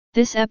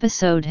This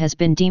episode has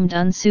been deemed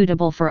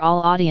unsuitable for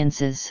all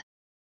audiences.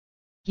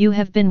 You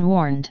have been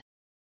warned.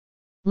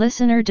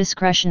 Listener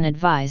discretion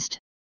advised.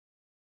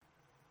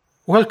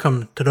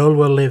 Welcome to The Old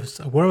World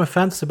Lives, a Warhammer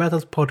Fantasy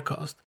Battles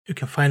podcast. You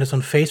can find us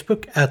on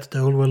Facebook at The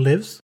Old World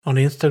Lives, on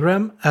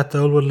Instagram at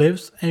The Old World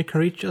Lives, and you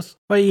can reach us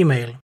by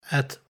email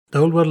at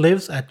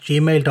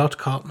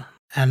theoldworldlives@gmail.com.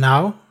 And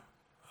now,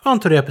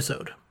 on to the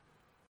episode.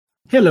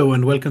 Hello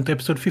and welcome to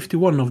episode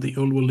 51 of The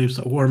Old World Lives,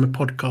 a Warhammer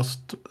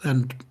podcast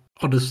and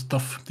other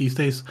stuff these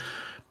days.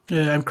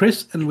 I'm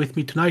Chris, and with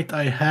me tonight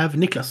I have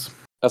Niklas.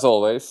 As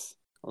always,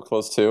 or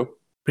close to.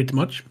 Pretty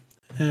much.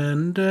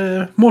 And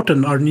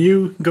Morten, our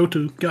new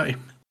go-to guy.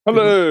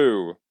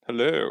 Hello!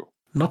 Hello.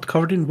 Not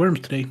covered in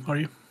worms today, are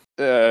you?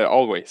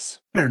 Always.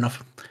 Fair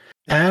enough.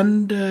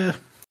 And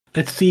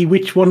let's see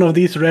which one of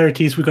these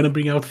rarities we're going to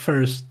bring out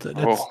first.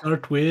 Let's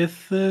start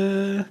with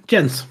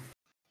Jens.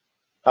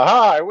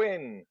 Aha, I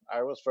win!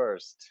 I was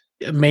first.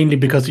 Mainly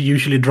because you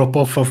usually drop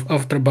off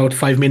after about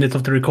 5 minutes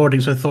of the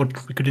recording, so I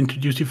thought we could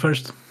introduce you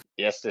first.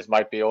 Yes, this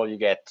might be all you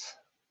get.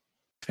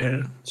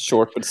 Fair.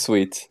 Short but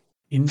sweet.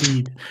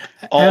 Indeed.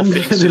 All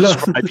things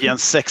subscribe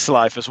Jens' sex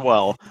life as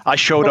well. I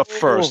showed up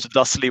first,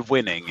 thusly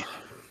winning.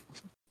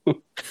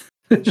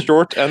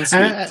 Short and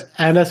sweet.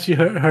 And as you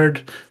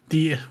heard,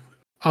 the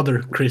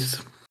other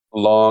Chris.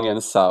 Long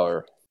and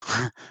sour.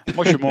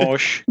 Mosh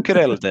mosh,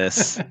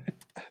 kreldes.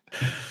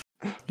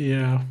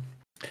 Yeah.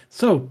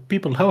 So,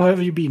 people, how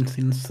have you been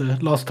since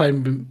last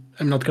time?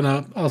 I'm not going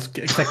to ask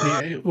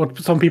exactly what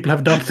some people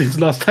have done since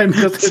last time,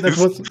 because that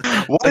was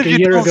what like have a you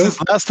year done ago.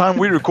 since last time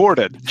we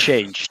recorded?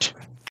 Changed.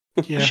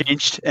 Yeah,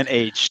 Changed and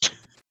aged.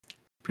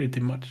 pretty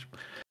much.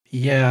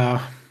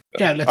 Yeah.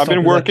 Yeah, let's I've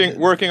been start with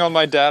working on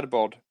my dad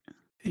bod.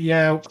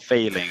 Yeah,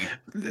 Failing.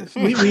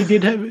 we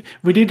did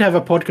have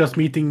a podcast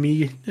meeting,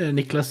 me,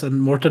 Niklas, and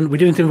Morten. We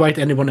didn't invite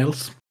anyone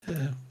else.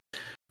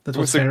 That It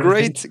was fair,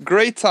 a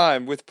great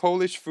time with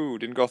Polish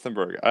food in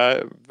Gothenburg.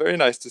 Very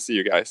nice to see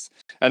you guys.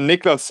 And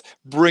Niklas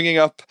bringing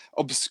up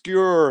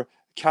obscure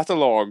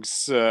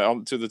catalogs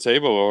onto the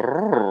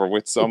table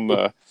with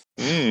some,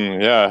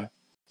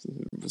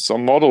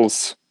 some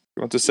models.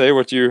 You want to say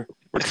what you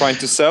were trying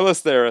to sell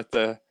us there at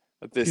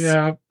this?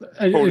 Yeah,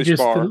 I Polish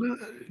bar.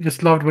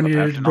 just loved when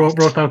you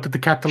brought out the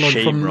catalog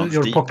Shame from runs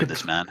your deep pocket. in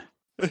this man.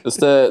 It's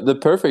the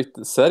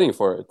perfect setting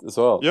for it as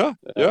well.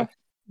 Yeah.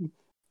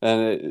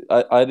 And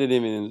I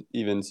didn't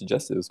even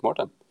suggest it was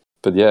Morten.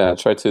 But yeah, I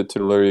tried to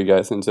lure you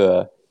guys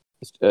into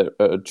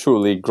a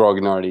truly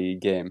grognardy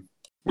game.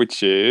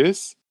 Which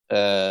is?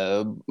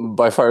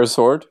 By Fire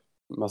Sword,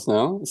 you must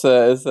know. It's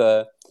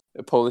a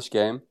Polish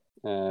game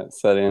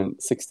set in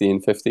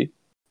 1650,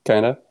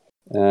 kind of.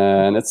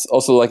 And it's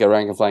also like a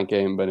rank and flank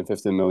game, but in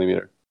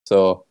 15mm.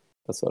 So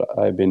that's what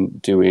I've been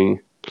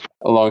doing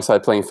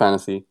alongside playing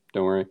fantasy.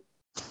 Don't worry.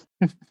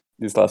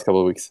 These last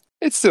couple of weeks.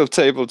 It's still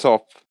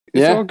tabletop.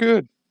 It's all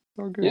good.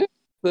 All good. Yeah,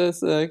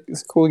 it's a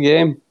cool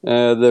game.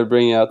 They're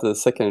bringing out the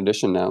second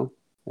edition now.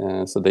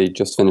 So they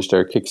just finished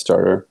their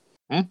Kickstarter.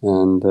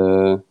 And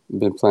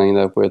been playing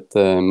that with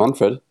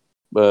Manfred.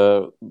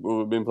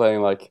 We've been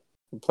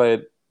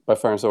played by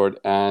Fire and Sword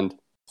and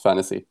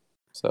fantasy.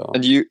 So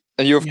And you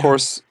of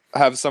course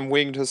have some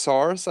winged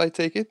hussars, I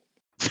take it?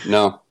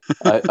 no,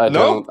 I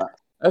No? don't.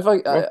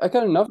 I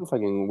got enough of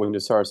fucking winged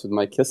hussars with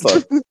my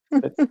Kislar.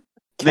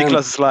 Niklas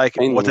is like,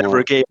 Ain't no whatever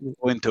more. game I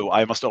go into,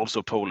 I must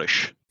also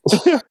Polish.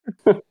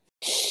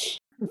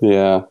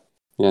 Yeah,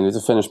 I need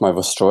to finish my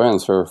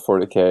Vostroyans for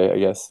 40k, I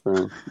guess,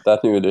 for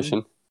that new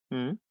edition.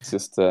 Mm. It's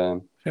just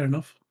Fair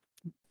enough.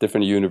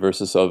 different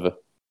universes of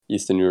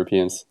Eastern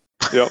Europeans.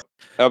 Yeah,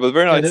 but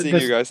very nice seeing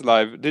this- you guys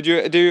live. Did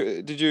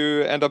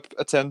you end up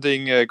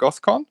attending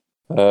GothCon?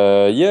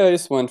 Yeah, I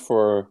just went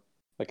for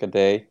like a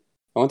day.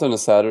 I went on a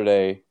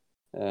Saturday.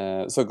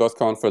 So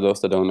GothCon, for those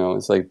that don't know,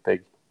 is like a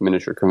big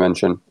miniature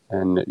convention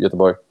in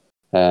Göteborg.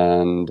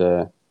 And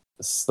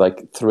it's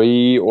like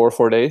 3 or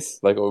 4 days,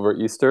 like over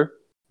Easter.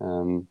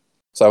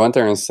 So I went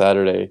there on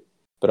Saturday,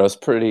 but I was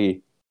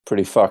pretty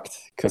fucked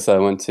because I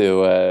went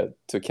to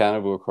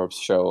Cannibal Corpse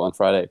show on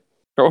Friday.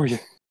 Oh yeah.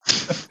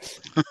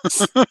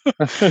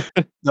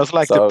 That's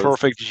like So- the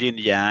perfect yin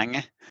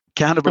yang.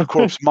 Cannibal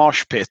Corpse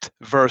mosh pit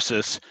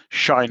versus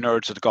shy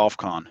nerds at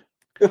GothCon.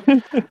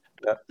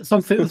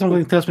 Something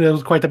tells me there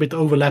was quite a bit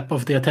of overlap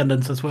of the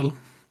attendance as well.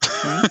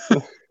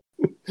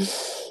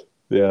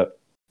 Yeah,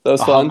 that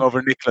was A fun.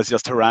 hungover Niklas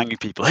just haranguing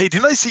people. Hey,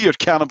 didn't I see you at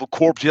Cannibal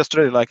Corpse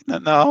yesterday? Like,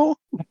 no.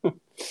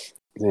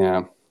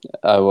 Yeah,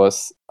 I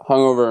was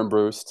hungover and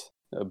bruised,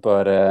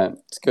 but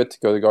it's good to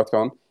go to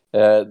GothCon.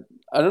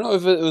 I don't know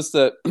if it was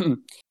the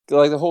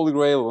like the holy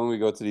grail when we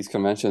go to these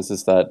conventions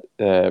is that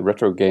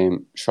retro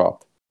game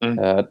shop.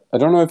 I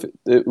don't know if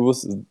it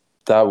was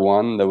that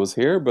one that was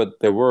here, but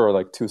there were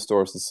like 2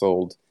 stores that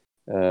sold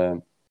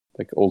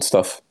like old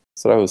stuff.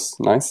 So that was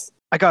nice.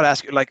 I gotta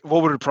ask you, like,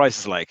 what were the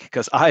prices like?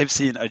 Because I've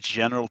seen a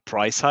general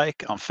price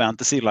hike on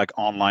fantasy, like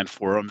online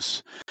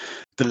forums,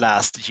 the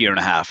last year and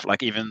a half.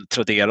 Like even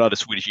Tradera, the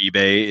Swedish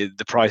eBay,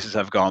 the prices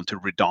have gone to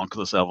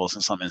redonkulous levels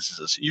in some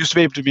instances. It used to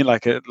be able to be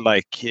like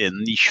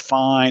niche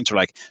finds or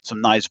like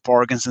some nice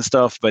bargains and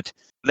stuff, but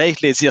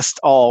lately it's just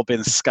all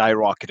been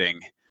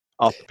skyrocketing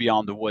up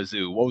beyond the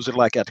wazoo. What was it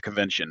like at the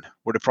convention?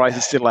 Were the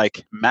prices still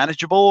like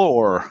manageable,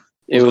 or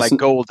was it like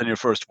gold in your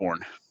firstborn?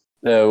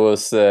 It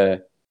was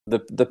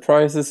the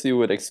prices you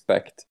would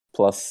expect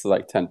plus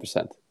like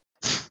 10%.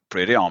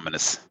 Pretty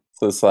ominous.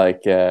 So it's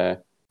like I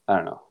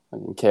don't know,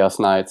 like in Chaos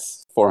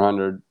Knights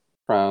 400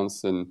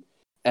 crowns, and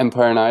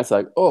Empire Knights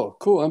like, oh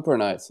cool, Empire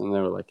Knights, and they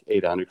were like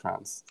 800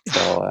 crowns.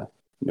 So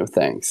no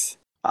thanks.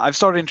 I've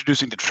started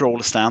introducing the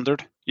Troll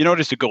standard. You know,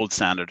 there's the gold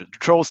standard. The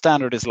Troll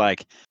standard is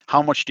like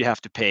how much do you have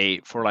to pay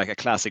for like a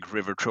classic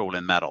river troll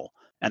in metal.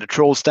 And the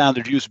Troll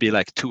standard used to be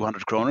like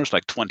 200 kroners,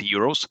 like 20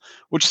 euros,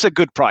 which is a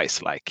good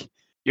price. Like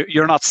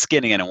you're not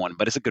skinning anyone,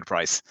 but it's a good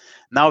price.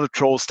 Now the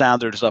Troll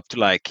standard is up to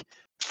like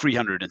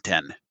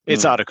 310.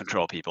 It's out of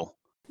control, people.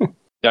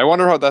 Yeah, I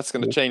wonder how that's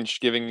going to change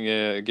given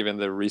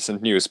the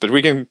recent news, but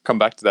we can come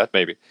back to that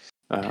maybe.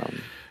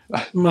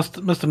 Must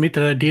admit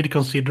that I did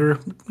consider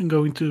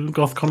going to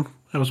GothCon.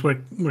 I was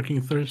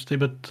working Thursday,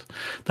 but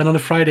then on a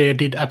Friday I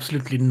did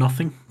absolutely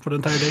nothing for the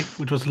entire day,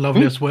 which was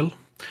lovely as well.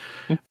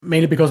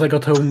 Mainly because I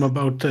got home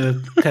about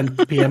 10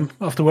 p.m.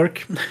 after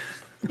work.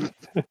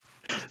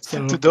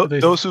 So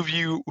those of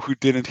you who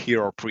didn't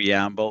hear our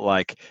preamble,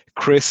 like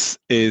Chris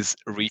is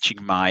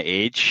reaching my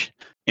age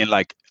in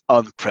like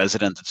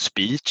unprecedented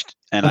speech,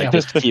 and I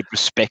just keep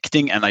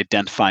respecting and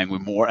identifying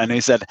with more. And he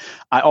said,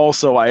 I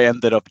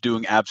ended up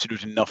doing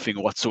absolutely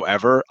nothing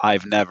whatsoever.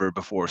 I've never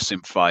before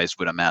sympathized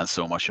with a man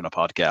so much on a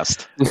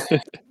podcast.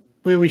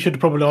 We should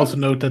probably also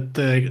note that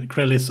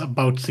Krell is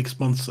about 6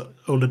 months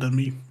older than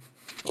me.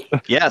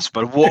 Yes,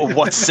 but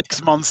what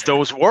 6 months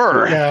those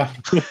were? Yeah.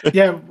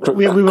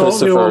 We've all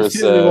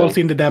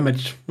seen the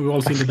damage. We've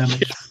all seen the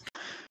damage.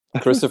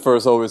 Christopher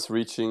is always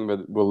reaching,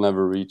 but will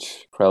never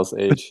reach Krell's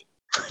age.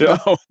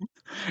 No,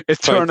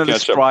 eternally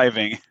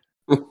striving.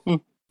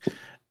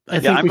 I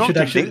think I'm we going should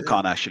to actually.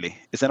 Lincoln, actually.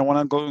 Is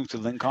anyone going to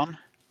Lincoln?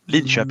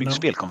 Linköping No.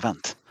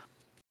 Spelkonvent.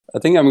 I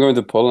think I'm going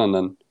to Poland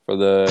then for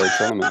the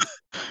tournament.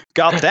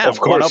 God damn, Of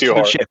course you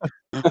are. ship.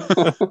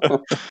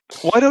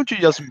 Why don't you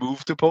just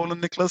move to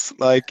Poland, Nicholas?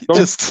 Like,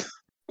 just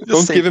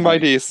don't give him money.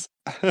 ideas.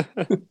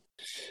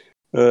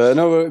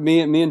 No,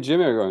 me and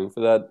Jimmy are going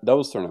for that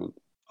doubles tournament.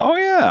 Oh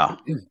yeah,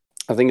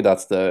 I think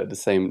that's the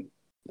same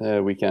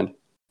weekend.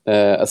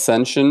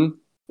 Ascension,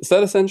 is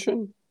that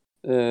Ascension?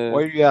 Why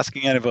are you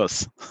asking any of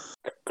us?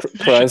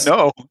 Christ,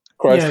 No.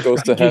 Christ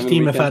goes to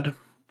heaven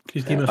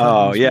weekend.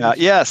 Oh yeah,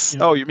 yes.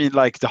 Yeah. Oh, you mean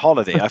like the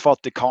holiday? I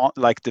thought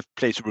the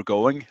place we were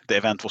going, the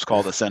event was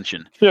called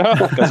Ascension. Yeah,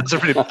 because it's a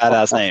pretty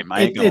badass name.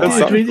 I ain't gonna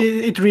lie.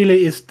 It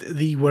really is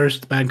the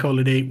worst bank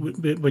holiday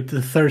with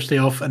the Thursday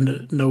off,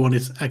 and no one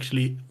is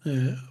actually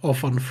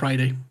off on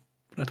Friday.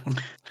 That one.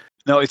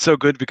 No, it's so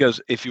good because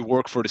if you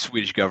work for the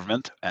Swedish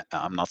government,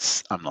 I'm not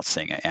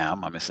saying I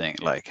am. I'm saying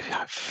like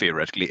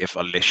theoretically, if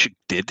Alish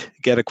did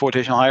get a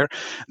quotation higher,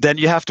 then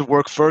you have to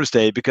work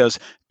Thursday because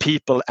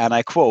people, and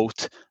I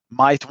quote,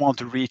 might want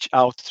to reach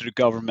out to the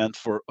government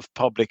for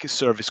public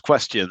service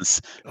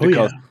questions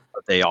because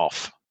of the day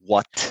off.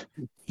 What?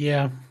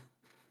 Yeah,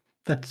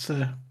 that's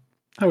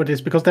how it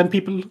is. Because then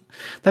people,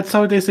 that's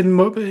how it is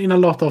in a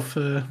lot of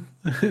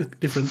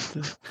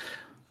different.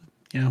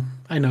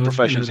 I know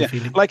professions. I know the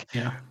feeling. Like.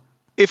 Yeah.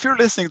 If you're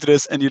listening to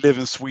this and you live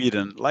in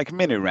Sweden, like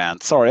mini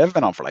rant, sorry, I've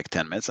been on for like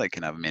 10 minutes, I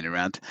can have a mini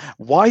rant.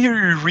 Why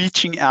are you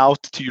reaching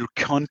out to your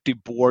county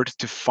board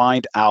to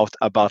find out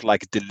about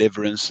like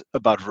deliverance,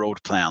 about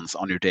road plans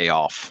on your day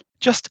off?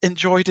 Just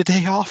enjoy the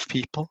day off,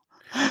 people.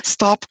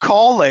 Stop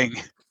calling.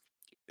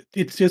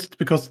 It's just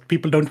because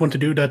people don't want to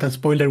do that and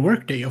spoil their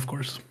work day, of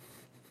course.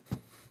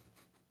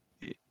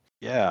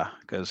 Yeah,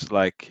 because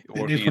like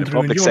working in the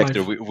public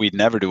sector, we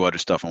never do other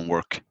stuff on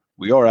work.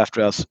 We are,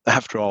 after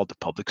all, the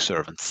public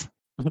servants.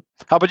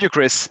 How about you,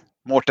 Chris?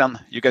 Morten,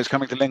 you guys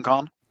coming to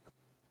Lincoln?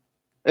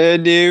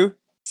 No,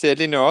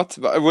 sadly not.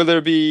 But will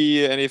there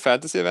be any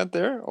fantasy event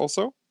there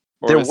also?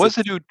 Or there was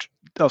a dude.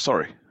 Oh,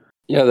 sorry.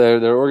 Yeah,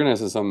 they're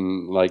organizing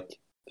some like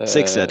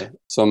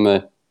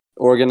some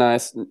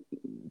organized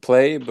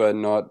play, but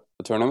not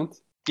a tournament.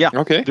 Yeah.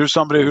 Okay. There's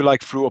somebody who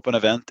like threw up an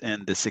event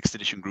in the 6th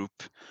edition group.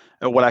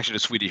 Well, actually, the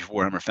Swedish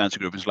Warhammer Fantasy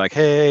Group is like,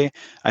 hey,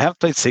 I haven't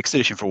played 6th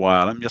edition for a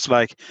while. I'm just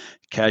like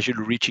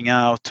casually reaching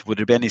out. Would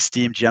there be any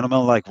Steam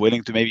gentlemen like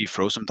willing to maybe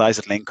throw some dice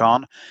at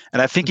Lincoln?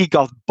 And I think he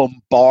got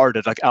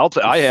bombarded. Like, I'll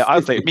play.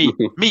 I'll play.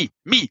 Me.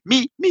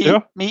 Yeah.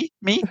 Me.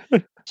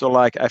 So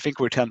like, I think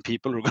we're 10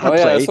 people who are gonna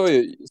play. I saw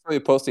you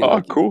posting. Oh,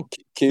 like, cool.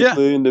 Can you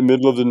play in the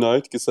middle of the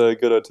night because I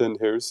gotta attend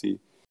heresy?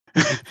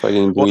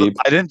 Well,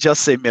 I didn't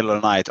just say middle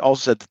of the night. I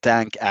also said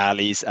dank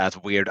alleys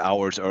at weird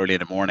hours early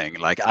in the morning.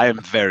 Like, I am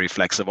very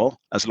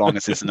flexible as long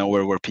as it's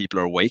nowhere where people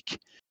are awake.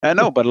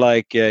 No, but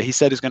like he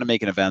said he's going to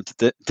make an event.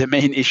 The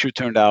main issue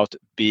turned out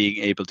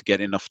being able to get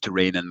enough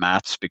terrain and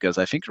mats because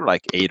I think there were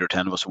like 8 or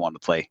 10 of us who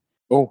wanted to play.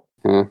 Oh,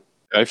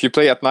 If you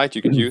play at night,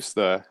 you could use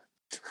the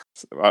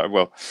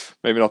well,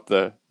 maybe not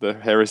the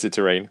heresy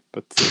terrain,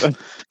 but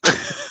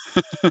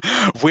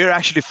We're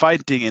actually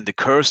fighting in the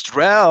cursed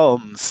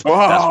realms.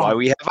 Wow. That's why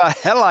we have a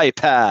hell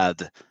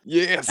iPad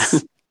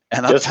yes.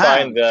 and a Just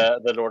find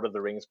tank. the Lord of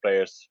the Rings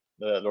players,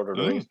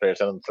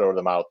 and throw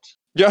them out.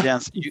 Yeah.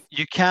 Jens,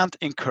 you can't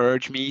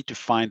encourage me to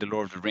find the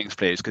Lord of the Rings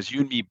players because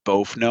you and me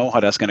both know how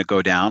that's going to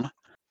go down.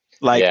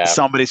 Like Yeah.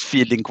 somebody's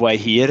fielding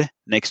Gwaihir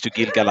next to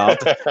Gil-galad.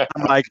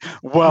 I'm like,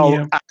 well,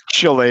 Yeah.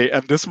 actually,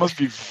 and this must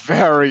be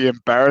very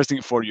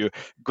embarrassing for you.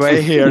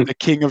 Gwaihir, the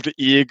king of the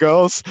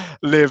eagles,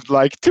 lived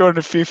like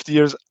 250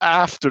 years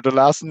after the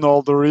last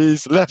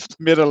Noldorese left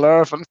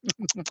Middle-earth. And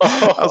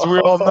as we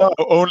all know,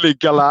 only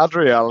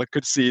Galadriel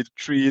could see the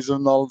trees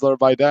of Noldor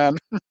by then.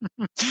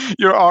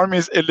 Your army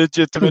is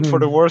illegitimate for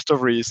the worst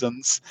of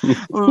reasons.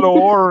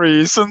 Lore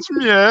reasons,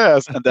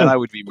 yes. And then I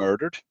would be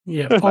murdered.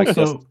 Yeah. Like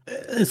Also,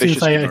 since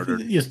vicious I murder.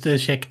 just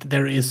checked,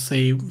 there is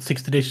a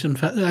 6th edition.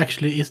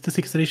 Actually, is the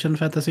 6th edition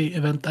fantasy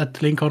event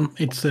at Lincoln?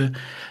 It's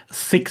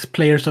 6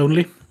 players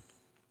only.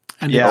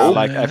 And Yeah, it's,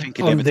 like I think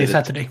he on the limited it.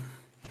 Saturday.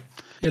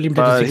 Yeah, limited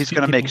to But 6 he's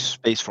going to make people.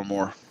 space for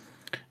more.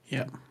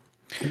 Yeah.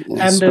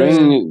 And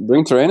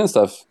bring terrain and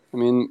stuff. I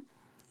mean,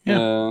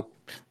 Yeah.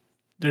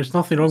 There's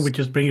nothing wrong with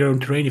just bring your own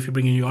terrain if you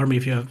bring in your army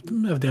if you have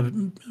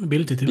the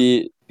ability to.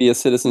 be a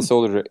citizen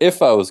soldier.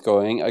 If I was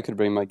going, I could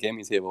bring my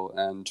gaming table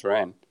and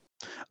terrain.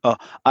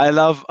 I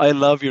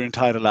love your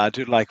entitled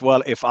attitude. Like,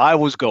 well, if I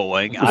was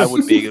going, I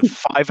would be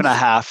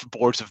 5.5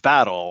 boards of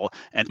battle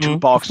and 2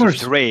 boxes of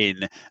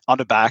terrain on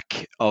the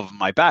back of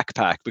my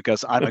backpack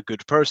because I'm a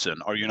good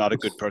person. Are you not a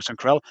good person,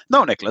 Krell?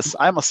 No, Nicholas,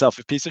 I'm myself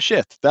a piece of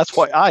shit. That's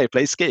why I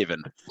play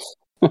Skaven.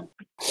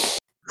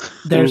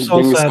 There's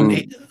also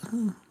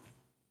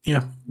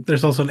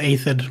there's also an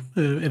 8th ed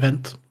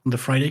event on the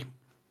Friday.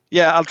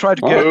 Yeah, I'll try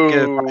to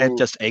get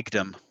just egg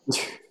them.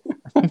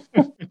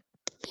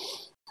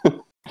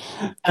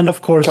 And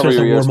of course, Cover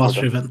there's a your War ears,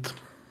 Master Morten. event.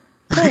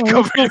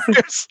 Cover your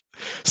ears.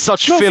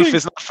 Such filth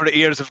is not for the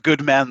ears of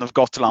good men of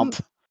Gotland.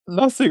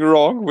 Nothing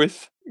wrong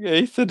with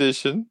 8th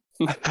edition.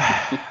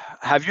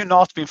 Have you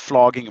not been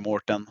flogging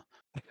Morten?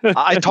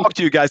 I talked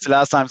to you guys the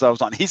last times I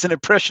was on. He's an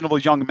impressionable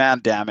young man,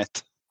 damn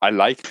it. I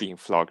like being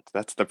flogged.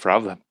 That's the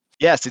problem.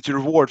 Yes, it's a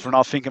reward for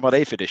not thinking about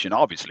 8th edition,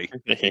 obviously.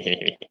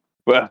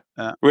 Well,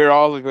 we're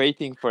all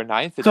waiting for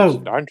 9th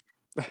edition, aren't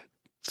we?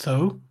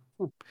 So,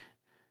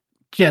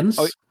 Jens,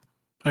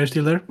 are you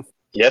still there?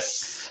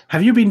 Yes.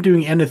 Have you been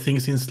doing anything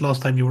since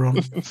last time you were on?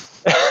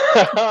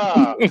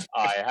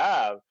 I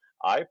have.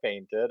 I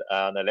painted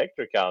an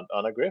Electrocount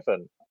on a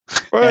Griffin.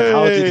 And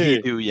how did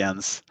he do,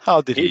 Jens?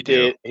 How did he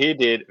do? He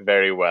did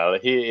very well.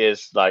 He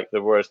is like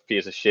the worst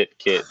piece of shit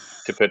kit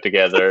to put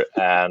together,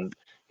 and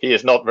he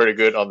is not very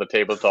good on the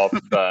tabletop,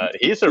 but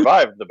he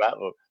survived the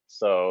battle.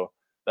 So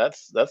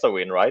that's a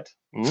win, right?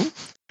 Mm-hmm.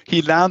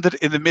 He landed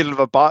in the middle of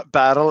a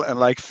battle and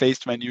like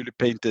faced my newly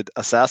painted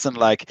assassin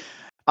like,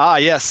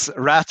 yes,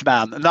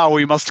 Ratman, now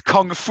we must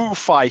kung fu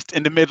fight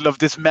in the middle of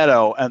this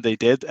meadow. And they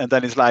did. And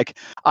then he's like,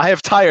 I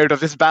have tired of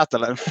this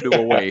battle, and flew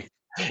away.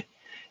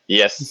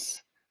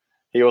 Yes.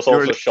 He was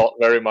also shot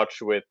very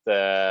much with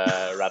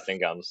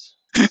Ratling guns.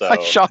 So.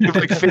 I shot him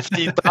like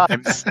 15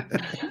 times.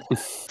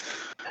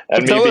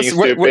 And me being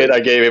stupid, I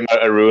gave him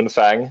a rune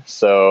fang,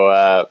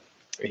 so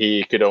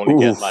he could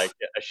only get like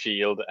a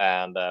shield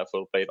and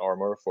full plate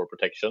armor for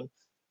protection.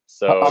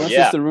 So how much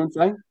is the rune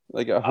fang?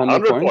 Like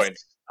 100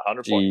 points?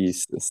 100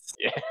 Jesus. points.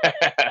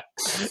 Yeah.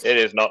 It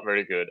is not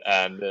very good.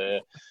 And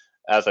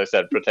as I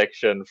said,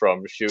 protection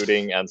from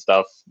shooting and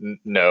stuff,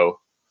 no.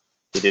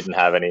 He didn't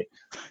have any.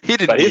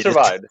 But he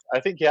survived. I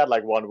think he had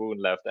like 1 wound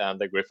left, and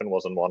the Griffin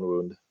was on 1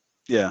 wound.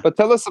 Yeah. But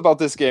tell us about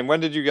this game. When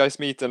did you guys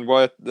meet, and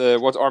what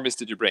armies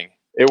did you bring?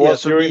 It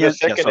was during the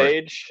second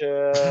age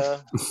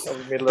of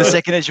the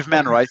second age of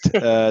men, right?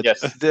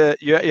 Yes.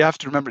 You have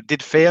to remember,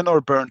 did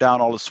Feanor burn down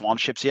all the swan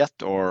ships yet,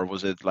 or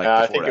was it like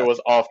I think it was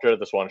after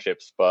the swan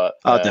ships, but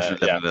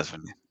definitely.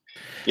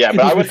 Yeah,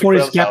 but I went before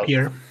to his gap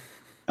year.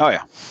 Oh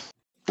yeah.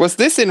 Was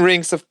this in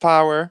Rings of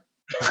Power?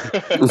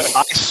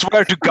 I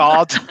swear to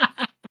God.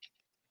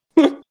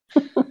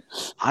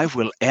 I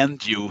will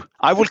end you.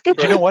 I will.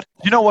 You know what?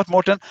 You know what,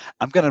 Morten?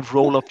 I'm gonna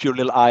roll up your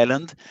little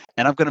island,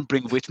 and I'm gonna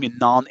bring with me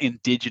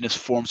non-indigenous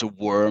forms of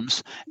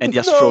worms, and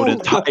just throw the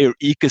entire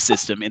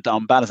ecosystem into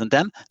unbalance. And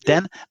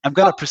then I'm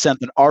gonna present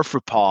an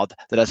arthropod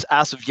that has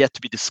as of yet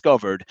to be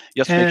discovered,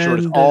 just to make sure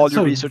that all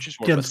your research is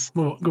worthless.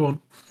 Go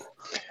on.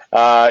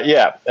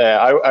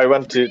 I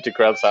went to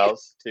Krell's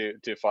house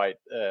to fight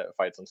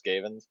some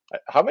Skavens.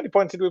 How many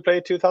points did we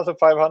play?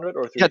 2,500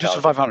 or 3,000? Yeah,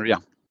 2,500. Yeah.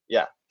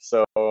 Yeah.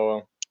 So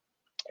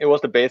it was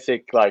the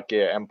basic like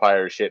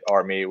Empire shit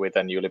army with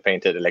a newly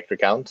painted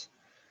Electrocount,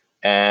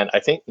 and I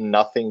think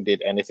nothing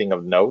did anything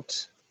of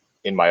note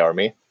in my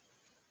army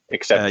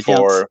except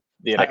for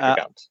the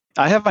Electrocount.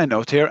 I have my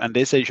note here, and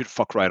they say you should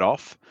fuck right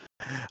off.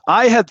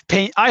 I had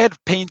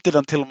painted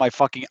until my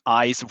fucking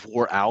eyes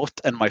wore out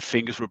and my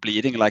fingers were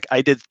bleeding. Like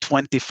I did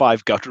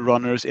 25 gutter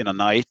runners in a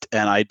night,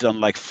 and I'd done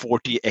like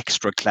 40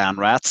 extra clan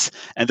rats.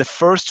 And the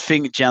first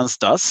thing Jens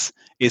does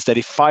is that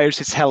he fires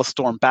his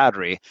Hellstorm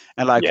battery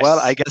and like, Yes. well,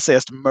 I guess I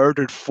just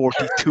murdered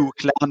 42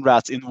 clan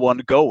rats in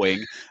one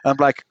going. I'm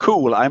like,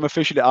 cool, I'm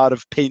officially out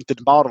of painted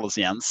models,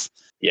 Jens.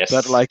 Yes.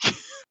 But like,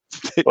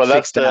 well,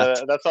 fix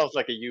that. That sounds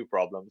like a you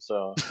problem.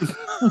 So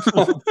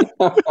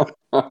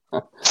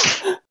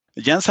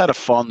Jens had a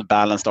fun,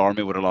 balanced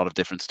army with a lot of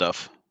different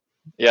stuff.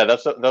 yeah,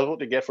 that's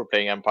what you get for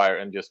playing Empire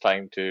and just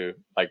trying to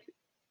like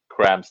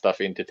cram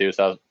stuff into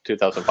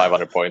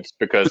 2,500 points,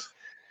 because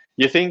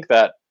you think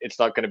that it's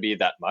not going to be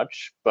that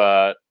much,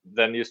 but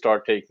then you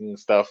start taking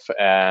stuff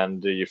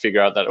and you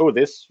figure out that, oh,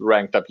 this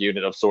ranked up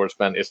unit of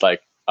swordsmen is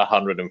like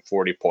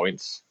 140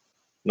 points,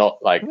 not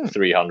like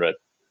 300.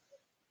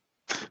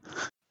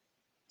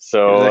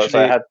 So, Actually,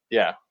 so I had,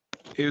 yeah.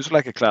 It was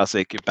like a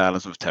classic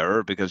balance of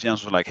terror, because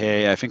Jens was like,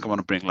 hey, I think I want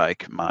to bring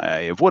like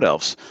my wood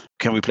elves.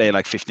 Can we play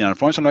like 1,500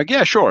 points? I'm like,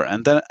 yeah, sure.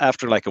 And then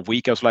after like a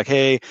week, I was like,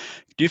 hey,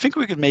 do you think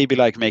we could maybe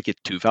like make it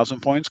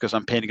 2,000 points? Because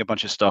I'm painting a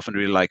bunch of stuff and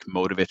really like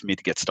motivate me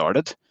to get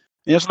started.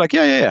 And he was like,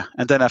 yeah.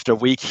 And then after a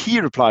week, he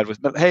replied with,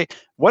 hey,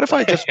 what if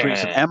I just bring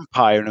some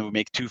Empire and we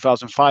make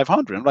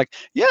 2,500? I'm like,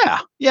 yeah.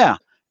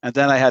 And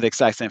then I had the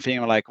exact same thing.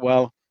 I'm like,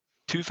 well,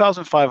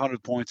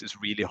 2,500 points is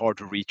really hard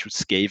to reach with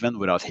Skaven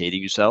without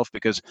hating yourself,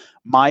 because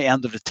my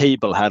end of the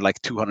table had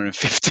like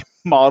 250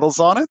 models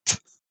on it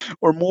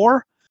or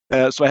more.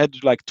 So I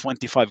had like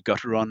 25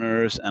 gutter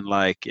runners and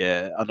like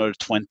another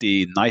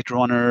 20 night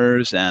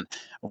runners and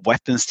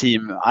weapons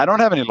team. I don't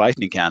have any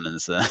lightning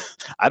cannons.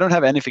 I don't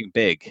have anything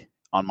big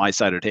on my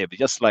side of the table.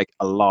 Just like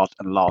a lot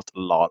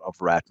of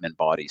ratmen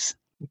bodies.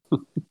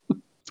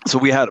 So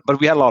we had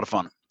a lot of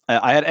fun.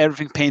 I had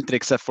everything painted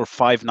except for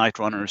 5 night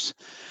runners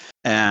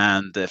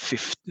and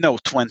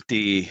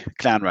 20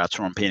 clan rats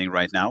who I'm painting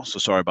right now. So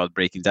sorry about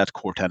breaking that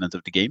core tenet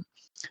of the game.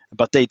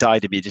 But they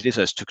died immediately,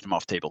 so I just took them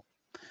off table.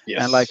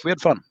 Yes. And like we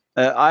had fun.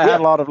 I had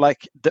a lot of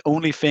like, the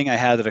only thing I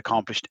had that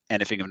accomplished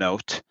anything of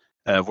note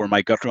were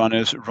my gut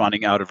runners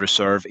running out of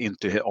reserve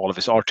into all of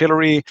his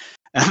artillery,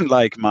 and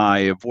like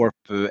my warp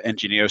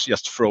engineers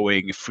just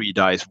throwing 3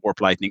 dice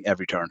warp lightning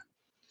every turn.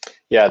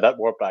 Yeah, that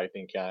warp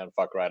lightning can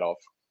fuck right off.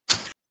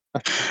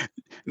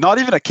 Not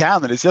even a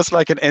cannon, it's just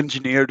like an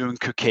engineer doing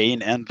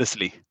cocaine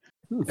endlessly.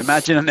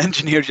 Imagine an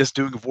engineer just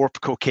doing warp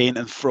cocaine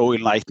and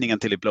throwing lightning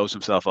until he blows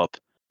himself up.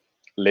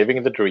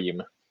 Living the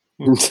dream.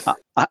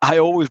 I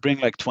always bring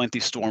like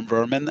 20 storm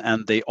vermin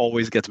and they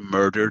always get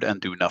murdered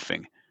and do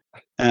nothing.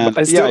 And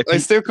I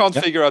still can't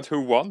figure out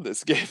who won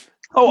this game.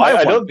 Oh, I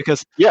won don't,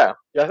 because I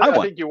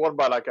won. think you won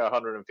by like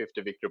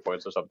 150 victory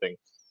points or something.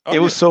 It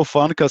was so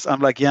fun because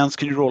I'm like, Jens,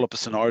 can you roll up a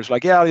scenario? It's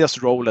like, yeah, I'll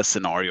just roll a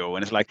scenario.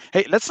 And it's like,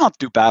 hey, let's not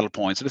do battle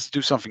points. Let's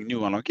do something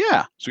new. I'm like,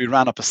 yeah. So we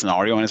ran up a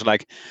scenario and it's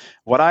like,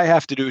 what I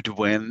have to do to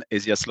win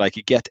is just like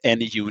you get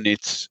any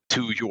units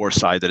to your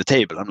side of the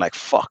table. I'm like,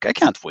 fuck, I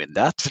can't win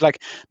that. It's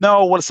like,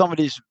 no, well, some of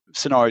these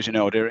scenarios,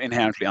 they're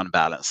inherently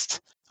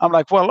unbalanced. I'm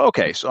like, well,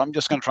 okay, so I'm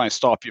just going to try and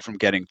stop you from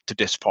getting to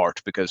this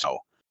part because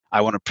I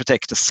want to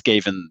protect the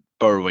Skaven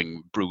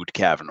burrowing brood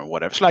cavern or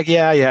whatever. It's like,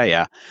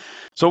 yeah.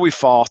 So we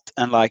fought,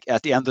 and like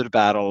at the end of the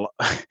battle,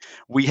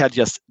 we had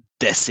just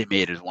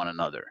decimated one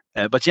another.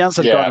 But Jens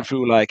had gone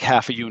through like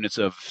half a units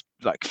of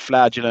like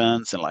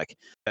flagellants, and like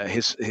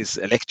his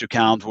electric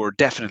count were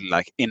definitely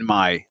like in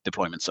my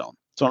deployment zone.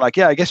 So I'm like,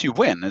 yeah, I guess you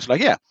win. And it's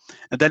like, yeah.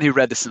 And then he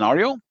read the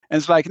scenario, and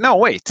it's like, no,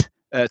 wait.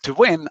 To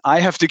win, I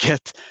have to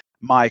get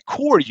my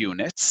core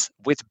units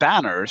with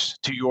banners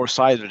to your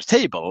side of the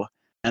table,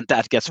 and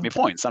that gets me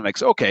points. I'm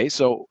like, okay,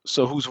 so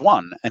who's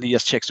won? And he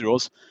just checks the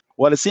rules.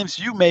 Well, it seems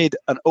you made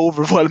an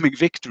overwhelming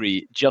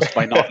victory just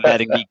by not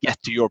letting me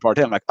get to your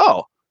party. I'm like,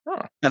 oh.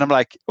 And I'm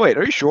like, wait,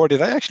 are you sure?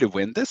 Did I actually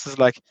win this? It's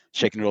like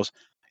checking the rules.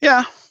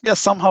 Yeah,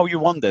 somehow you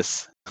won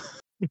this.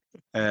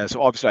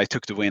 So obviously I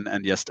took the win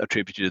and just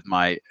attributed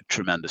my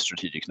tremendous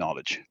strategic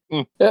knowledge.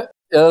 Yeah,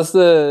 that's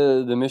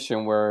the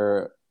mission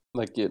where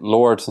like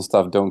lords and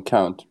stuff don't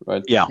count,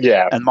 right?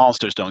 Yeah. And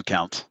monsters don't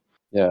count.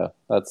 Yeah,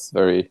 that's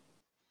very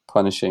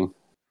punishing.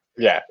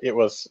 Yeah, it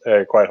was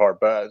quite hard.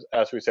 But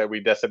as we said, we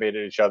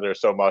decimated each other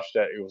so much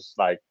that it was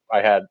like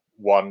I had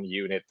one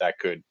unit that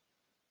could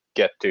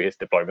get to his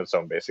deployment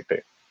zone, basically.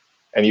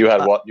 And you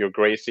had your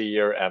Grey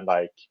Seer and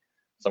like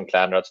some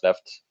clan rats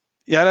left.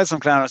 Yeah, I had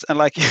some clan rats. And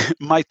like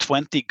my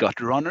 20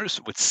 gut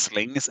runners with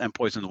slings and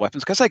poisoned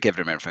weapons, because I gave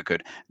them everything I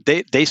could,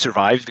 they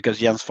survived because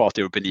Jens thought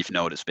they were beneath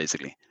notice,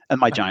 basically. And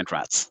my giant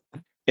rats.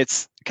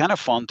 It's kind of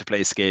fun to play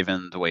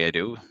Skaven the way I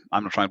do.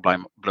 I'm not trying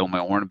to blow my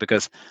horn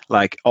because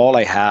like all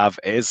I have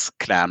is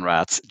clan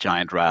rats,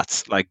 giant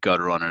rats, like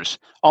gutter runners,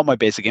 all my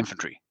basic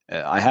infantry.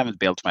 I haven't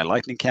built my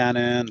lightning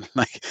cannon.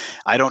 Like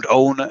I don't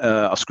own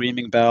a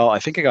screaming bell. I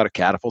think I got a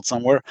catapult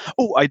somewhere.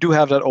 Oh, I do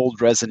have that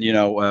old resin,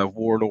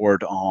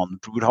 warlord on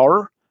brood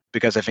horror,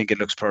 because I think it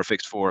looks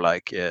perfect for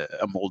like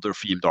a Molder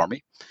themed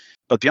army.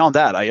 But beyond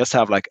that, I just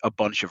have like a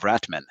bunch of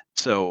ratmen.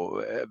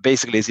 So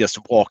basically, it's just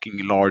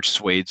walking large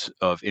swathes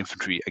of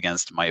infantry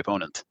against my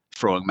opponent,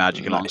 throwing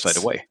magic alongside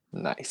the way.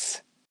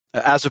 Nice.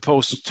 As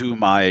opposed to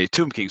my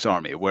Tomb King's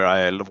army, where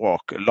I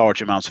walk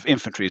large amounts of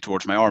infantry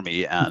towards my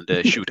army and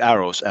shoot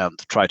arrows and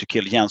try to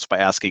kill Jens by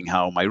asking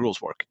how my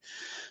rules work.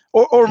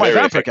 Or my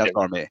Very vampire cat effective.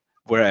 army,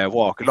 where I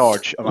walk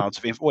large amounts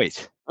of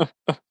wait.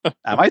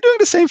 Am I doing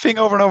the same thing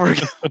over and over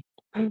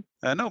again?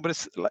 No, but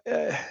it's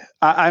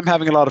I'm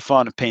having a lot of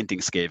fun painting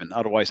Skaven.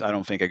 Otherwise, I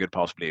don't think I could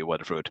possibly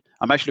weather through it.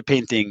 I'm actually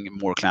painting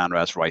more clan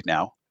rats right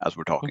now as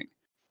we're talking.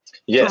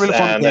 Yes, really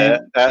fun and game.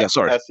 Yeah,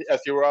 sorry.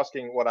 as you were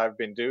asking what I've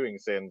been doing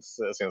since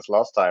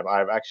last time,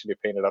 I've actually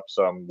painted up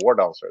some war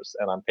dancers,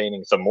 and I'm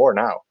painting some more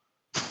now.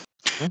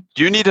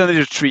 Do you need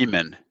another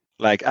treeman?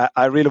 Like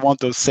I really want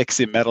those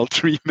sexy metal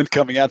treemen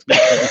coming at me.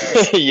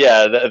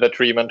 Yeah, the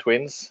Treeman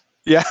twins.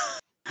 Yeah,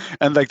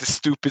 and like the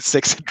stupid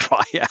sexy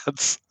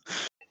dryads.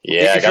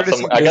 Yeah, If you're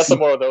listening to I got this- some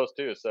more of those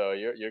too. So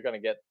you're gonna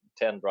get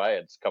 10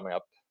 dryads coming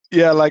up.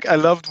 Yeah, like I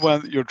loved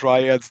when your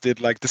dryads did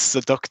like the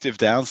seductive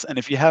dance. And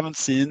if you haven't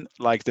seen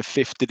like the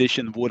 5th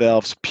edition Wood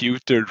Elves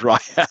pewter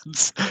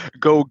dryads,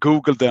 go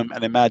Google them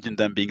and imagine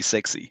them being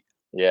sexy.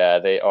 Yeah,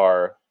 they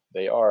are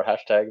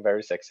hashtag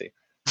very sexy.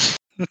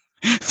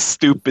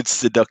 Stupid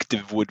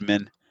seductive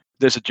woodmen.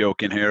 There's a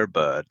joke in here,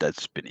 but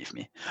that's beneath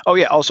me. Oh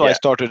yeah, also I Yeah.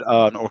 started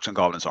an Orcs and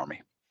Goblins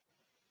army.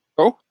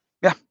 Oh,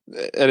 Yeah.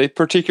 Any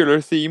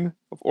particular theme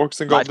of orcs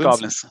and Night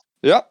goblins? Goblins.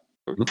 Yeah.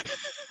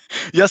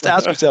 Just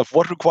ask yourself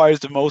what requires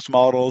the most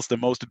models, the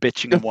most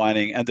bitching and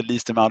whining, and the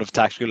least amount of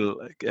tactical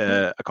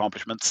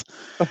accomplishments.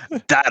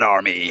 That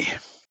army.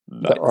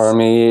 The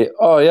army.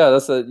 Oh yeah,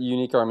 that's a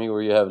unique army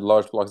where you have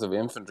large blocks of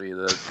infantry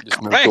that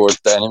just move Correct. towards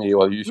the enemy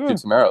while you shoot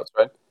some arrows,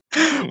 right?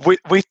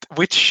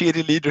 With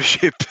shitty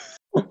leadership.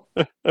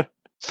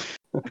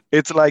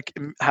 It's like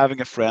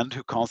having a friend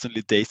who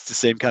constantly dates the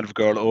same kind of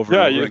girl over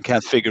and over and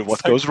can't figure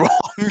what goes wrong.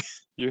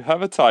 You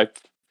have a type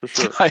for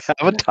sure. I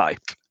have a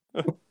type.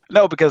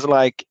 No, because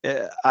like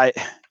I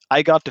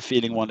got the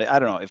feeling one day, I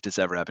don't know if this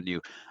ever happened to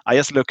you. I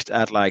just looked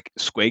at like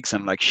squigs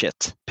and like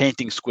shit.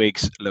 Painting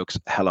squigs looks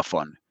hella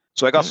fun.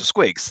 So I got some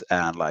squigs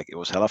and like it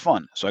was hella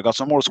fun. So I got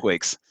some more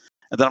squigs.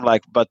 And then I'm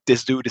like, but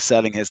this dude is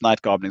selling his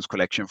Night Goblins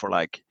collection for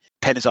like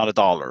pennies on a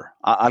dollar.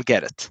 I'll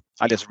get it.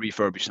 I'll just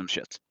refurbish some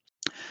shit.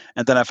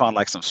 And then I found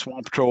like some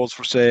swamp trolls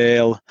for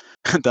sale,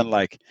 and then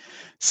like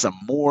some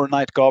more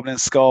Night Goblin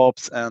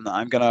sculpts. And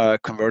I'm gonna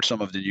convert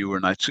some of the newer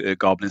Night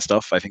Goblin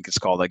stuff. I think it's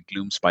called like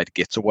Gloomspite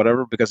Gits or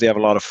whatever, because they have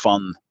a lot of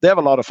fun. They have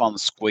a lot of fun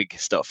squig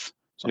stuff.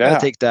 So I'm gonna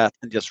take that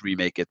and just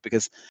remake it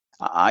because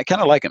I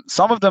kind of like them.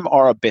 Some of them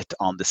are a bit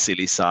on the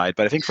silly side,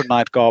 but I think for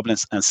Night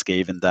Goblins and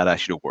Skaven that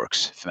actually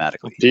works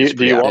thematically.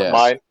 Do you want Yeah.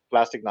 my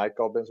plastic Night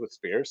Goblins with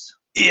spears?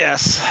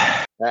 Yes.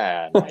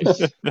 Ah,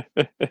 nice.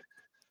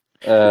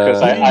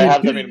 Because I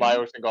have them in my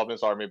Orcs and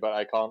Goblins army, but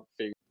I can't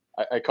figure.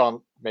 I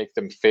can't make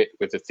them fit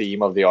with the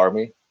theme of the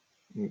army.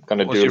 I'm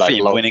gonna What's do your like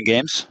theme? Winning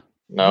games?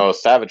 No,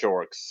 Savage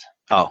Orcs.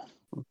 Oh.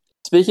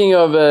 Speaking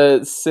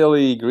of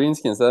silly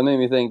greenskins, that made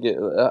me think.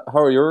 How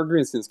are your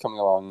greenskins coming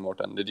along,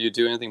 Morten? Did you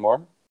do anything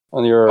more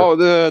on your? Oh,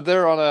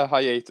 they're on a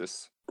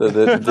hiatus.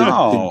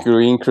 The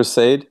Green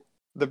Crusade.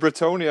 The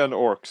Bretonian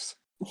orcs.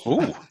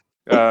 Ooh.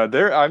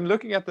 I'm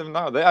looking at them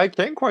now. I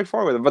came quite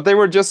far with them, but they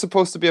were just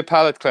supposed to be a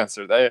palate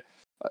cleanser. They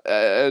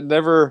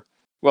never.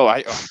 Well,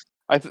 I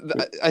said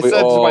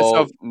to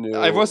myself,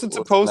 I wasn't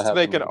supposed to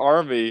make an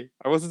army.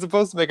 I wasn't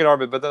supposed to make an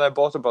army, but then I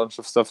bought a bunch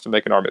of stuff to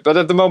make an army. But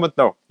at the moment,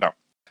 no.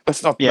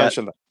 Let's not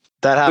mention that.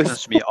 That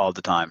happens to me all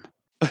the time.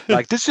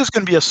 Like, this is just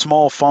going to be a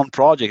small, fun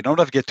project. You don't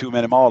have to get too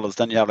many models.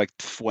 Then you have like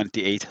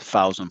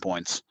 28,000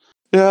 points.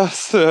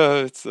 Yes,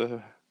 it's.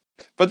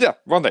 But yeah,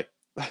 one day.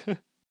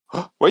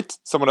 Wait,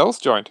 someone else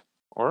joined.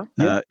 Or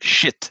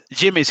shit,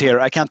 Jimmy's here.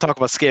 I can't talk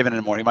about Skaven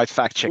anymore. He might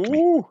fact check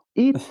me.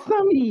 It's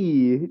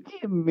me,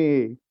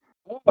 Jimmy.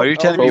 Are you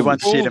telling me you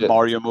went to see the shit.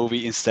 Mario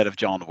movie instead of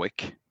John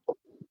Wick?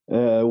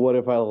 What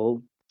if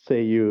I'll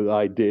say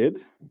I did?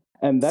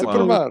 And that's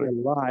Super I Mario.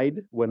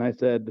 lied when I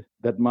said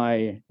that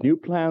my new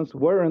plans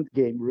weren't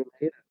game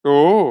related.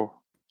 Oh.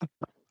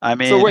 I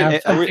mean, So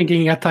wait, I'm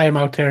thinking a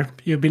timeout here.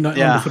 You've been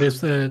Yeah. on for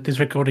this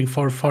recording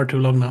for far too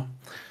long now.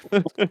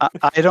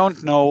 I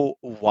don't know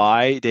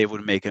why they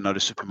would make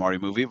another Super Mario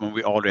movie when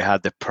we already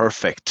had the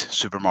perfect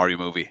Super Mario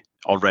movie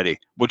already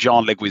with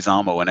John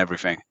Leguizamo and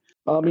everything.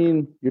 I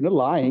mean, you're not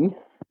lying.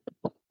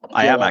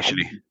 I am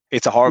actually.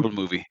 It's a horrible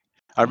movie.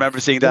 I remember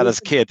seeing that as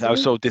a kid. I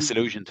was so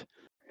disillusioned.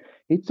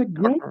 It's a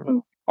great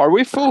movie. Are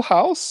we full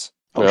house?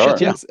 Oh We shit! are.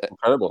 Yeah.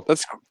 Incredible.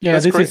 That's Yeah,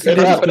 that's this great.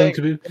 is going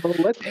to be. Well,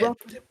 let's wrap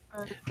it.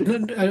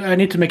 I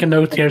need to make a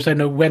note here so I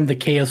know when the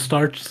chaos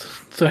starts.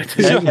 So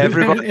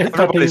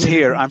Everybody's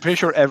here. I'm pretty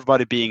sure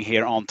everybody being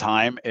here on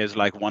time is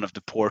like one of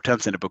the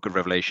portents in the Book of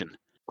Revelation.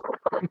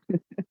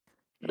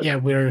 Yeah,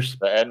 we're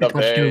The end of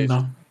pretty much doomed days.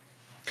 now.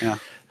 Yeah.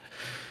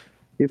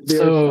 If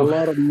there's So, a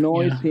lot of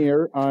noise yeah.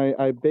 here,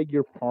 I beg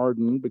your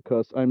pardon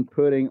because I'm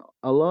putting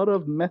a lot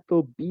of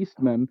metal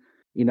beastmen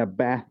in a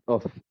bath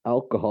of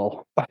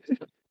alcohol.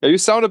 Yeah, you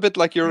sound a bit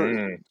like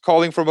you're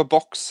calling from a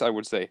box, I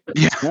would say.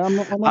 Yeah, I'm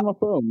on my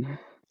phone.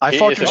 I He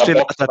thought is you were in a still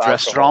box at that of alcohol.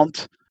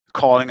 restaurant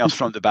calling us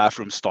from the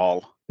bathroom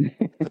stall.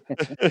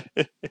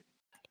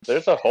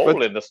 There's a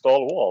hole in the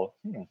stall wall.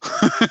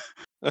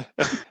 But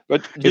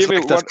It's Jimmy,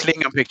 like that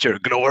Klingon picture,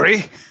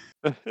 glory.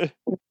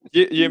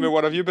 Jimmy,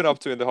 what have you been up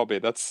to in the hobby?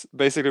 That's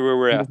basically where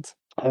we're at.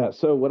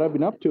 So what I've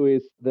been up to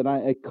is that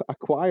I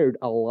acquired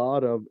a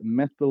lot of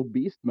Metal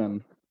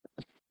Beastmen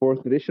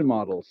 4th edition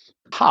models.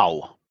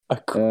 How?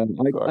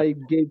 I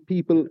gave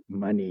people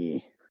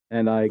money,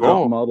 and I got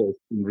Oh. models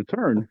in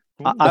return.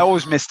 I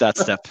always miss that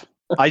step.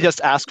 I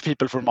just ask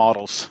people for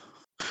models.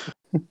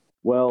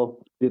 Well,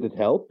 did it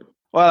help?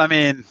 Well, I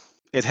mean,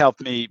 it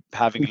helped me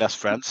having less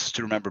friends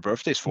to remember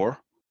birthdays for.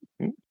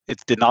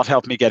 It did not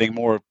help me getting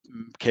more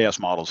Chaos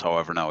models,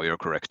 however, no, you're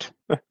correct.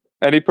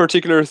 Any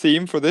particular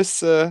theme for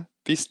this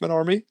Beastman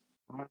army?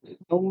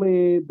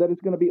 Only that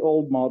it's going to be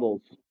old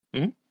models.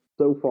 Mhm.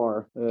 So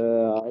far,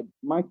 I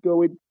might go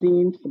with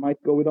Teams,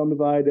 might go with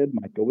Undivided,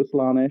 might go with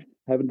Slaanesh.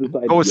 Haven't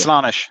decided Go with yet.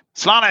 Slaanesh.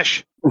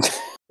 Slaanesh!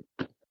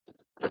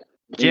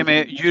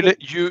 Jimmy,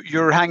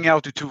 you're hanging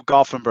out with 2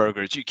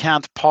 Gothenburgers. You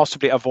can't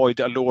possibly avoid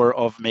the allure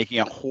of making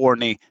a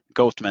horny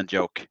Goatman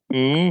joke.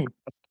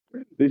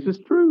 This is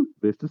true.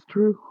 This is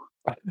true.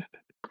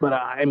 But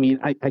I mean,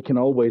 I can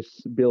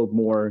always build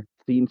more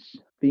theme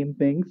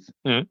things.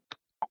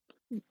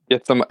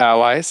 Get some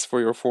allies for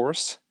your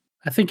force.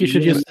 I think you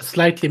should just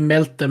slightly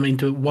melt them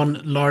into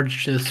one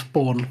large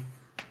spawn.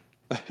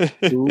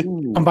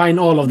 Ooh. Combine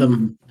all of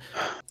them.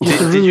 Just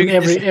to Did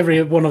ruin you-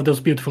 every one of those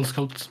beautiful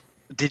sculpts.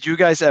 Did you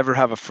guys ever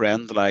have a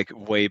friend, like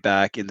way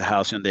back in the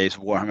Halcyon days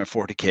of Warhammer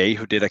 40k,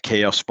 who did a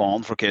Chaos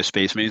spawn for Chaos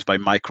Space Marines by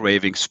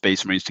microwaving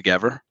Space Marines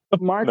together?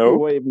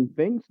 Microwaving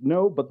things?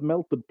 No, but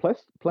melted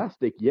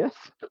plastic, yes.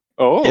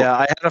 Oh, Yeah,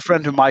 I had a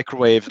friend who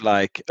microwaved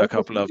like a That's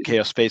couple of what-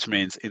 Chaos Space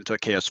Marines into a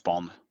Chaos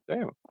spawn.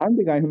 damn. I'm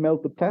the guy who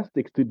melted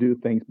plastics to do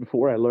things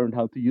before I learned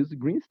how to use the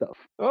green stuff.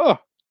 Oh,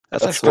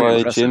 That's That's actually pretty why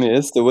impressive. Jimmy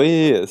is the way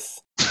he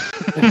is.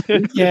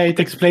 Yeah, it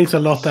explains a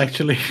lot,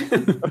 actually.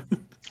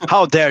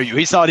 How dare you?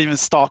 He's not even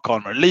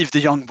Stockholmer. Leave the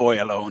young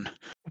boy alone.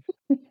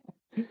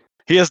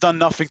 He has done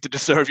nothing to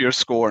deserve your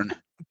scorn.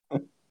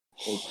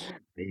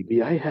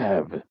 Maybe I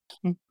have.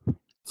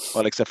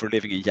 Well, except for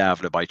living in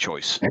Gävle by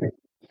choice.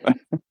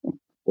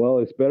 Well,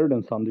 it's better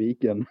than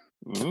Sandviken.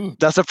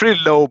 That's a pretty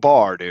low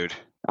bar, dude.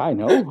 I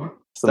know.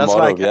 It's the That's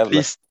motto like of at Gävle.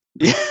 least,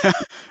 yeah,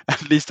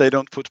 at least I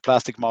don't put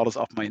plastic models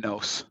up my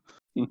nose.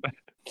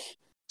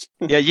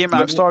 Yeah, Jim,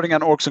 I'm starting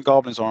an Orcs and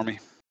Goblins army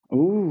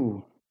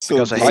Ooh. So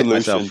because I the hate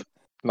solution. myself.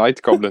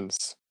 night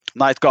goblins.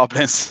 Night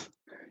Goblins.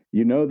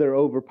 You know they're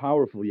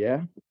overpowerful,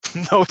 yeah?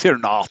 No, they're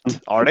not,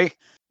 are they?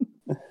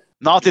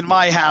 Not in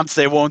my hands,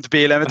 they won't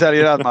be. Let me tell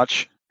you that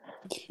much.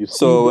 You see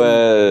So,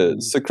 them-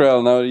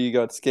 Krell, now that you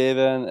got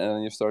Skaven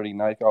and you're starting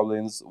Night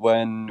Goblins,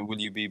 when will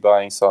you be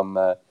buying some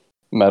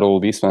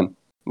Metal Beastmen?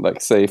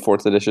 Like, say,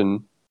 4th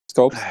edition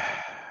sculpts?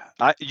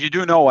 You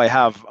do know I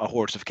have a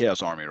Hordes of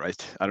Chaos army, right?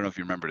 I don't know if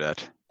you remember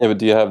that. Yeah, but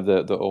do you have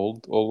the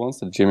old ones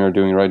that Jimmy are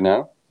doing right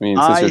now? I mean,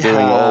 since I you're doing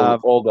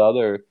have- all the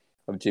other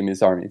of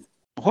Jimmy's armies.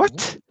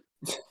 What?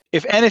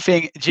 If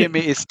anything,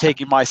 Jimmy is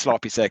taking my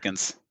sloppy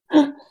seconds.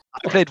 I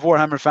played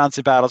Warhammer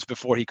Fantasy Battles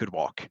before he could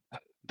walk.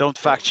 Don't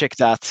fact check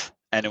that,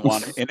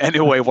 anyone, in any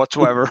way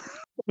whatsoever.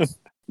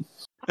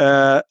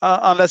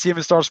 Unless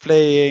Jimmy starts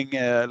playing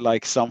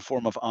like some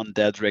form of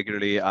undead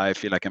regularly, I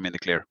feel like I'm in the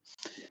clear.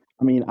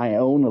 I mean, I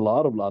own a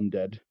lot of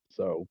undead,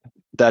 so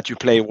That you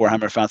play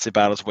Warhammer Fantasy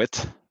Battles with,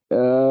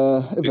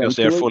 because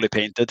they're fully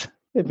painted.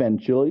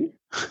 Eventually.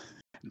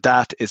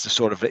 That is the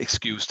sort of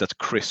excuse that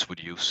Chris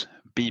would use.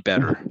 Be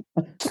better.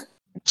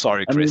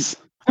 Sorry, I mean- Chris.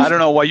 I don't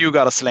know why you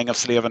got a sling of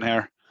Slaven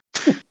here.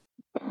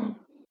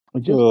 I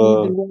just need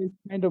the right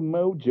kind of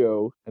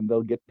mojo, and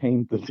they'll get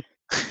painted.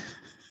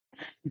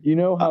 You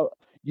know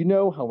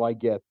how I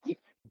get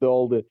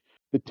all the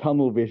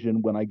tunnel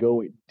vision when I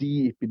go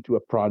deep into a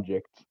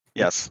project.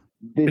 Yes.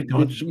 This Pretty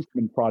much.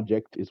 Beastman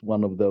project is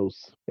one of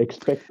those.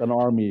 Expect an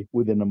army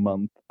within a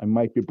month. I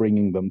might be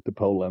bringing them to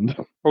Poland.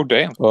 Oh,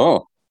 damn.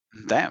 Oh,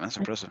 Damn, that's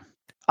impressive.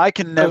 I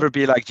can never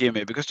be like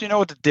Jimmy, because you know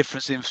what the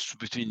difference is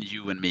between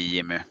you and me,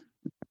 Jimmy?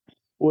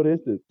 What is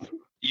it?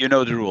 You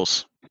know the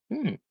rules.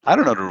 Hmm. I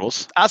don't know the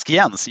rules. Ask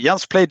Jens.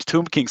 Jens played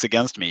Tomb Kings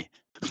against me.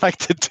 Like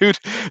the dude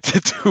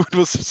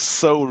was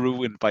so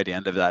ruined by the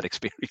end of that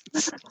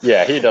experience.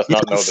 Yeah, he does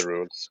not know Yes. the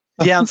rules.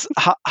 Jens,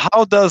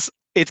 how does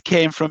It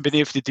Came From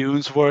Beneath the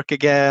Dunes work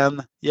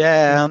again?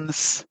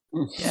 Jens.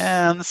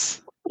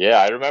 Yeah,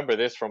 I remember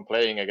this from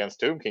playing against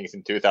Tomb Kings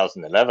in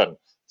 2011.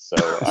 So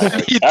I know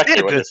He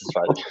exactly what did. this is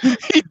like.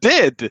 He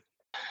did.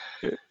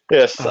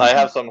 Yes, I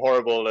have some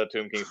horrible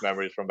Tomb Kings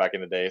memories from back in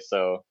the day.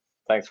 So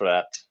thanks for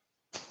that.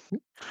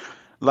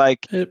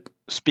 Like, Uh,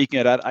 speaking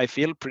of that, I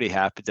feel pretty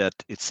happy that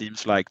it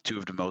seems like 2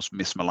 of the most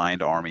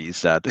mismaligned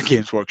armies that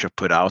Games Workshop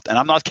put out, and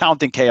I'm not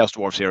counting Chaos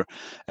Dwarfs here,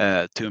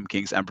 Tomb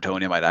Kings and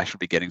Bretonnia might actually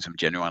be getting some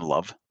genuine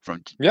love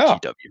from Yeah.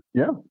 GW.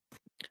 Yeah.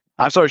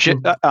 I'm sorry,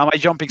 am I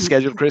jumping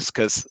schedule, Chris?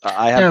 Because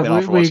I haven't been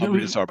on for a while, so I'm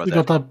really sorry about we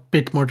that. got a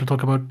bit more to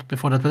talk about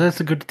before that, but that's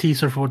a good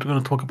teaser for what we're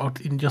going to talk about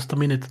in just a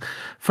minute.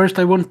 First,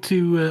 I want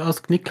to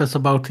ask Niklas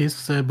about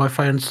his By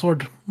Fire and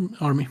Sword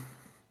army.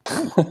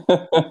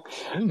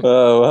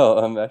 well,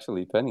 I'm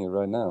actually penning it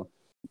right now.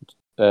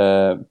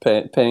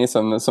 Penning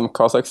some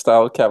Cossack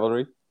style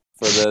cavalry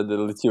for the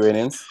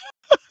Lithuanians.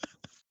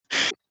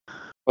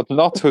 But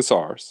not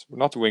hussars.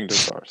 Not winged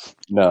hussars.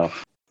 No,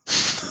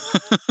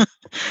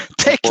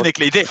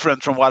 Technically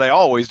different from what I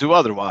always do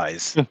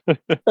otherwise.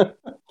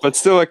 But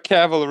still a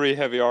cavalry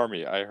heavy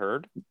army, I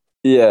heard.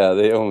 Yeah,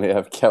 they only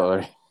have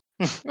cavalry.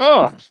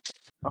 Oh,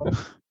 Did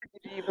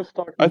you even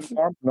start with the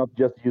arm, not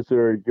just use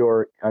your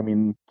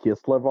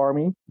Kislev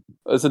army?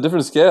 It's a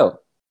different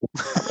scale.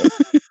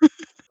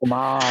 Come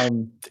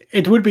on.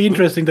 It would be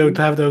interesting though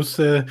to have those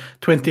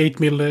 28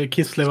 mil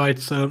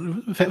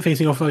Kislevites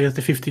facing off against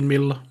the 15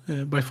 mil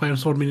by fire and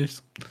sword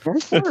minis.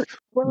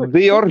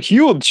 they are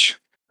huge.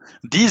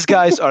 These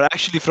guys are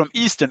actually from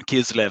Eastern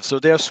Kislev, so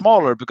they are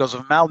smaller because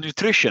of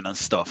malnutrition and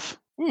stuff.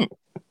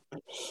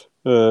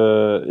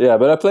 Yeah,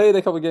 but I played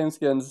a couple games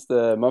against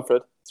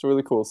Manfred. It's a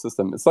really cool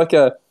system. It's like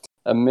a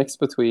mix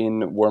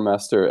between War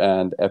Master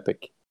and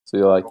Epic.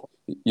 So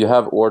you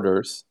have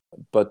orders,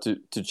 but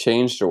to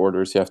change the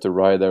orders, you have to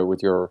ride there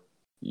with your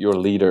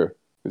leader,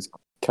 who's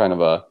kind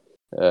of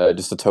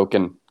just a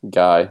token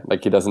guy.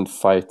 Like he doesn't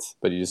fight,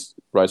 but he just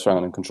rides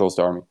around and controls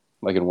the army,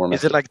 like in War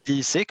Master. Is it like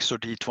D6 or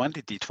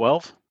D20,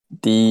 D12?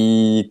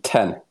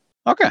 D10.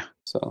 Okay.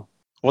 So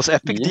was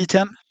Epic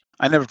D10?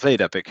 I never played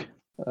Epic.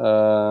 I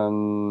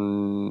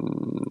don't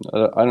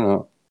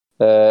know.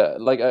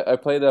 I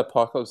played the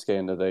Apocalypse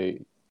game that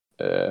they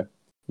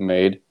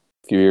made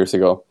a few years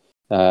ago,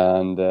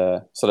 and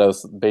so that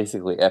was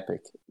basically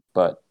Epic,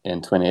 but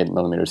in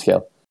 28mm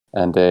scale,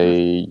 and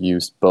they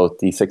used both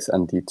D6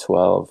 and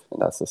D12 in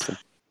that system.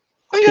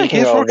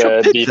 Speaking of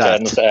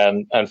D10s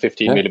and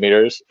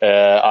 15mm,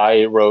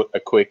 I wrote a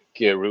quick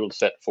rule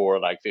set for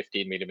like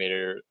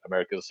 15mm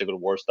American Civil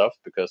War stuff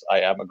because I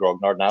am a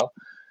grognard now.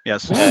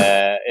 Yes.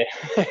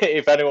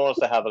 If anyone wants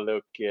to have a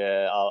look,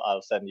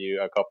 I'll send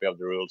you a copy of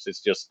the rules.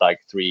 It's just like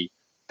 3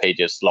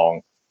 pages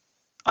long.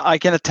 I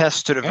can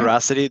attest to the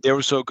veracity. They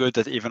were so good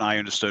that even I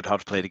understood how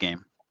to play the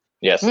game.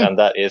 Yes, and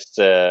that is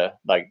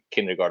like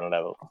kindergarten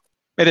level.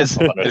 It is.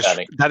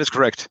 That is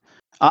correct.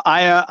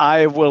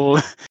 I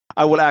will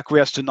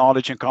acquiesce to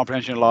knowledge and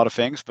comprehension in a lot of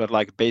things, but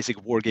like basic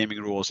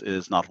wargaming rules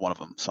is not one of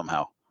them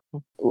somehow.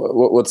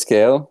 What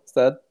scale is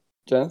that,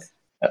 Jens?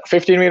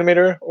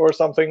 15mm or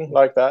something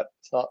like that.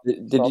 It's not.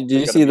 Did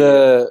you see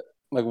the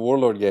like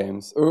Warlord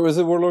games, or was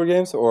it Warlord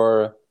games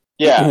or?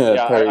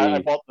 Yeah. I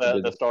bought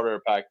the starter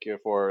pack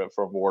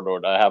from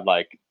Warlord. I have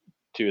like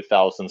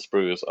 2,000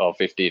 sprues of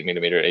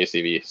 15mm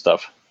ACV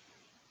stuff.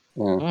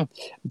 Yeah.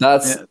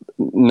 That's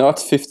not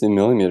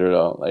 15mm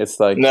though. It's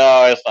like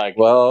it's like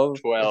 12,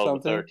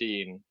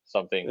 13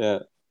 something. Yeah,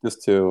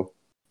 just to.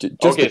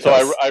 Okay,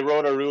 so I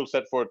wrote a rule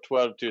set for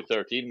 12 to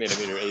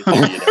 13mm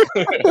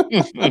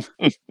ACV.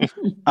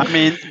 I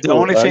mean, the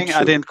only thing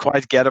I didn't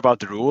quite get about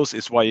the rules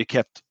is why you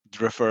kept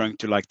referring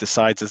to like the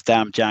sides as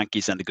damn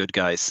Yankees and the good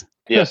guys.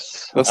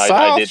 Yes, the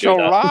South shall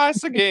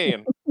rise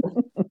again.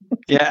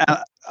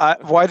 Yeah,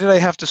 why did I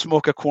have to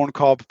smoke a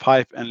corncob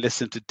pipe and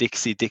listen to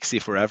Dixie Dixie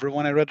forever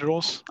when I read the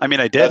rules? I mean,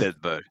 I did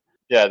it, but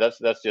yeah, that's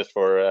just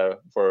for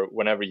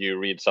whenever you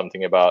read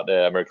something about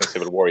the American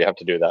Civil War, you have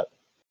to do that.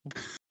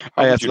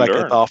 I had to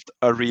adopt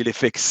a really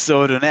thick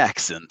southern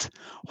accent,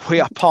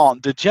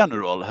 whereupon the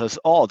general has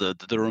ordered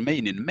the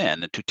remaining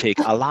men to take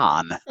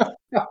Alan.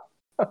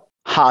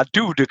 I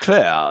do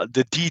declare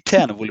the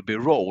D10 will be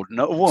rolled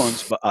not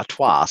once but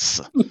twice,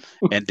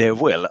 and they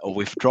will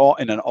withdraw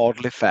in an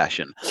orderly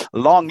fashion.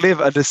 Long live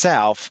the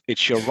South, it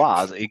shall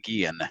rise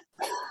again.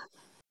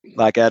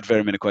 Like, I had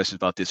very many questions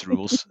about these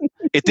rules.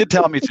 It did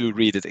tell me to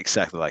read it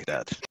exactly like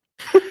that.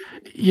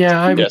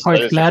 Yeah, I'm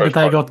quite glad that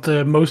I got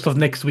most of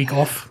next week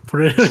off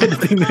for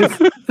editing this.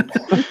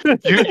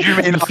 You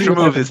may not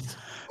remove this.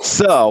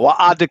 So,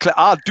 I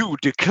do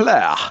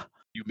declare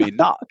you may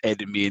not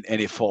edit me in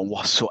any form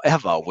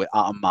whatsoever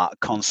without my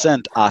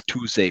consent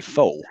to say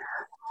foe.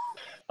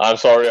 I'm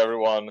sorry,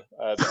 everyone.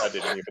 I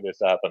didn't mean for this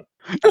to happen.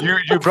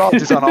 You brought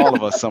this on all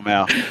of us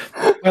somehow.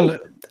 Well,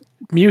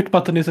 mute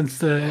button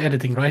isn't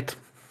editing, right?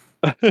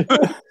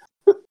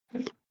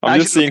 I'm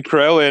just seeing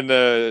Krell in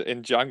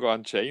Django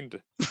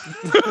Unchained.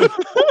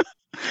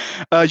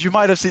 You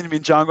might have seen him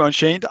in Django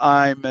Unchained.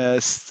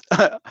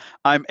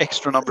 I'm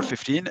extra number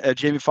 15.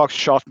 Jamie Foxx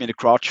shot me in the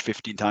crotch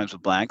 15 times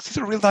with blanks. He's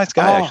a real nice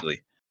guy,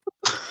 actually.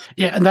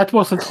 Yeah, and that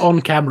wasn't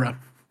on camera.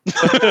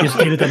 Just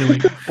did it anyway.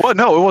 Well,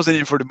 no, it wasn't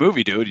even for the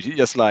movie, dude. He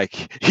just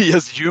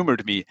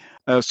humored me.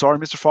 Sorry,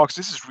 Mr. Fox,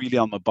 this is really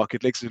on my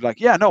bucket list. He's like,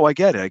 yeah, no, I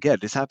get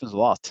it. This happens a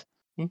lot.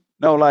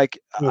 No, like,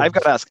 I've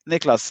got to ask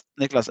Niklas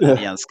and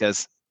Jens,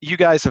 because you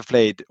guys have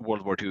played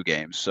World War II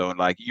games, so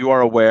like you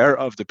are aware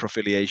of the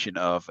profiliation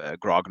of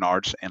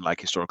grognards in like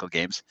historical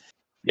games.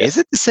 Yes. Is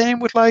it the same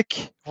with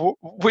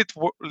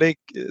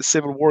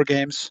Civil War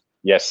games?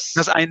 Yes.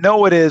 Because I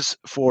know it is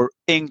for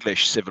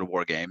English Civil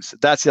War games.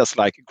 That's just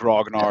like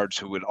grognards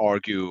who will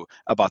argue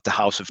about the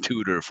House of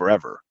Tudor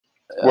forever.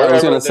 I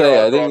was going to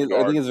say, I think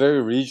it's a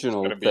very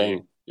regional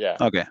thing. Yeah.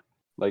 Okay.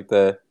 Like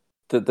the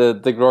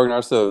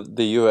grognards of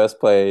the US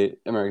play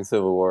American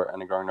Civil War,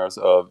 and the grognards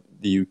of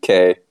the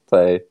UK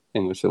play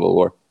English Civil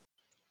War.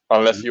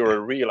 Unless you're a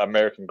real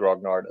American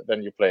grognard,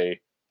 then you play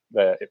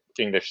the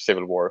English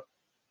Civil War.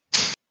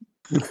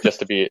 just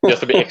to be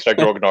extra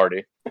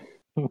grognardy.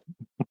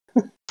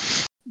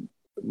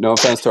 No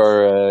offense to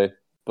our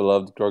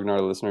beloved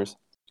Grognar listeners.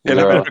 In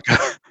America.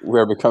 We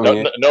are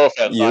becoming. No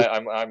offense, you.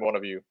 I'm one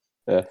of you.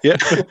 Yeah.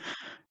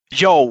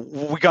 Yo,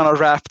 we're gonna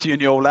rap to you in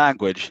your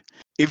language.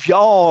 If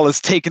y'all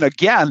is taking a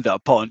gander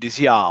upon this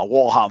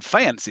Warhammer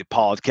Fantasy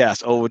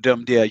podcast over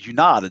them there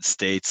United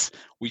States,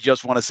 we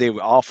just want to say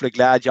we're awfully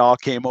glad y'all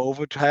came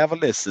over to have a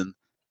listen.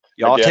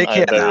 Y'all Again, take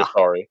care I'm very now.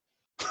 sorry.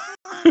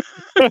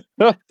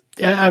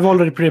 Yeah, I've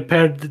already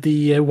prepared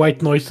the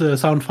white noise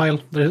sound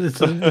file.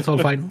 It's all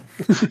fine.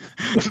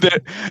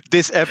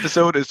 This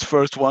episode is the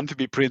first one to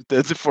be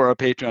printed for our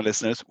Patreon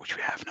listeners, which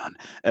we have none,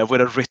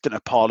 with a written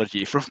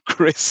apology from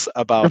Chris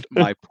about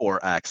my poor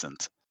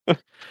accent.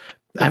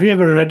 Have you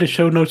ever read the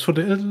show notes for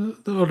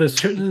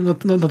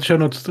not show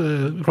notes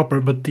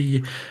proper, but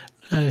the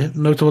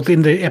notes what's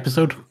in the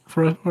episode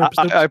for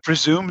episode? I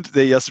presumed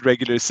they just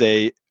regularly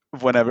say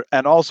whenever,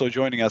 and also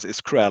joining us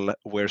is Krell.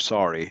 We're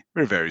sorry.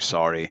 We're very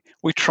sorry.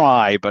 We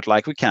try, but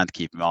like we can't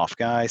keep him off,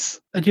 guys.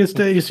 I just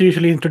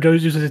usually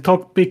introduces the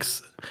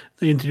topics.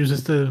 He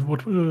introduces the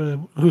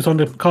who's on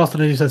the cast,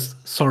 and then he says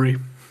sorry.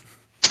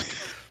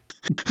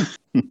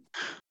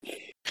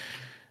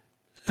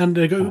 And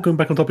going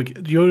back on topic,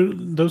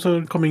 those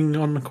are coming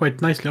on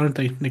quite nicely, aren't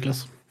they,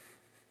 Nicholas?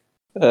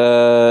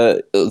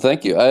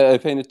 Thank you. I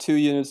painted 2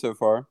 units so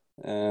far.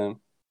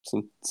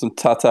 Some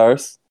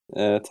Tatars,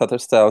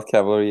 Tatar-style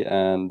cavalry,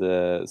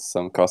 and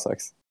some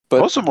Cossacks.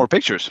 But also more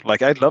pictures.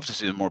 Like I'd love to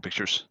see more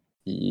pictures.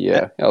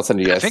 Yeah, I'll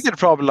send you guys. I think it'd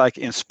probably like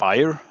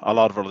inspire a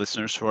lot of our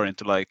listeners who are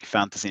into like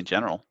fantasy in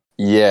general.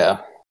 Yeah.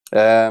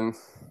 So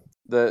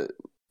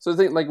I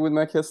think like with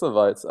my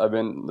Kislevites, I've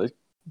been like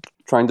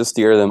trying to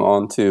steer them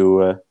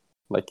onto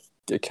like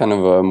a kind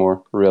of a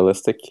more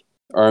realistic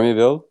army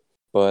build.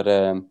 But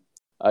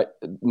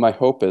my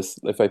hope is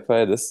if I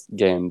play this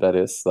game that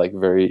is like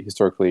very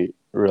historically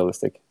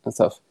realistic and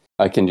stuff,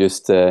 I can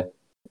just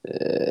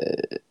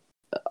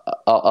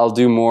I'll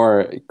do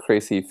more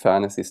crazy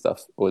fantasy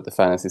stuff with the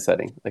fantasy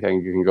setting. Like I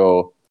can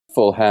go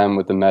full ham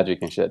with the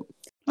magic and shit.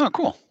 Oh,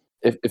 cool.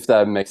 If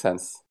that makes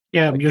sense.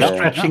 Yeah, Like,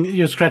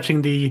 you're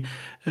scratching the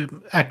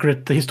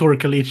accurate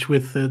historical each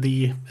with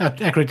the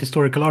accurate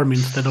historical army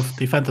instead of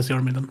the fantasy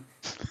army. Then.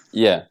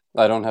 Yeah,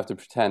 I don't have to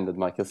pretend that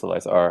my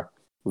Kislevites are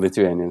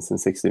Lithuanians in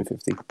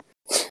 1650.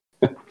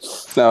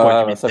 No, I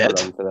have a separate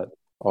army for that.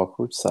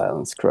 Awkward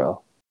silence,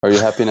 Krell. Are you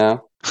happy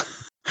now?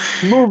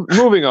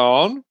 Moving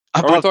on.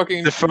 Are we About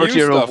talking the third new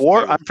year of stuff, war,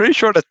 maybe? I'm pretty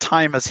sure that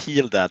time has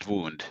healed that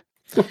wound.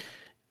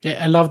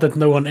 Yeah, I love that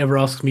no one ever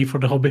asks me for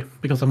the hobby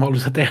because I'm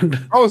always at the end.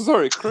 Oh,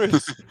 sorry,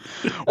 Chris.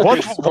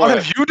 What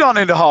have you done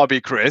in the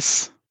hobby,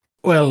 Chris?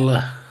 Well,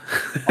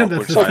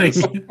 that's the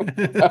silence.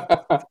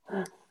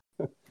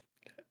 thing.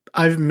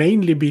 I've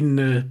mainly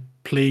been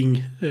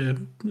playing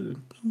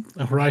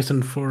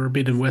Horizon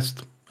Forbidden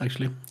West,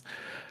 actually.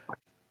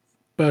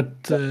 But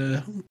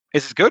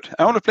is it good?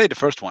 I only played the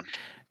first one.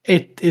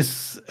 It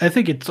is. I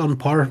think it's on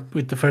par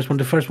with the first one.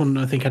 The first one,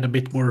 I think, had a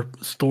bit more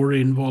story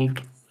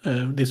involved.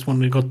 This one,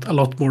 we got a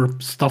lot more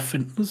stuff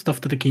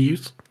that they can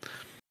use.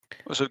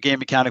 So game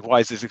mechanic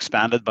wise, it's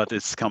expanded, but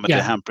it's come at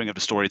the hampering of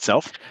the story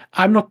itself.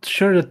 I'm not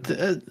sure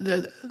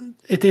that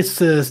it is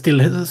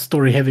still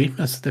story heavy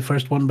as the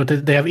first one, but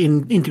they have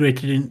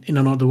integrated in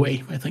another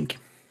way, I think.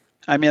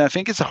 I mean, I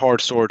think it's a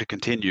hard story to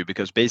continue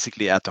because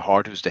basically at the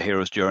heart is the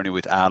hero's journey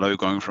with Aloy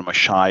going from a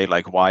shy,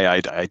 like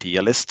wide-eyed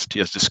idealist to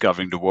just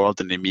discovering the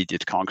world and the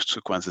immediate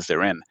consequences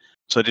therein.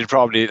 So they'd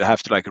probably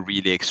have to like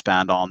really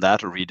expand on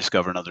that or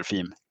rediscover another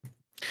theme.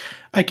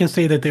 I can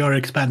say that they are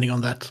expanding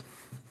on that.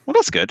 Well,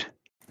 that's good.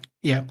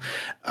 Yeah.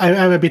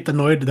 I'm a bit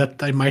annoyed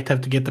that I might have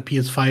to get the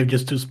PS5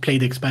 just to play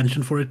the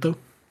expansion for it, though.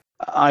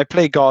 I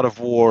play God of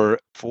War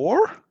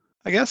 4,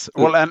 I guess.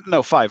 Well, and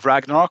no, 5,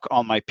 Ragnarok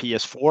on my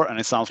PS4, and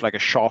it sounds like a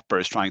shopper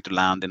is trying to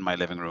land in my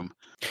living room.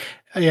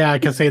 Yeah, I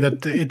can say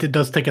that it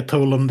does take a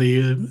toll on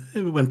the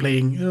when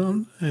playing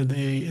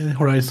the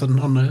Horizon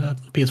on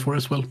PS4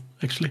 as well,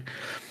 actually.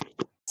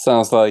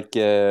 Sounds like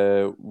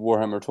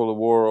Warhammer Total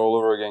War all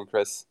over again,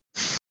 Chris.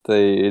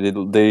 They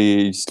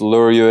just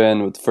lure you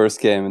in with the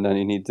first game, and then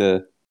you need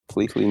the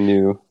completely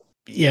new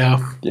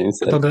game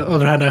set. But on the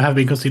other hand, I have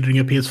been considering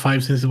a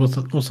PS5 since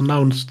it was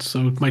announced,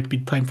 so it might be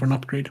time for an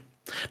upgrade.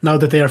 Now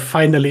that they are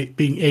finally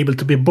being able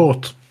to be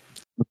bought.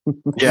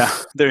 Yeah,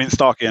 they're in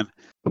stock again.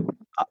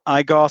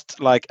 I got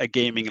like a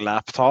gaming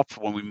laptop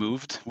when we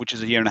moved, which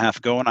is a year and a half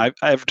ago, and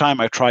every time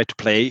I try to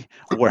play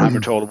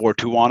Warhammer Total War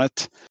 2 on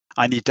it,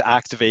 I need to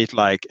activate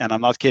and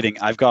I'm not kidding,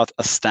 I've got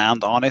a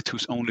stand on it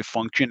whose only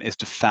function is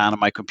to fan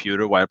my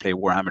computer while I play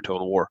Warhammer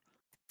Total War.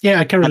 Yeah,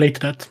 I can relate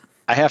to that.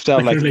 I have to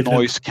have like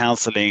noise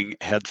cancelling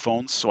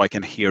headphones so I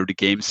can hear the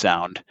game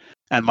sound.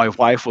 And my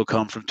wife will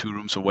come from 2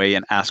 rooms away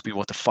and ask me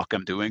what the fuck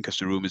I'm doing because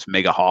the room is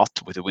mega hot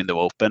with the window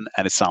open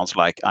and it sounds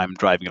like I'm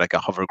driving like a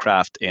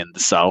hovercraft in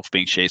the south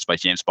being chased by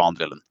James Bond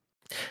villain.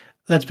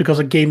 That's because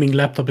a gaming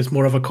laptop is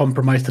more of a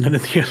compromise than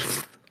anything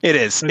else. It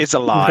is. It's a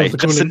lie.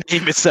 Just the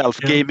name itself,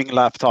 gaming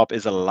laptop,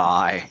 is a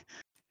lie.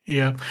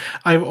 Yeah.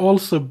 I've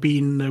also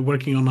been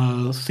working on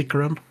a stick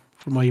run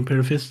for my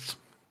Imperial Fists.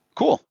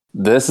 Cool.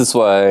 This is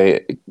why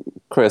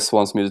Chris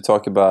wants me to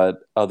talk about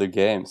other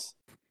games.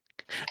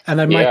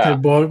 And I might Yeah.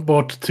 have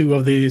bought 2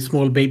 of the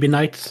small baby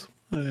knights.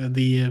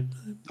 The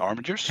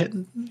Armigers?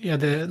 the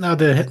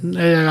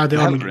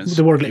Helgrins.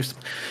 warglaves.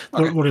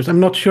 Okay. Warglaves. I'm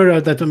not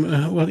sure that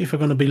if I'm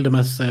going to build them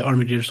as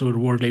armigers or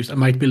warglaves. I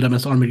might build them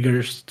as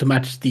armigers to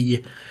match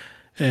the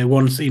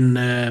ones in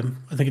I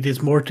think it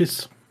is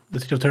Mortis, the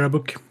City of Terra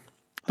book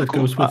that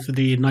cool. goes with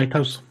the Night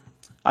House.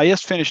 I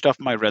just finished off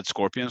my Red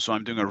Scorpion, so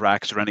I'm doing a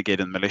Rax Renegade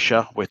and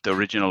Militia with the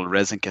original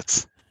resin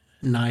kits.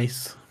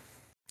 Nice.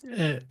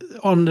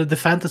 On the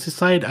fantasy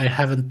side, I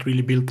haven't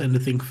really built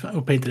anything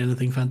or painted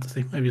anything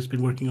fantasy. I've just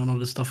been working on all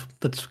the stuff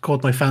that's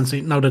caught my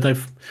fancy now that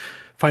I've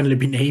finally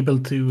been able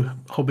to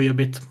hobby a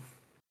bit.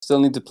 Still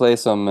need to play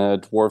some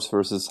dwarves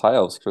versus high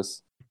elves,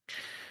 Chris.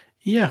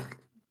 Yeah,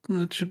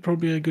 that should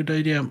probably be a good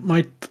idea.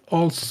 Might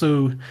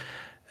also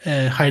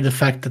hide the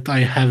fact that I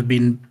have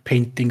been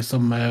painting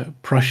some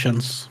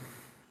Prussians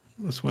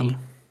as well.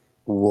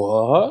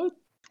 What?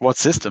 What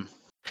system?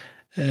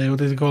 What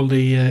is it called?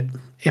 The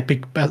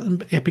epic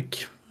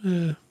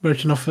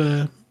version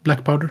of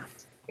Black Powder.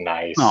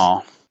 Nice.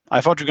 Oh, I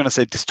thought you were going to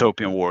say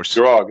Dystopian Wars.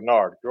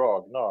 Grognard.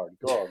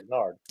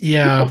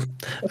 Yeah,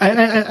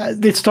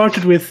 it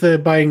started with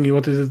buying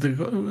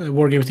the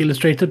War Games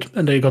Illustrated,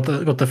 and I got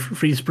the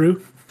free sprue,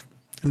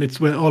 and it's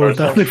went all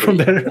down from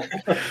there.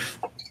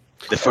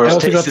 The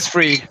first taste is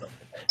free.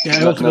 Yeah,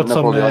 I also got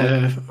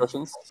some.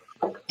 Russians?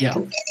 Yeah.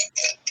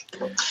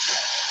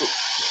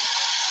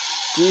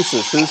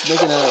 Jesus, who's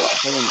making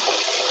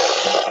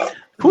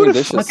Who the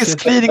dishes? fuck is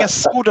cleaning a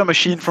soda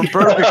machine from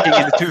Burger King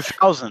in the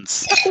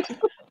 2000s?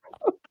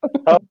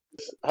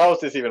 How is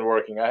this even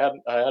working? I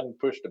hadn't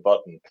pushed the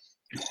button.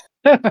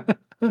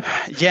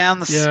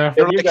 Jens, Yeah.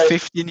 you're You like guys-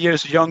 15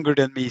 years younger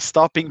than me.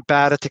 Stop being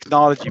bad at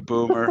technology,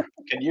 boomer.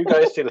 Can you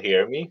guys still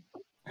hear me?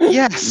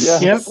 Yes. Yeah.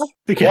 Yep.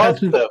 What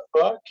the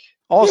fuck?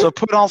 Also,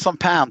 put on some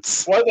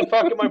pants. Why the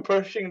fuck am I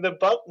pushing the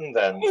button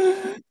then?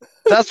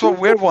 That's what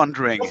we're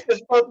wondering. What's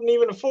this button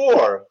even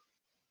for?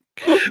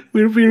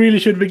 We really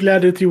should be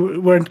glad that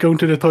you weren't going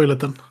to the toilet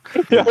then.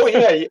 Oh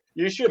yeah,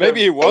 you should.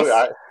 Maybe he was.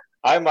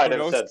 I might Who have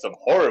knows? said some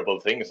horrible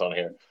things on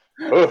here.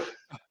 Oof.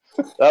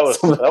 That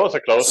was a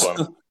close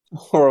one.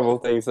 Horrible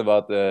things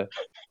about the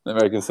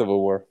American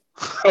Civil War.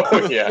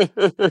 Oh yeah.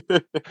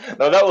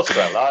 No, that was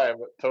well. I am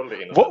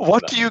totally innocent.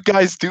 What do you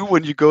guys do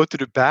when you go to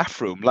the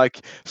bathroom?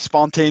 Like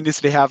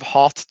spontaneously have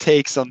hot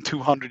takes on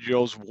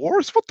 200-year-olds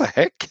wars? What the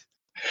heck?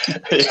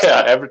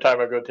 Yeah, every time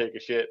I go take a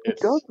shit,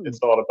 it's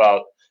all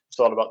about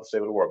the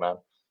Civil War, man.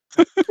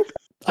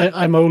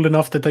 I'm old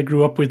enough that I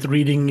grew up with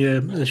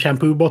reading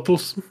shampoo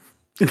bottles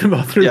in the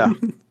bathroom. Yeah.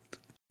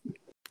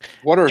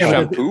 What are Yeah,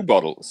 shampoo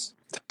bottles?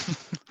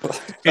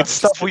 It's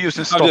stuff we use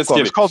in I'm just Stockholm.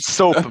 kidding. It's called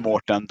soap,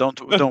 Morten. Don't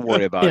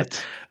worry about Yeah.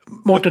 it.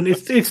 Morten,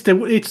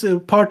 it's a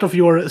part of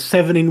your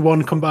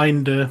 7-in-1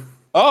 combined.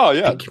 Oh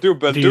yeah, Like,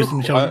 dubbel do you use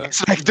in shower?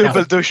 It's like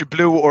double douche,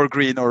 blue or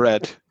green or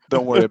red.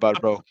 Don't worry about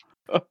it, bro.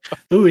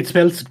 Oh, it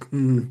smells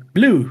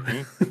blue.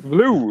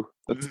 Blue.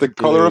 That's the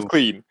color of Blue.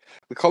 clean.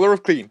 The color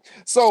of clean.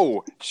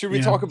 So, should we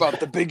Yeah. talk about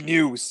the big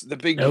news? The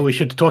big. Oh, we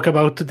should talk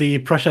about the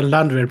Prussian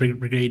Landwehr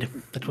Brigade.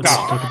 That's what we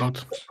should talk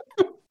about.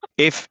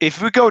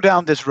 If we go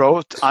down this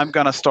road, I'm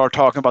gonna start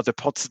talking about the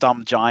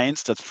Potsdam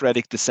Giants that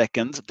Frederick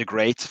II, the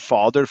Great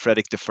father,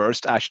 Frederick I,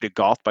 actually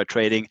got by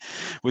trading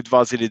with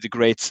Vasily the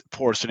Great's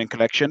porcelain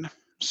collection.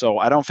 So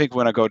I don't think we're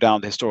gonna go down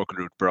the historical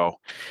route, bro.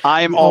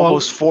 I'm Well,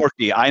 almost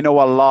 40. I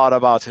know a lot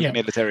about Yeah.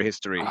 military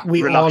history.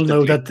 We all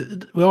know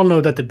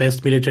reluctantly. that the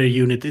best military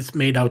unit is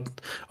made out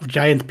of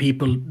giant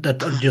people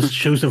that are just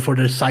chosen for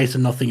their size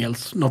and nothing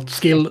else. Not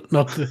skill,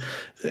 not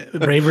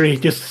bravery,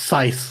 just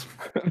size.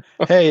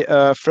 Hey,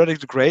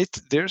 Frederick the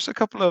Great, there's a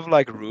couple of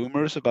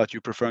rumors about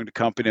you preferring the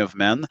company of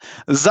men.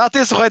 That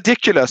is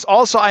ridiculous.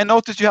 Also, I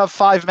noticed you have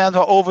 5 men who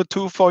are over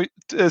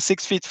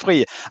 6 feet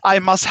 3. I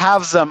must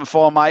have them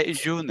for my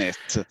unit.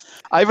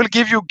 I will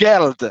give you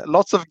geld,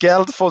 lots of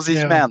geld for these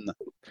Yeah. men.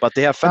 But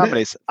they have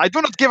families. I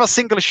do not give a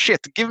single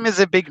shit. Give me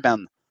the big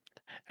men.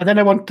 And then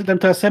I want them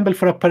to assemble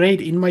for a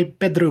parade in my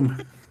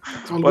bedroom.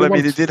 That's all Well, we I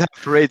mean, they want. did have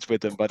parades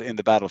with them, but in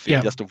the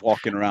battlefield, Yeah. just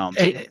walking around.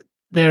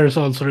 There's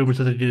also rumors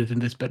that they did it in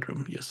this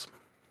bedroom. Yes.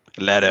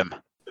 Let him.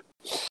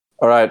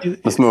 All right,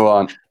 let's move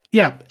on.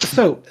 Yeah.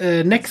 So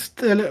next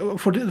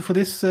for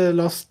this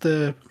last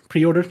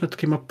pre-order that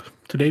came up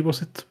today,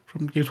 was it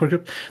from Games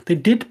Workshop? They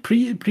did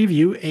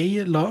preview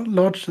a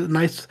large,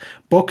 nice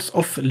box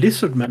of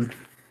Lizardmen.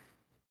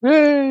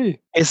 Yay!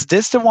 Is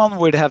this the one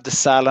where they have the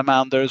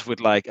salamanders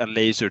with a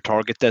laser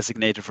target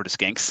designated for the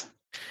skinks?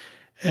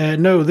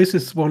 No, this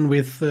is one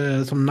with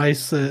some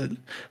nice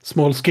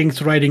small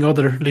skinks riding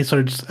other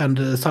lizards and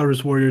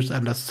Saurus warriors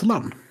and a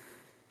slum.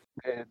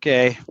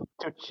 Okay.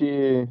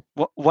 Touchy.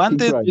 When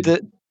did Right.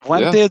 the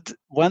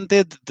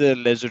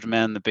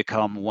Lizardmen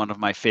become one of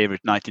my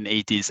favorite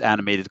 1980s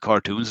animated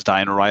cartoons,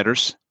 Dino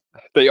Riders?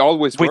 They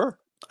always With- were.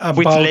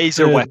 About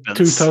laser weapons.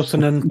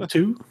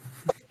 2002.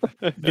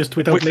 Just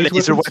without With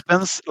laser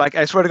weapons. weapons?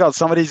 I swear to God,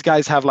 some of these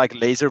guys have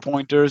laser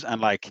pointers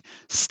and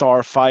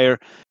starfire.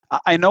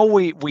 I know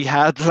we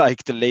had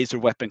the laser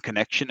weapon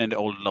connection in the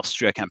old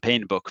Lustria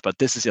campaign book, but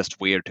this is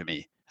just weird to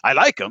me. I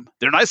like them.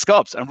 They're nice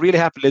sculpts. I'm really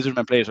happy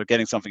Lizardman players are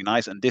getting something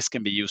nice, and this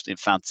can be used in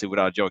fantasy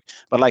without a joke.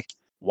 But like,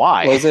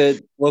 why?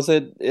 Was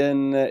it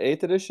in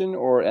 8th edition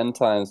or End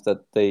Times that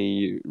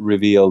they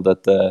revealed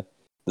that the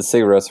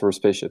cigarettes were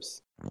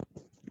spaceships?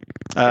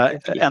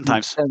 End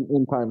Times.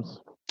 End times.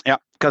 Yeah,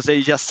 because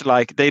they just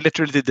like they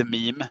literally did the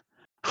meme.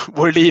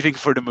 We're leaving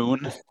for the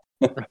moon.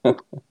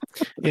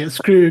 Yeah,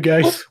 screw you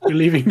guys. We're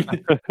leaving.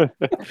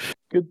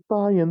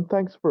 Goodbye and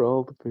thanks for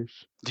all the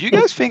fish. Do you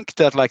guys think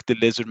that like the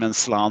Lizardmen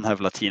Slan have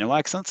Latino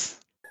accents?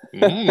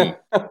 Mm.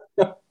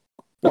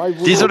 Why would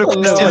These are the No,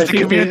 questions I the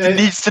think community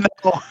needs to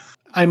know.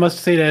 I must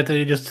say that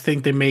I just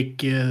think they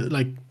make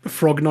like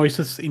frog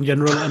noises in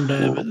general and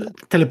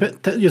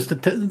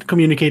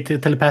communicate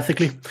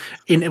telepathically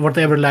in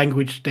whatever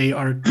language they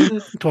are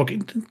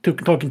talking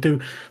to.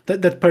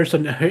 That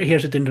person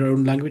hears it in their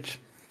own language.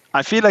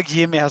 I feel like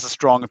Jimmy has a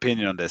strong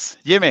opinion on this.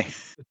 Jimmy,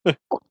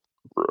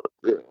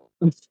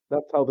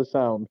 That's how they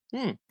sound.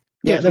 Yeah,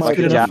 That's that's my like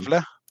a good enough.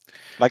 Javle,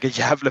 like a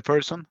Javle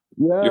person.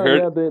 Yeah, You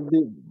heard-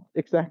 yeah,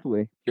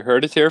 exactly. You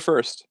heard it here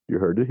first. You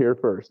heard it here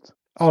first.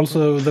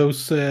 Also,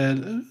 those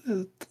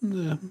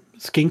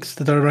skinks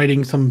that are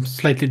riding some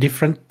slightly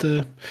different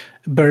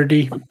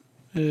birdie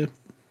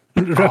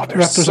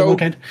raptors of so- all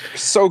kind.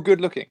 So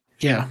good looking.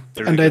 Yeah,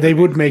 They're and really they good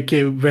would make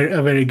a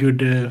very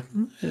good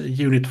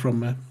unit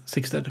from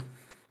 6th Ed.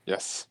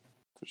 Yes,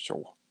 for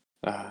sure.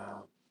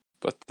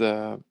 But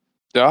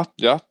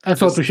yeah. I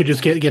thought we should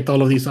just get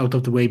all of these out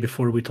of the way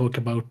before we talk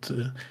about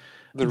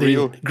the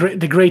real.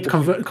 the great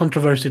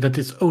controversy that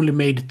is only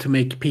made to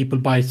make people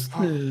buy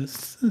what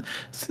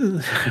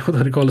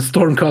do they call it,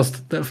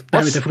 Stormcast.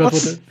 Damn it, I forgot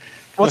what.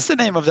 What's the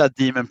name of that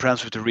demon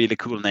prince with a really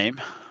cool name?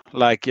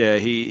 Like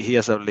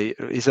he's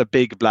a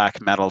big black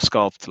metal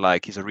sculpt.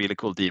 Like he's a really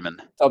cool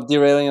demon. Stop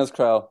derailing us,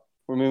 Krell.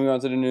 We're moving on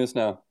to the news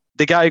now.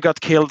 The guy who got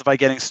killed by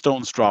getting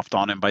stones dropped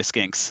on him by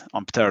skinks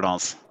on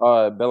Pterodons.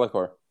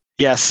 Bellicor.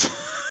 Yes.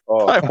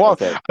 Oh, I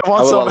want okay. I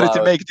want I will somebody allow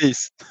to it. make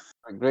these.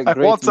 Great I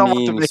want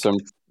someone to memes make- from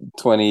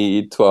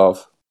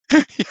 2012.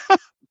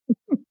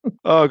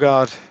 Oh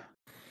god.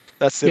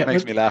 That still Yeah,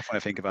 makes but- me laugh when I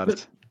think about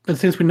it. But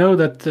since we know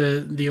that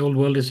the old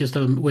world is just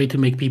a way to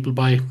make people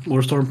buy more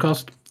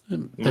Stormcast,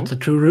 that's a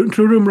true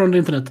rumor on the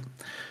internet.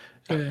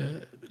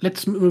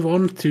 Let's move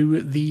on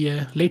to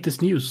the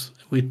latest news,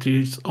 which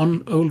is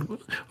on Old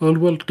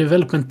World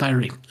Development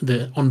Diary,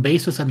 the On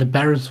Bases and the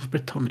Barons of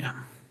Bretonia.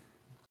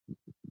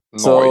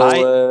 So,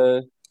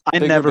 Nice. I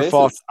bigger never bases.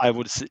 thought I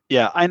would see.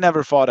 Yeah, I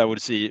never thought I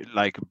would see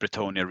like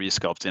Bretonia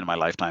resculpts in my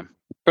lifetime.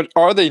 But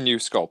are they new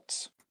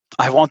sculpts?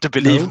 I want to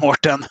believe No.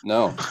 Morten.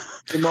 no,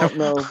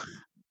 No,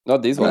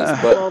 not these ones,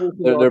 Uh,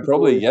 but they're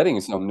probably getting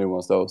some new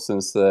ones though,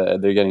 since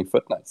they're getting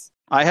foot knights.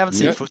 I haven't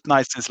seen Yeah. Foot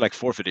Knights since like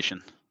 4th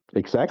edition.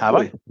 exactly. Have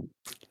I?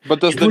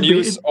 But does It the would be-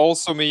 news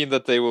also mean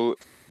that they will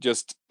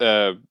just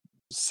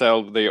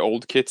sell the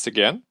old kits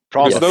again?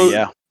 Probably, Because those-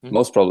 yeah.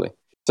 Most probably.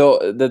 So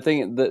the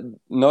thing that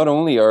not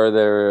only are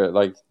there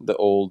like the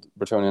old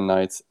Bretonian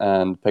knights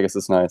and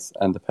Pegasus knights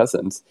and the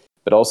peasants,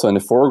 but also in the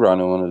foreground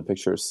in one of the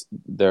pictures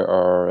there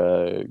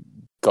are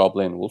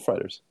goblin wolf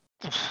riders.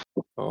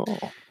 Oh.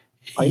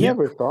 I Yeah.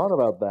 never thought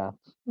about that.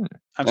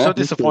 I'm Yeah, so me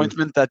too.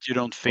 disappointed that you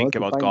don't think to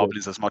about find it.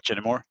 goblins as much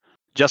anymore.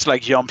 Just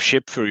like jump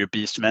ship for your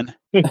beastmen.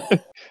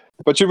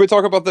 But should we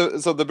talk about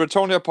the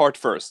Bretonia part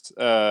first?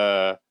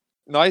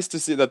 Nice to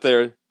see that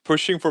they're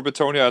pushing for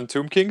Bretonia and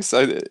Tomb Kings.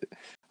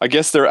 I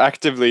guess they're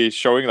actively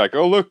showing like,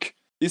 oh look,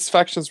 these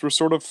factions were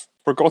sort of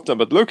forgotten,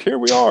 but look, here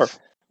we are.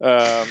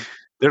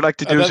 They're like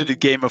the And dudes then- who did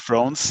Game of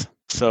Thrones.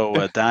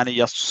 So Danny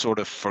just sort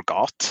of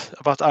forgot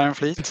about Iron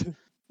Fleet.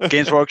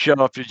 Games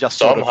Workshop, you just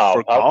sort Somehow, of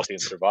forgot. Palpatine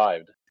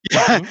survived.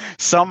 Yeah,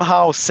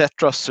 somehow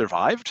Cetra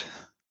survived.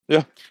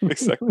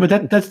 Exactly.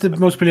 But that's the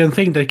most brilliant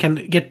thing. They can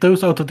get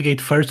those out of the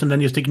gate first and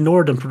then just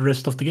ignore them for the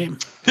rest of the game.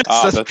 Yes,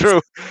 Ah, that's that's-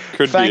 true.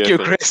 Could Thank be you, a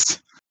thing.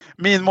 Chris.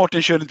 Me and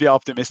Morten shouldn't be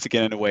optimistic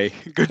in any way.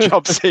 Good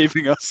job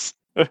saving us.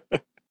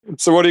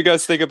 So, what do you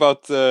guys think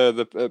about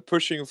the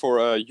pushing for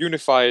a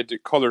unified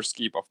color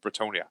scheme of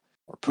Bretonia?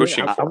 Or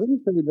pushing I for?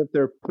 wouldn't say that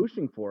they're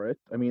pushing for it.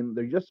 I mean,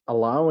 they're just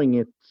allowing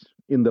it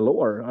in the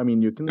lore. I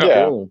mean, you can Yeah.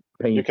 still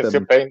paint You can them.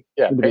 still paint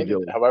it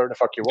individually. however the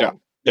fuck you Yeah. want.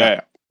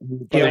 Yeah.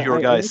 They're Yeah, your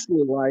I guys.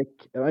 actually like.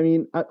 I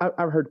mean,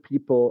 I've heard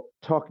people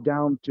talk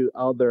down to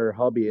other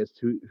hobbyists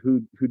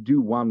who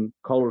do one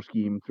color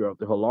scheme throughout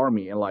the whole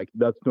army, and like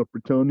that's not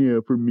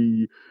Bretonia for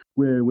me.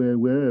 Where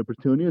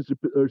Bretonias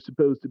are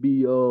supposed to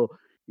be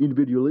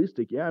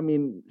individualistic. Yeah, I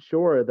mean,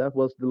 sure, that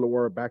was the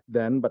lore back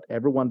then, but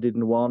everyone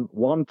didn't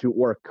want to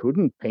or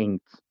couldn't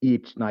paint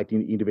each knight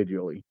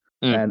individually.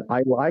 And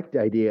I like the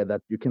idea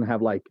that you can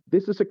have like,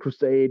 this is a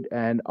crusade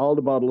and all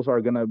the models are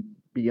going to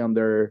be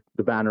under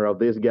the banner of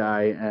this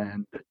guy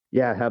and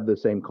have the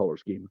same color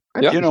scheme. I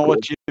think You it's know cool. what,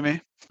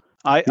 Jimmy?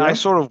 I Yeah.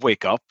 sort of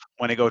wake up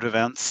when I go to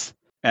events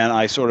and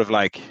I sort of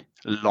like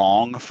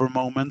long for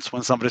moments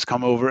when somebody's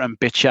come over and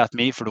bitch at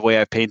me for the way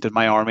I painted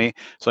my army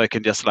so I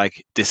can just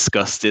like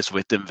discuss this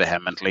with them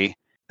vehemently.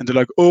 And they're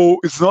like, oh,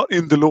 it's not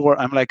in the lore.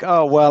 I'm like,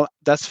 oh, well,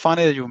 that's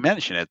funny that you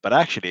mention it. But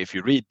actually, if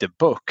you read the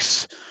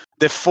books,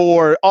 the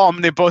 4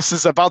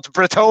 omnibuses about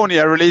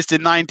Bretonia released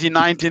in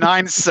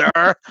 1999,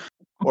 sir.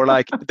 Or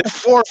like the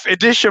 4th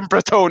edition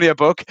Bretonia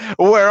book,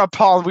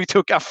 whereupon we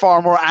took a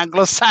far more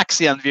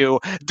Anglo-Saxon view,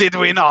 did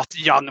we not,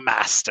 young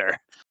master?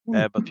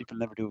 But people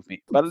never do with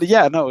me. But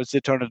yeah, no, it's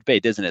eternal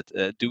debate, isn't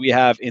it? Do we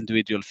have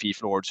individual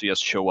fief lords who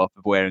just show up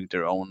wearing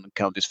their own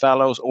Countess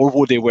Fallows, or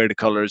would they wear the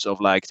colors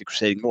of like the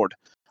Crusading Lord?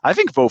 I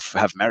think both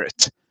have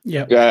merit.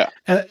 Yeah.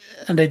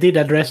 And they did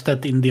address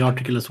that in the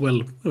article as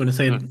well, when they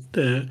said,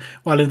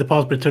 while in the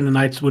past Bretonnian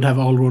knights would have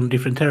all worn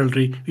different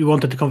heraldry, we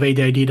wanted to convey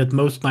the idea that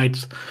most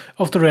knights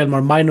of the realm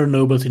are minor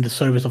nobles in the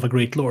service of a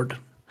great lord.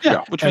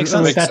 Yeah, which makes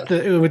sense.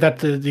 With that,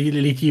 the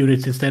elite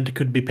units instead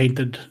could be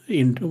painted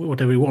in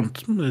whatever we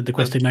want, the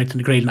Questing Knights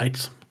and the Grail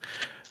Knights.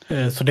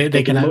 So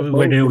they can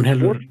wear their own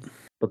heraldry.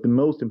 But the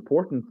most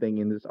important thing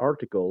in this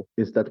article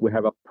is that we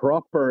have a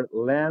proper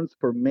lance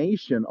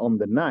formation on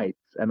the knights,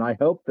 and I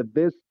hope that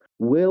this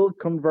will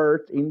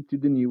convert into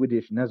the new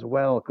edition as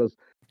well, because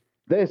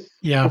this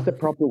is the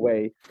proper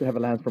way to have a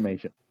lance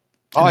formation.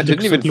 Oh, I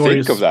didn't even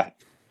think of that.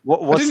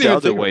 What's the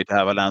other way to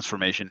have a lance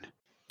formation?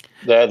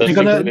 The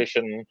 6th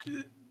edition.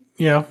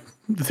 Yeah,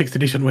 the 6th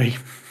edition way.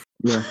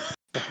 Yeah.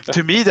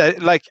 To me,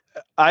 that like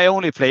I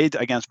only played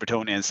against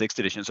Bretonia in 6th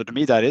edition, so to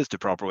me that is the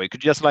proper way.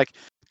 Could you just like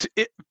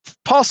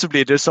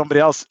possibly there's somebody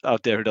else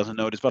out there who doesn't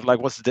know this, but like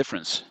what's the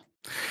difference?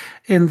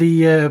 In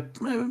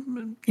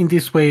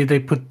this way, they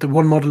put the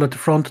 1 model at the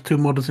front, 2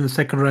 models in the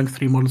 2nd rank,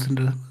 3 models in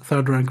the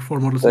 3rd rank, 4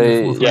 models in the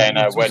 4th rank. Yeah, in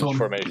a wedge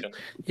formation.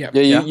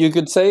 You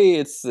could say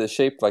it's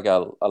shaped like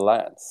a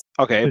lance.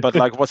 Okay, but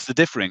like what's the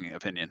differing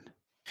opinion?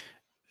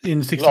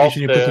 In 6th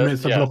edition, you put them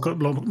as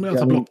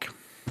a block.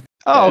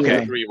 Oh,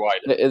 okay. 3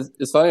 wide.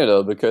 It's funny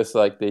though, because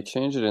like they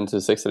changed it into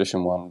 6th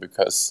edition 1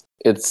 because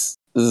this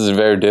is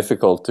very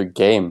difficult to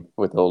game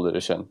with the old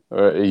edition.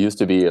 Or it used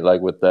to be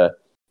like with the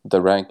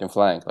rank and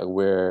flank, like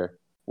where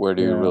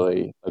do you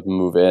really like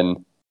move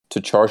in to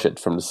charge it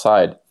from the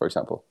side, for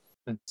example.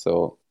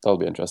 So that'll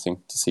be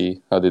interesting to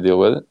see how they deal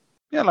with it.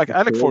 Yeah, like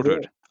I look forward to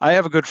it. I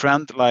have a good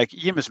friend, like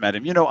Jimmy's met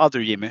him. You know,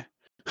 other Jimmy.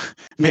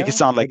 Make it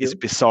sound like it's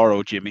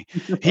Bizarro Jimmy.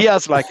 He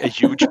has like a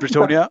huge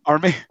Bretonia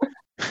army.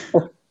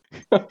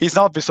 He's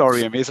not Bizarro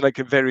Jimmy. He's like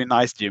a very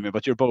nice Jimmy,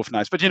 but you're both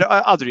nice. But you know,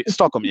 other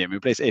Stockholm Jimmy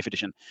who plays 8th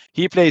edition.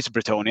 He plays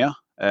Bretonia,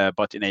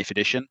 but in 8th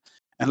edition.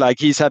 And like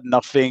he's had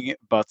nothing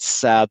but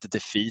sad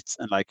defeats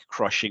and like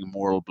crushing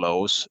moral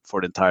blows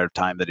for the entire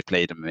time that he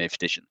played in 8th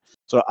edition.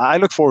 So I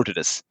look forward to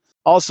this.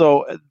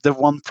 Also, the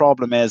one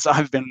problem is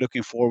I've been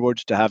looking forward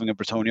to having a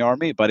Bretonia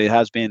army, but it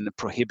has been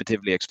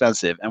prohibitively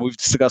expensive. And we've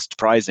discussed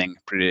pricing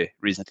pretty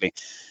recently.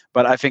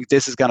 But I think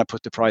this is going to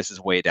put the prices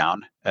way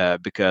down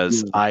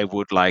because I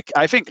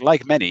think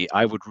like many,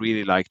 I would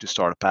really like to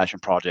start a passion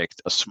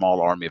project, a small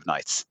army of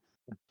knights.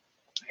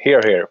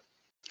 Here.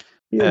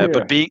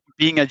 But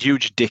being a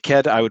huge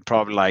dickhead, I would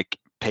probably like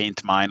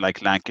paint mine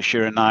like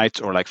Lancashire Knights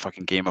or like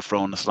fucking Game of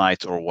Thrones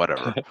Knights or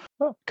whatever.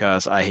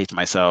 Because I hate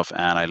myself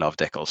and I love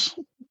decals.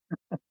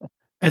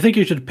 I think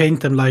you should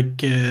paint them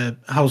like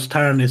House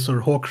Taranis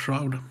or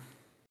Hawkshroud.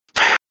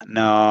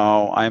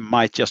 No, I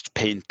might just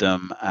paint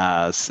them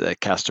as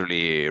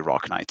Casterly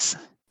Rock Knights.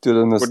 Do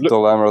them as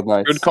Dull Emerald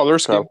Knights. Good color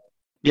scheme.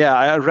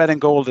 Yeah, red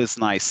and gold is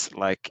nice.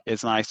 Like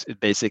it's nice, it's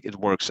basic, it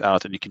works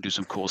out, and you can do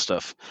some cool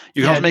stuff.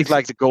 You can also make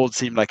like the gold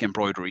seem like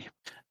embroidery.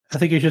 I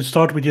think you should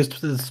start with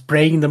just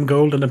spraying them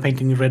gold and then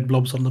painting red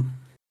blobs on them.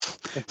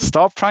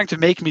 Stop trying to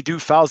make me do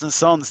Thousand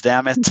Suns,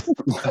 damn it!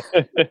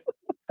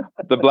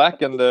 The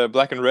black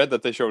and red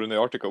that they showed in the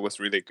article was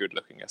really good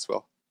looking as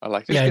well. I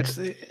liked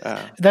it.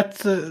 Yeah,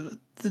 that's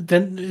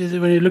then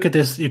when you look at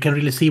this, you can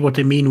really see what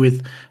they mean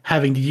with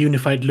having the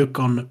unified look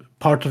on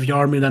part of your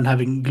army, and then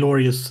having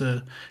glorious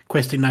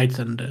questing knights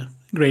and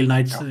grail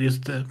knights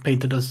just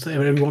painted as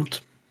ever we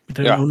want with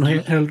their own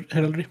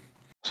heraldry.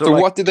 So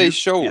like, what did they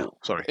show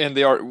in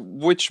the art?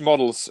 Which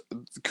models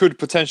could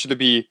potentially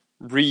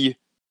be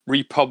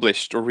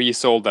republished or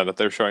resold then that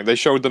they're showing? They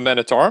showed the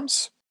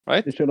men-at-arms,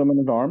 right? They showed the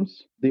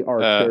men-at-arms, the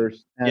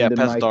archers, and the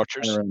peasant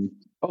archers.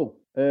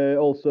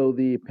 Also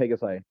the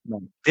Pegasi.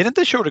 No. Didn't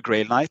they show the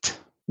Grail Knight?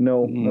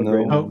 No.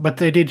 Oh, but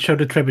they did show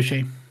the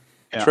Trebuchet.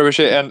 Yeah.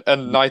 Trebuchet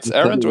and Knights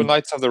Errant or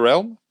Knights of the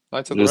Realm?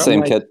 Knights of the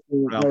same kit.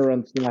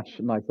 Errant /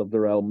 Knights of the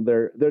Realm.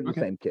 They're the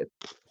same kit.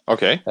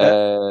 Okay.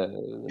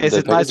 Is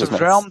it Knights of the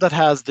Realm that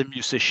has the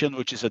musician,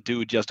 which is a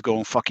dude just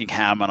going fucking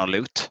ham on a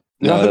lute?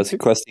 No, that's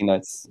Questing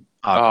Knights.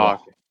 Cool.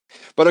 Okay.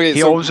 But okay,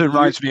 he also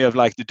reminds me of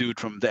like the dude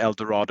from the El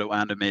Dorado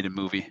animated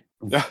movie.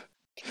 Yeah.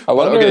 I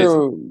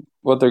wonder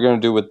what they're going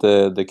to do with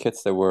the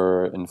kits that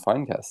were in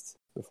Finecast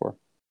before.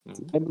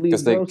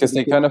 Because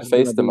they kind of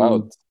phased them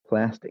out.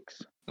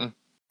 Plastics.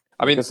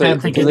 I mean, I'm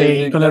thinking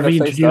they're going to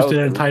reintroduce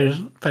their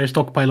entire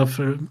stockpile of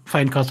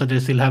Finecast that they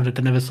still have that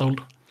they never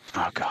sold.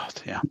 Oh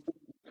God, yeah.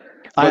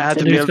 I had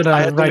to build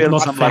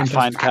some like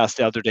Finecast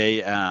the other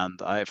day,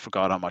 and I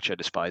forgot how much I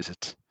despise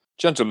it.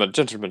 Gentlemen.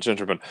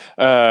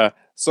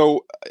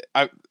 So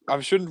I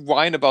shouldn't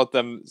whine about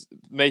them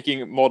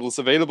making models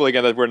available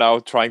again that we're now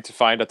trying to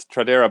find at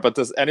Tradera. But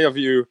does any of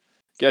you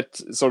get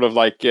sort of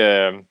like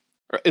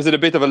Is it a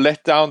bit of a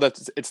letdown that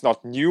it's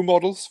not new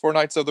models for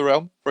Knights of the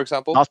Realm, for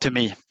example? Not to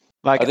me.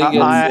 Like I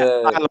think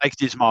I like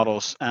these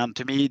models, and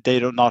to me, they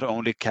do not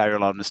only carry a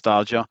lot of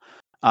nostalgia.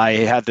 I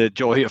had the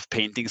joy of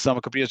painting some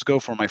a couple years ago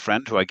for my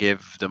friend, who I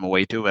gave them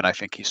away to, and I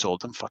think he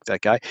sold them. Fuck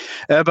that guy.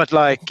 But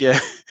like,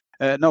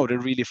 no, they're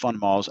really fun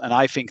models, and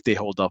I think they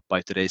hold up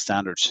by today's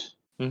standards.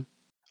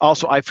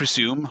 Also, I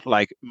presume,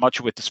 like much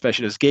with the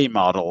specialist game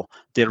model,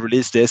 they'll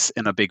release this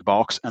in a big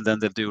box, and then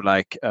they'll do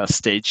like a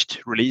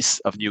staged release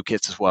of new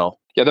kits as well.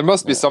 Yeah, there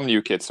must be some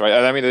new kits, right?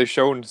 And I mean, they've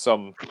shown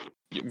some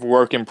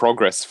work in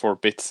progress for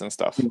bits and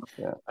stuff.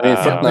 Yeah, I mean,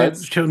 Foot They've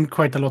Knights. shown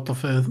quite a lot of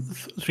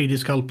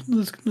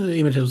 3D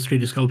images of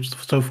 3D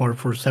sculpts so far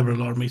for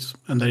several armies,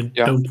 and they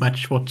don't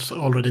match what's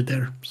already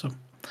there. So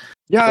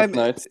yeah, Foot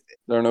Knights.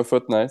 There are no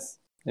Foot Knights.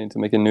 They need to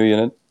make a new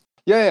unit.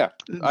 Yeah.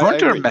 Weren't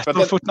there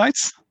metal Foot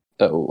Knights?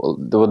 Well,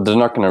 they're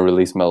not going to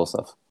release metal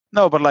stuff.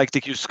 No, but like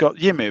the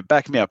Jimmy,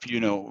 back me up.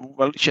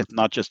 Well, shit,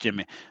 not just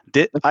Jimmy.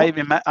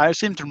 I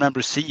seem to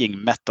remember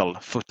seeing metal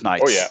Foot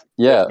Knights. Oh yeah.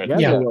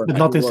 Yeah, but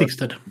not in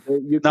 6th ed.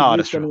 You No, can that's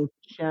use them true.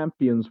 as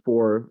champions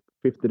for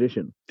 5th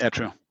edition. Yeah,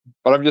 true.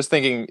 But I'm just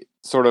thinking,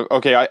 sort of,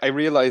 okay, I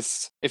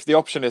realize if the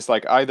option is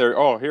like either,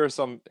 here's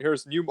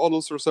new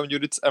models for some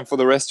units, and for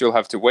the rest you'll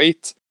have to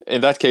wait.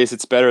 In that case,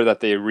 it's better that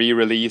they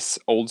re-release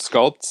old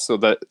sculpts so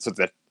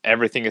that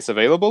everything is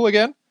available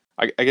again.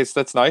 I guess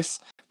that's nice.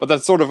 But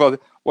that's sort of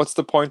what's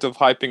the point of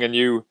hyping a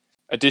new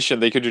edition?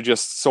 They could have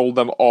just sold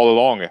them all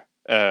along.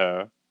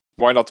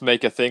 Why not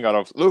make a thing out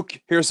of, look,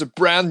 here's a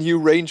brand new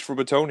range for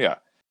Betonia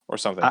or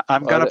something?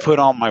 I'm going to put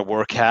on my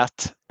work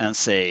hat and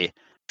say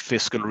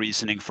fiscal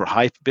reasoning for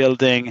hype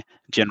building,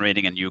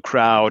 generating a new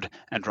crowd,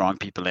 and drawing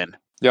people in.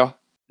 Yeah.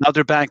 Now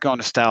they're banking on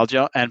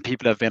nostalgia, and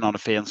people have been on the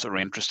fence or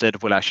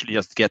interested will actually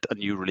just get a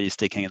new release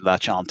they can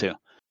latch on to.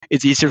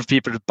 It's easier for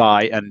people to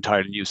buy an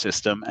entirely new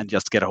system and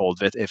just get a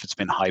hold of it if it's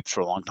been hyped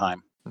for a long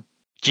time.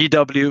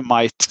 GW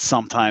might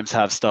sometimes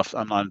have stuff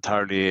I'm not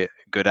entirely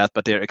good at,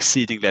 but they're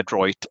exceedingly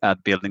adroit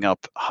at building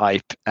up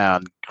hype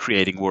and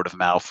creating word of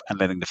mouth and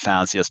letting the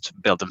fans just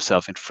build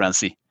themselves into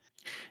frenzy.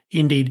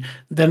 Indeed.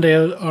 Then they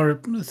are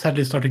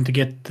sadly starting to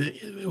get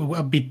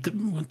a bit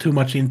too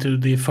much into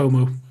the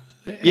FOMO.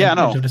 Yeah,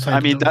 no. I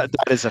mean, that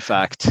is a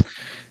fact.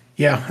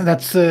 Yeah,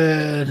 that's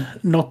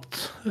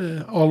not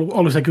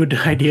always a good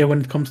idea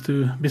when it comes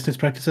to business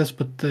practices,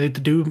 but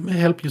it do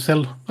help you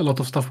sell a lot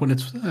of stuff when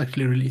it's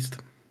actually released.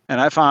 And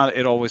I found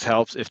it always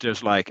helps if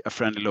there's like a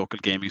friendly local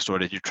gaming store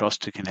that you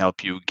trust who can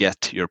help you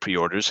get your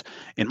pre-orders.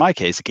 In my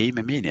case, Game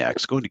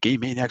Maniacs. Go to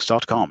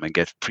GameManiacs.com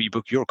and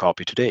book your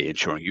copy today,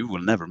 ensuring you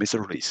will never miss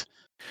a release.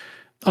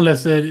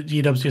 Unless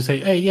GW say,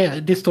 hey, yeah,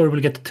 this store will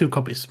get 2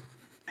 copies.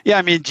 Yeah,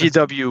 I mean,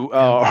 GW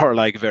are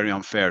like very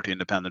unfair to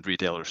independent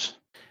retailers.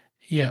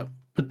 Yeah,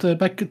 but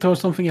back to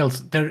something else.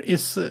 There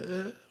is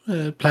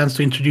plans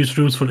to introduce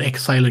rules for the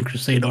Exile and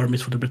Crusade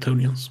armies for the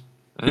Bretonians.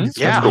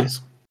 Yeah.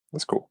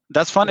 That's cool.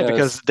 That's funny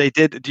because they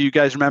did. Do you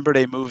guys remember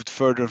they moved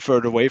further and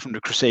further away from the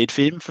Crusade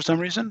theme for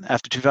some reason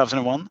after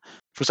 2001?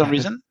 For some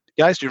reason,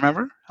 guys, do you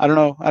remember? I don't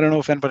know. I don't know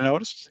if anybody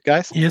noticed,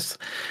 guys. Yes,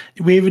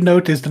 we've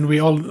noticed, and we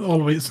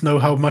always know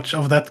how much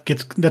of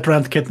that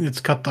rant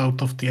gets cut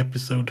out of the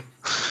episode.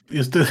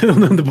 Just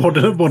on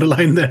the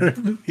borderline there.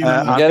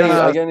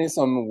 I'm getting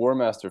some War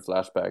Master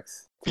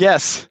flashbacks.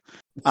 Yes.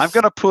 I'm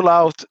going to pull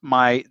out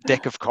my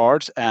deck of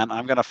cards and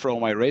I'm going to throw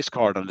my race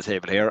card on the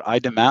table here. I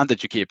demand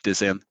that you keep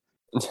this in.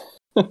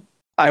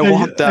 I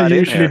want that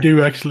in here.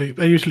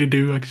 I usually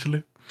do,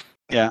 actually.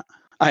 Yeah,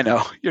 I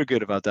know. You're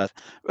good about that.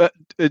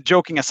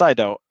 Joking aside,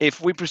 though,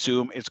 if we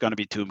presume it's going to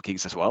be Tomb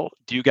Kings as well,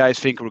 do you guys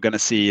think we're going to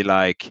see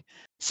like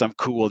some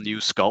cool new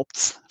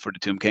sculpts for the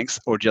Tomb Kings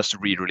or just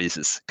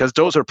re-releases? Because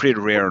those are pretty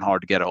rare and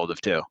hard to get a hold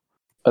of, too.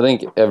 I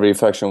think every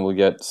faction will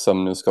get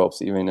some new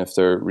sculpts, even if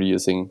they're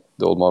reusing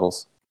the old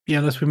models. Yeah,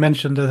 and as we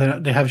mentioned,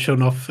 they have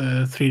shown off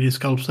 3D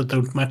sculpts that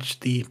don't match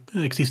the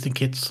existing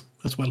kits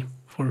as well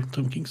for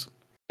Tomb Kings.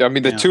 I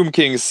mean, the Tomb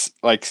Kings,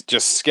 like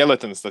just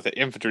skeletons, that the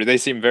infantry, they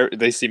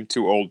seem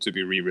too old to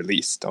be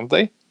re-released, don't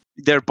they?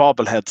 They're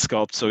bobblehead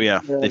sculpts, so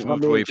they've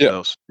moved away from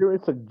those. There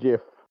is a GIF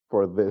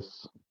for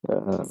this.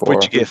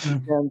 Which GIF?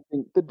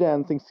 The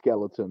dancing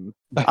skeleton.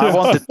 I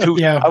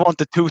want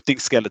the tooting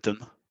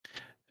skeleton.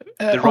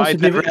 The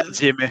ride never ends,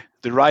 Jimmy.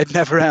 The ride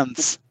never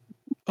ends.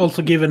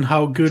 Also, given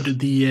how good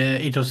the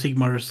Age of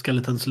Sigmar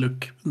skeletons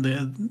look,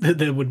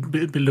 they would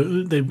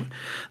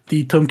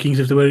the Tomb Kings,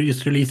 if they were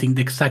just releasing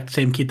the exact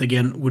same kit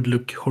again, would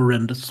look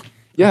horrendous.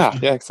 Yeah,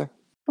 exactly.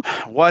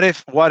 What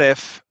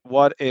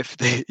if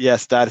they?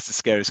 Yes, that is a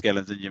scary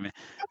skeleton, Jimmy.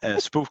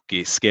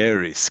 Spooky,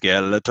 scary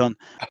skeleton.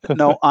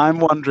 No, I'm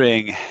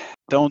wondering.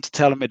 Don't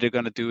tell me they're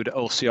going to do the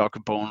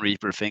Ossiarch Bone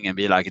Reaper thing and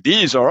be like,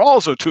 these are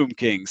also Tomb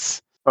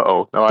Kings.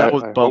 No, that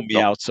would bum me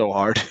out so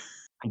hard.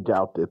 I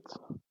doubt it.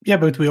 Yeah,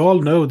 but we all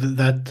know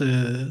that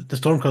the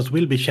Stormcast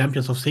will be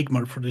champions of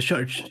Sigmar for the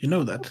church. You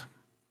know that.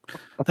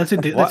 That's in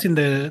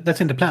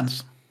the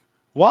plans.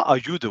 Why are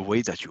you the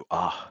way that you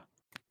are?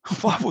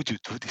 Why would you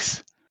do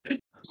this?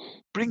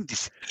 bring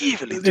this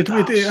evil into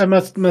the I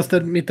house. must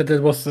admit that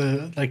there was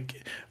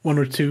like one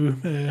or two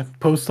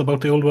posts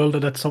about the old world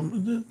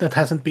that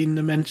hasn't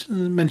been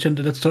mentioned.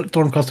 That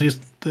Stormcaster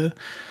is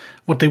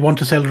what they want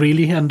to sell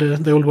really, and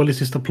the old world is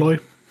just a ploy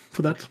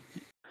for that.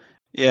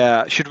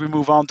 Yeah, should we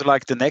move on to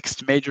like the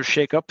next major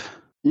shakeup?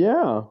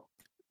 Yeah,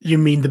 You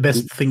mean the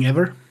best thing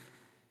ever?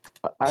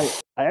 I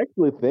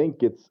actually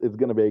think it's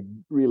gonna be a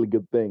really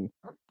good thing.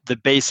 The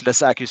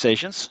baseless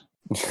accusations.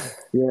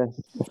 Yes.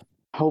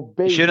 How You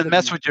base shouldn't can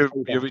mess you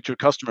with say your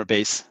customer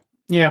base.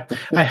 Yeah,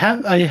 I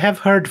have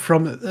heard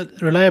from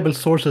reliable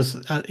sources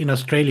in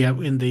Australia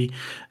in the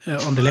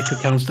on the electric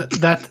counts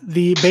that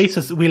the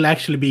bases will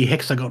actually be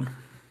hexagon.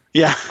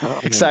 Yeah,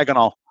 that?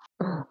 hexagonal.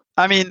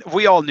 I mean,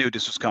 we all knew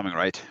this was coming,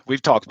 right?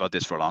 We've talked about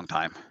this for a long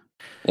time.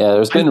 Yeah,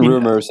 there's been I've been-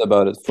 rumors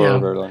about it for yeah. a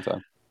very long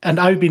time. And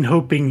I've been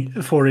hoping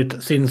for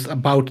it since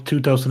about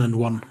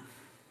 2001.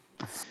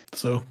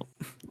 So,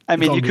 I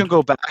mean, all you can good.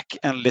 go back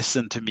and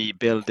listen to me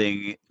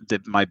building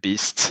my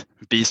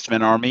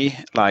Beastmen army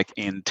like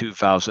in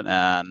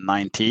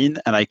 2019,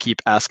 and I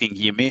keep asking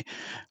Jimmy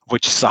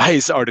which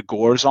size are the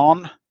gores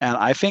on, and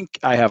I think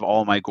I have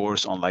all my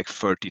gores on like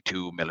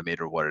 32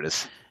 millimeter, what it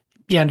is.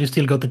 Yeah, and you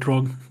still got it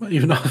wrong,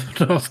 even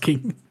after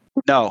asking.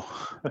 No,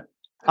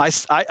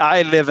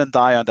 I live and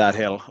die on that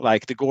hill.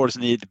 Like the gores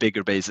need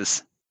bigger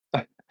bases.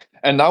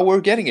 And now we're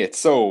getting it.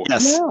 So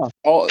Yes.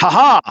 Yeah.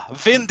 Haha!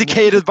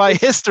 Vindicated by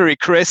history,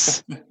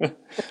 Chris.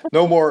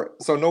 no more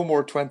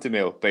 20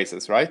 mil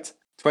bases, right?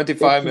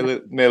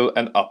 25 mil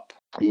and up.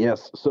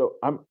 Yes. So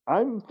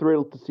I'm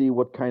thrilled to see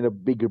what kind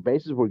of bigger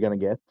bases we're gonna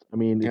get. I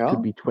mean, it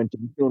could be 20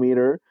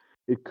 millimeter,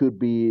 it could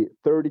be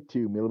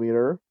 32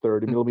 millimeter,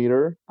 30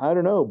 millimeter. I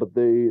don't know, but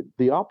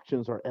the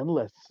options are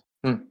endless.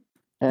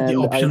 And The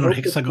option I or hope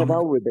the hexagon.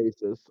 cavalry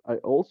bases. I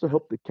also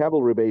hope the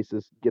cavalry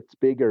bases gets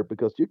bigger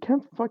because you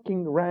can't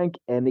fucking rank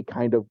any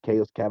kind of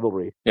chaos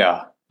cavalry.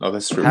 Yeah, no,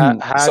 that's true. Have you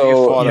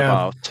thought Yeah.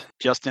 about,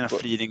 just in a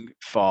fleeting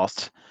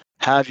thought,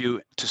 have you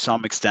to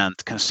some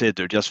extent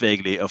considered just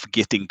vaguely of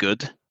getting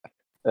good?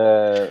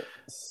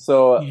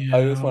 So I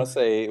Yeah. just want to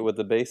say with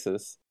the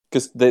bases,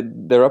 because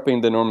they're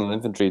upping the normal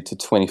infantry to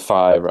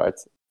 25, right?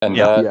 And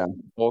Yeah. that Yeah.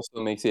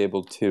 also makes you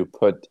able to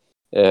put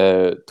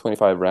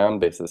 25 round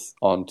bases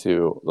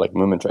onto like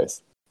movement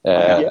trays.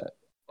 Yeah.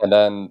 And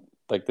then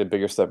like the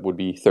bigger step would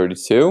be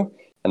 32,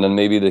 and then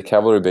maybe the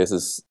cavalry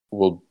bases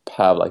will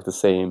have like the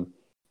same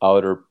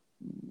outer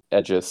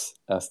edges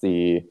as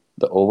the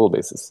oval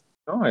bases,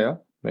 Oh yeah,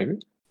 maybe.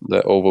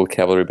 the oval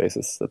cavalry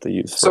bases that they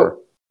use So- for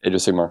Age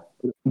of Sigmar.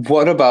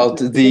 What about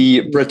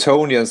the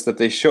Bretonians that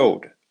they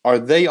showed? Are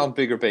they on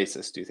bigger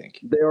bases, do you think?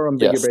 They are on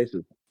bigger Yes.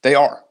 bases. They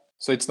are.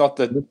 So it's not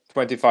the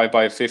 25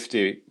 by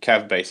 50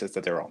 cav bases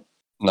that they're on.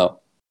 No,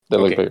 they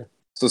look Okay. bigger.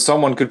 So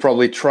someone could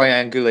probably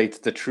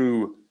triangulate the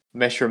true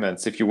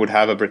measurements if you would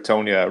have a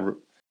Bretonia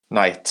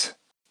knight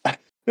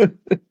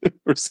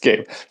or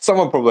scale.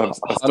 Someone probably has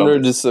done this.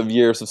 Hundreds of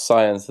years of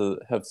science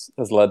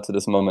has led to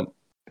this moment.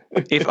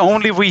 If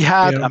only we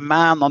had Yeah. a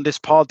man on this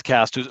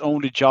podcast whose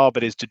only job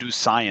it is to do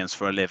science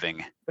for a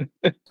living.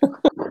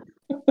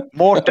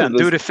 Morten,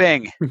 do the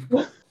thing.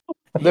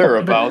 They're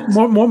about.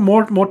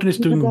 Morten is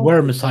doing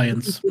worm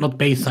science, not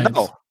base science.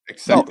 No.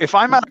 Exactly. No, if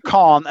I'm at a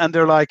con and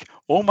they're like,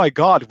 "Oh my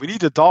God, we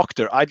need a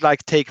doctor," I'd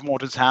like take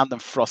Morten's hand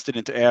and thrust it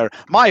into air.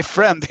 My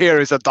friend here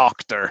is a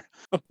doctor.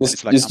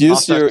 It's like, Just I'm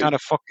use not your that kind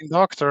of fucking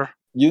doctor.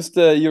 use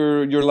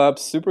your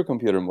lab's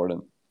supercomputer,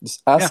 Morten.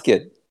 Just ask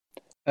it.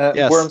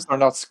 Yes. Worms are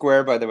not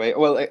square, by the way.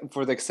 Well,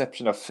 for the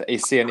exception of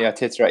Acenia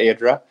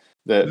tetraedra.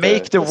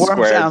 Make the worms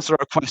squared- answer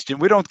our question.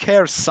 We don't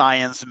care,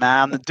 science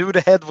man. Do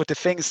the head with the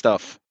thing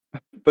stuff.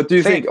 But do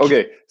you think? Think.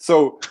 Okay,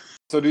 so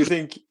do you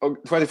think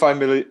 25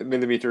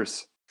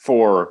 millimeters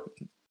for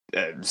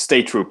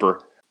State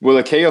Trooper? Will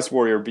a Chaos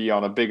Warrior be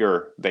on a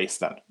bigger base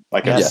then,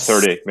 like a Yes.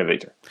 30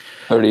 milliliter?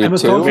 32, I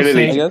must also I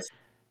say- guess.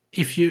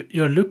 If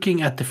you're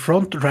looking at the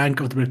front rank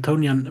of the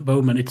Bretonian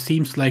bowmen, it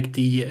seems like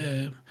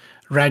the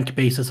rank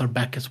bases are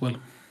back as well.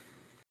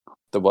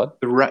 The what?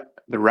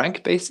 The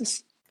rank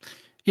basis?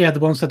 Yeah, the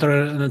ones that are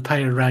an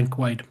entire rank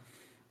wide.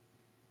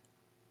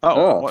 Oh,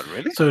 Oh. what,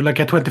 really? So like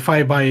a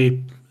 25 by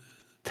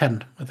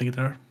 10, I think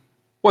they are.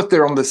 What?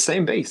 They're on the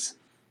same base?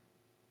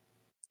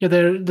 Yeah,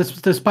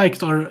 the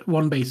spikes are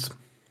one base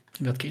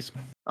in that case.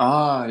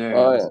 Ah, yeah.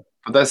 Oh, yeah.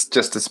 But that's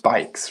just the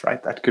spikes,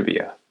 right? That could be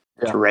a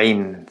Yeah.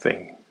 terrain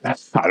thing. I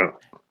don't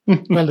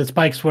know. Well, the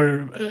spikes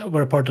were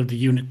a part of the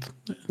unit.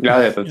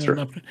 Yeah, that's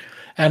true.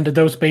 And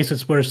those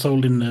bases were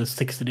sold in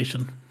 6th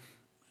edition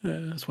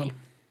as well.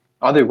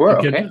 Oh, they were,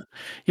 You could- okay.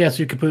 Yes,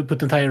 you could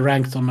put entire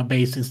ranks on a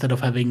base instead of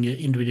having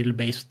individual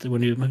base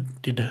when you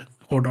did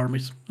Horde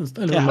armies.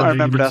 Yeah, I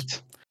remember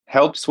that.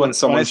 Helps when When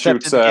someone I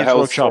stepped shoots in the a Games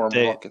Workshop, Hellstorm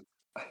they- rocket.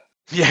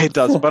 Yeah, it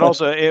does. But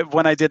also,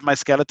 when I did my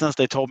skeletons,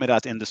 they told me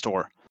that in the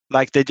store.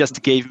 Like, they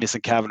just gave me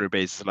some cavalry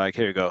bases. Like,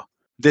 here you go.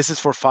 This is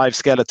for 5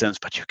 skeletons,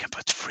 but you can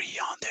put 3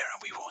 on there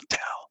and we won't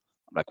tell.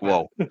 I'm like,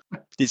 whoa.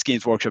 These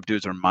Games Workshop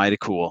dudes are mighty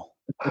cool.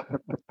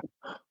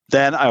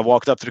 Then I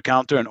walked up to the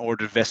counter and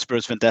ordered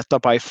Vesper's Vendetta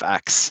by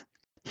fax.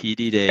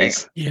 Heady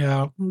days.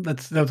 Yeah,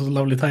 that was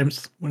lovely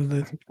times.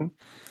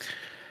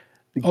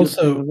 The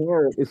Also- good thing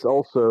here is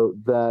also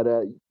that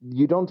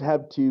you don't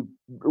have to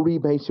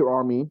rebase your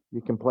army.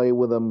 You can play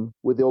with them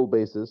with the old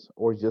bases,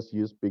 or just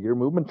use bigger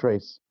movement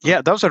trays.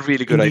 Yeah, that was a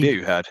really good Indeed. idea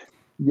you had.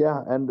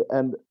 Yeah,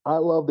 and I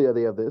love the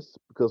idea of this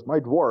because my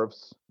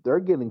dwarves, they're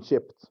getting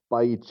shipped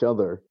by each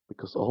other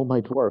because all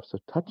my dwarves are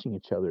touching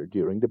each other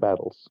during the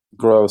battles.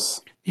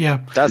 Gross.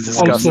 Yeah. That's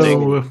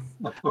disgusting. Also,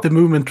 the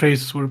movement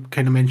trays were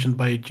kind of mentioned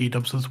by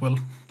G-Dubs as well.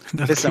 in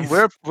that Listen,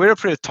 case. we're a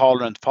pretty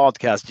tolerant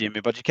podcast, Jimmy,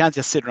 but you can't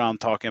just sit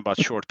around talking about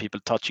short people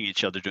touching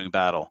each other during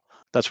battle.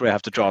 That's where I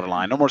have to draw the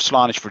line. No more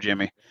Slaanesh for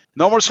Jimmy.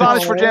 No more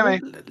Slaanesh for Jimmy.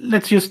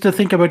 Let's just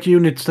think about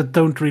units that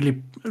don't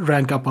really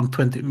rank up on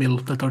 20 mil,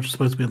 that are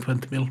supposed to be on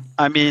 20 mil.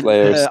 I mean,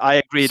 Slayers. I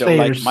agree though. Like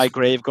Slayers. my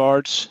grave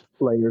guards,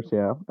 Players,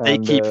 yeah. they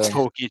And keep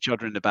poking each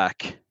other in the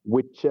back.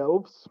 witch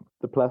elves,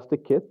 the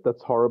plastic kit,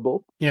 that's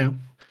horrible. Yeah.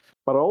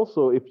 But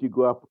also, if you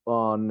go up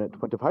on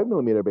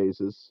 25mm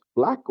bases,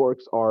 black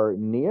orcs are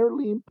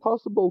nearly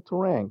impossible to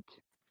rank.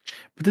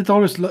 But it's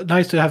always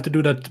nice to have to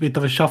do that bit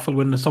of a shuffle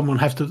when someone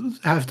have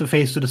to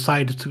face to the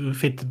side to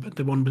fit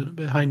the one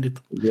behind it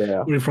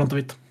Yeah. or in front of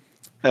it.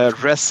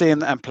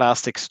 Resin and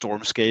plastic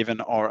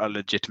Stormskaven are a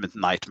legitimate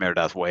nightmare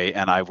that way,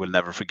 and I will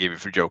never forgive you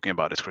for joking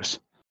about it, Chris.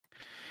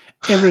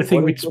 Everything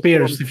What with is the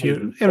spears,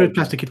 Stormskaven? every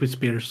plastic kit with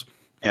spears.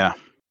 Yeah.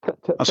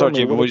 Tell I'm sorry, me,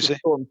 Jimmy, what is did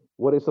you a say?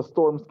 What is a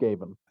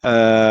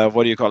Stormskaven?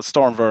 What do you call it?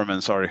 Storm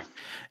vermin, sorry.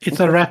 It's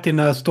a rat in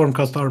a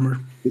stormcast armor.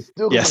 It's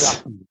still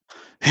Yes.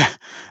 Yeah,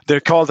 they're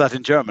called that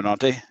in German,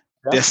 aren't they?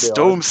 The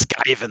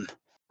Stormskaven.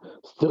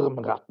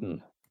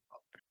 Sturmratten.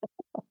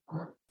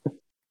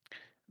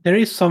 There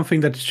is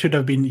something that should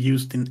have been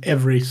used in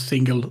every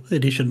single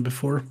edition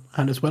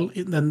beforehand as well,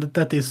 and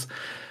that is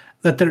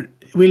that there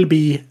will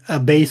be a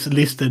base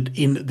listed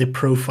in the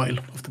profile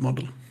of the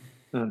model.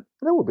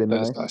 That would be That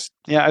nice. is nice.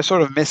 Yeah, I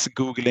sort of miss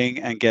Googling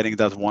and getting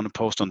that one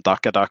post on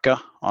Daka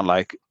on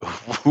like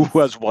who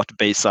has what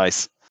base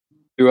size.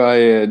 Do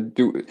I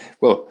do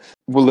well?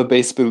 Will the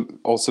base build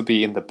also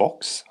be in the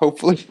box?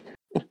 Hopefully,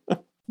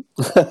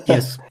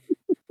 Yes.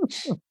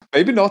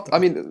 maybe not. I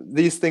mean,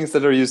 these things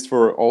that are used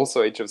for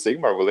also Age of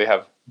Sigmar, will they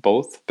have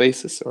both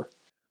bases or?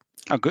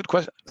 A good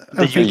question.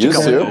 I They think usually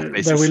come with to. both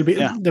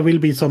bases. there will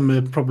be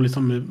some probably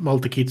some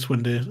multi kits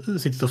when the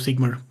Cities of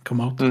Sigmar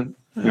come out. Mm.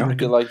 I Yeah.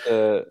 reckon. Like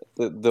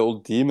the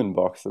old demon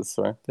boxes,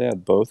 right? They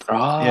had both.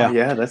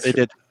 Yeah, that's They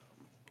did.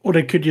 Or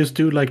they could just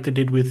do like they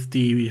did with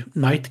the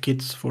Knight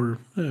kits for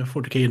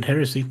 40k and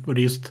Heresy, where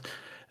they just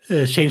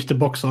changed the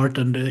box art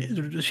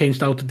and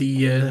changed out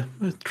the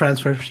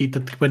transfer sheet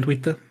that went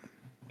with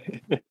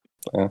it.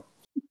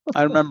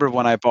 I remember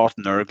when I bought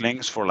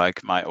Nurglings for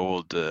like my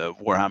old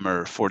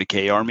Warhammer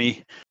 40k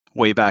army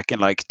way back in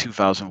like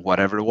 2000,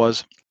 whatever it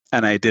was,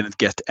 and I didn't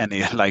get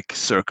any like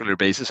circular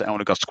bases. I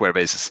only got square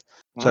bases.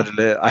 So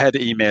I had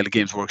to email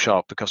Games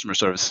Workshop, the customer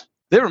service.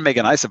 They were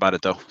mega nice about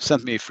it though.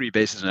 Sent me free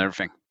bases and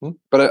everything.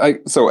 But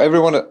so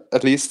everyone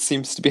at least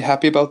seems to be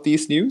happy about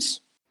these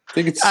news. I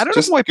think it's I don't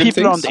just know why good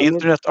people on things. the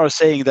internet are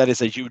saying that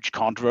it's a huge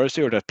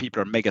controversy or that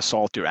people are mega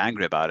salty or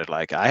angry about it.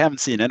 Like I haven't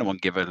seen anyone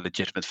give a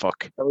legitimate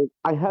fuck. I mean,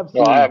 I have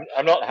seen. No,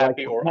 I'm not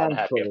happy like, or a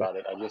unhappy handful. about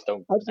it. I just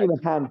don't. I've seen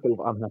a handful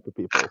of unhappy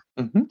people.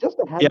 Mhm. Just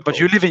a handful. Yeah, but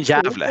you live in The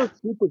rest Gävle. are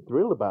super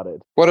thrilled about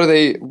it. What are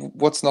they?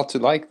 What's not to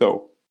like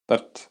though?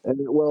 That And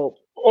well,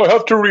 I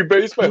have to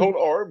rebase my whole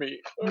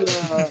army.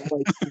 yeah,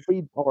 like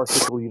read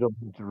article, you don't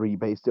need to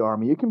rebase the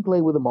army. You can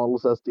play with the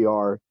models as they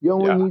are. You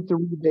only Yeah. need to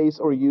rebase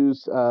or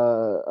use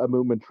a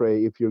movement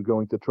tray if you're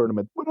going to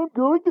tournament. But I'm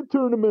going to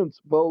tournaments.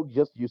 Well,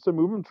 just use a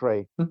movement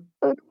tray.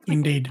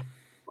 Indeed.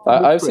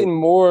 I've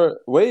seen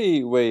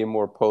way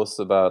more posts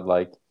about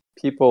like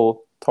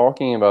people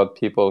talking about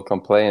people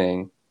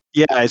complaining,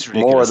 Yeah, it's more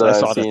ridiculous. than I I've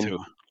saw that seen too.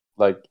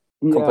 like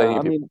Yeah, complaining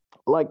I people. mean,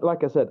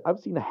 like I said, I've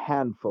seen a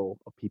handful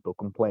of people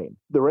complain.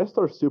 The rest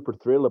are super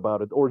thrilled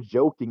about it or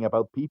joking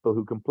about people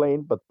who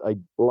complain. But I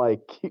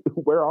like,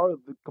 where are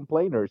the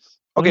complainers?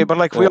 Okay, but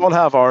like we Yeah. all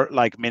have our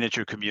like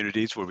miniature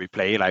communities where we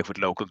play like with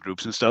local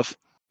groups and stuff.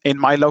 In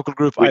my local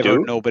group, We I've heard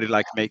do? nobody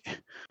like make,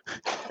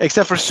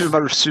 except for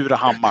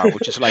Surahammar,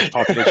 which is like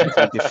population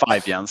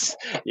 25, Jens.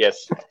 Yes.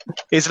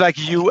 It's like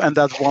you and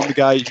that one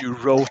guy you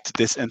wrote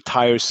this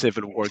entire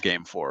Civil War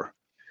game for,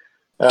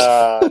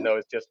 No,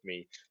 it's just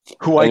me.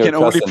 who I And your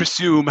can only cousin.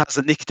 presume has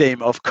a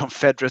nickname of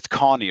Confederate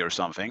Connie or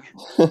something.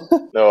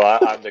 No,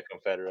 I'm the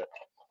Confederate.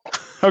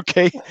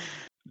 Okay.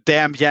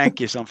 Damn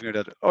Yankee, something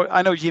like that. Oh,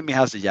 I know Jimmy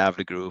has a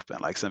Gävle group,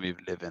 and like some of you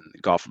live in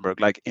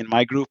Gothenburg. Like in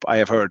my group, I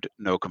have heard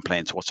no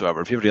complaints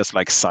whatsoever. People just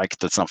like psyched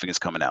that something is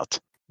coming out.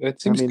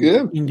 it seems mean,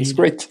 good. It's indeed.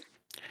 great.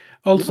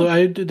 Also,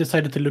 I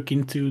decided to look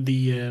into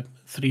the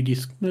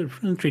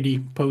 3D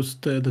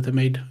post that I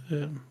made.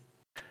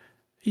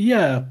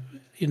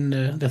 In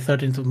the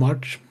 13th of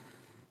March,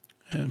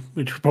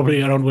 which was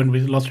probably around when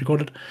we last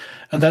recorded.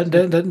 And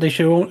then they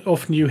show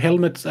off new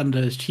helmets and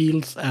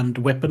shields and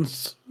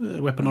weapons,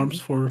 weapon arms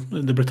for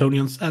the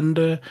Bretonnians,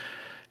 and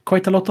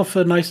quite a lot of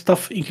nice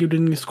stuff,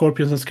 including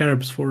scorpions and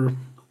scarabs for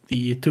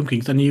the Tomb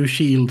Kings, and new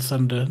shields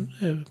and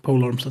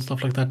pole arms and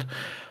stuff like that.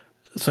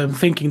 So I'm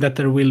thinking that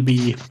there will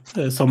be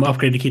some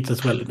upgraded kits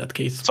as well in that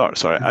case.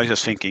 Sorry. I was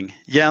just thinking,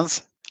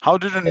 Jens, how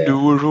do the Yeah.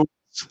 new rules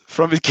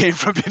from It Came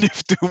From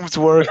Beneath Dooms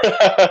work?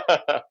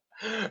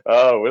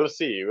 Oh, we'll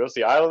see.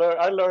 I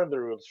learned the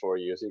rules for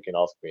you, so you can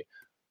ask me.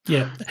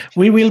 Yeah,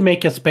 we will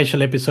make a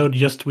special episode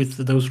just with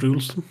those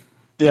rules.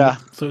 Yeah.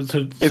 So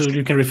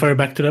you can refer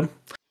back to them.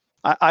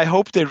 I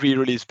hope they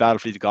re-release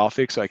Battlefield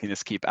Gothic so I can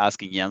just keep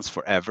asking Jens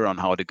forever on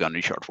how the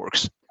gunnery chart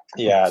works.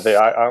 Yeah,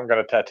 I'm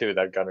gonna tattoo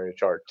that gunnery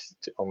chart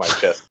on my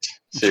chest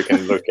so you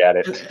can look at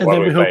it And while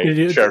then we we hope play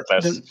you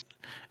shirtless.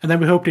 and then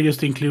we hope to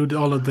just include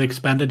all of the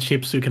expanded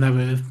ships so you can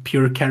have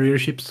pure carrier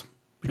ships.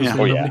 Because Yeah.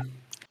 they're Oh, yeah. lovely.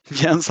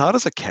 Jens, how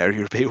does a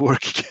carrier bay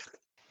work again?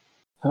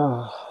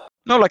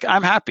 No, like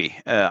I'm happy.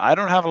 I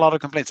don't have a lot of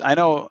complaints. I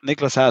know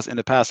Nicholas has in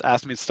the past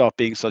asked me to stop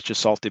being such a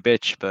salty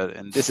bitch, but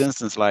in this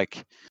instance,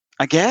 like,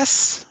 I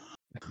guess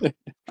I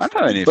don't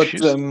have any But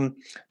issues.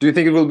 do you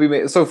think it will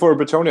be so for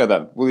Bretonia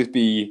then? Will it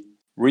be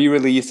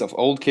re-release of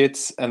old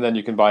kits and then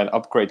you can buy an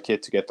upgrade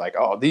kit to get like,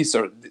 oh, these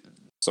are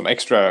some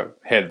extra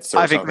heads? Or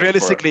I think something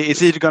realistically,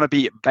 it's either going to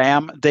be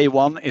BAM day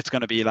one. It's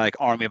going to be like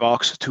Army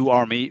Box, 2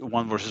 Army,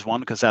 1 versus 1,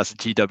 because that's a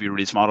GW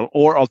release model.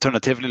 Or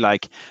alternatively,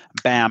 like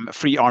BAM,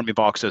 3 Army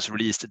Boxes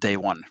released day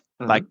one.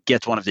 Like,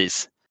 get one of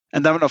these.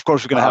 And then, of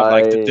course, we're going to have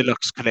like the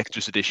deluxe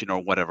collector's edition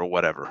or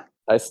whatever.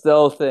 I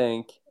still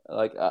think,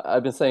 like,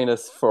 I've been saying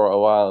this for a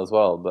while as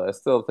well, but I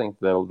still think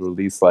they'll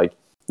release like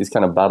these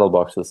kind of battle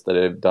boxes that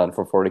they've done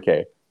for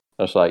 40k.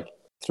 There's like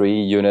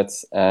 3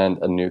 units and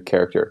a new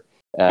character.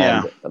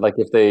 And like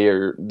if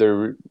they're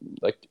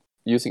like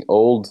using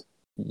old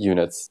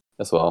units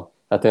as well,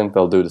 I think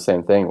they'll do the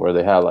same thing where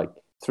they have like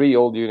 3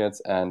 old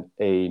units and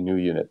a new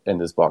unit in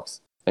this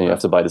box, and you have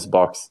to buy this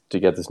box to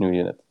get this new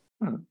unit.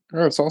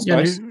 Oh, it sounds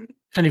nice.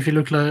 And if you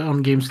look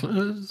on games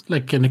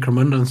like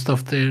Necromunda and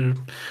stuff, they're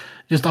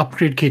just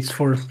upgrade kits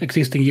for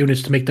existing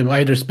units to make them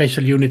either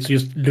special units or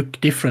just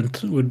look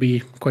different would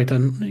be quite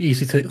an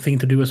easy thing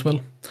to do as well.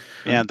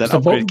 Yeah, and then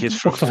upgrade kits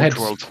for Forge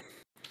World.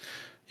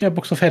 Yeah,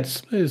 box of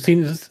heads.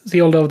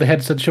 See all of the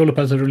heads that shoulder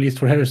pads are released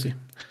for Heresy.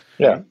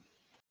 Yeah.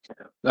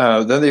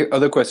 Then the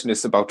other question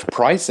is about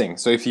pricing.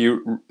 So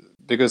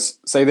because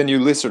say the new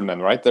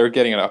Lizardmen, right? They're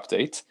getting an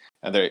update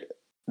and they're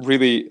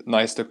really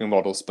nice looking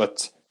models,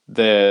 but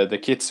the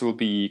kits will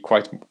be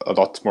quite a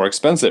lot more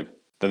expensive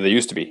than they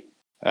used to be.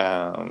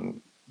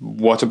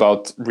 What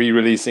about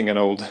re-releasing an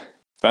old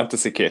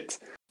fantasy kit?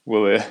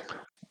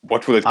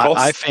 What will it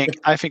cost?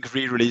 I think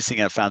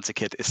re-releasing a fantasy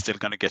kit is still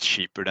going to get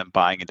cheaper than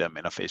buying them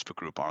in a Facebook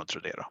group on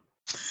Tradera.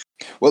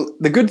 Well,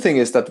 the good thing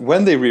is that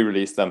when they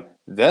re-release them,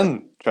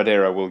 then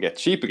Tradera will get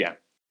cheap again.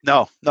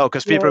 No,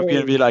 because people are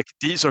going to be like,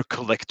 these are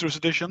collector's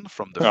edition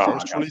from the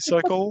first release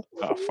cycle,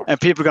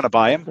 and people are going to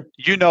buy them.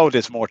 You know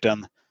this,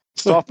 Morten.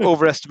 Stop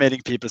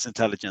overestimating people's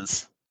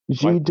intelligence.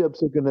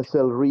 G-dubs are going to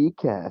sell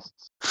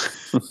recasts.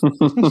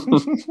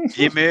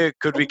 Jimmy,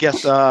 could we get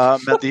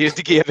Mendy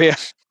to GB?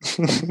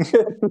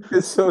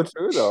 It's so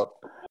true, though.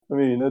 I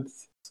mean,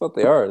 it's what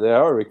they are. They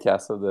are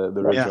recasts of the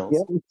originals.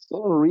 Yeah, it's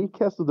all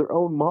recasts of their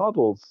own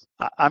models.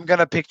 I'm going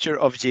to picture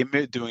of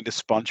Jimmy doing the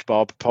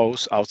SpongeBob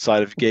pose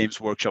outside of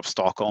Games Workshop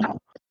Stockholm.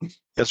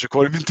 Just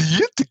recording men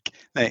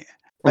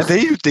det är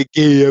ju inte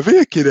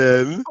GV,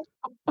 kidden.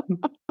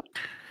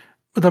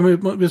 But I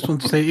just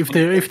want to say, if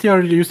they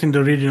are using the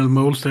original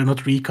molds, they're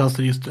not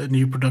recasting just a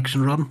new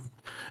production run.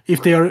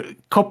 If they are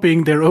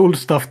copying their old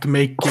stuff to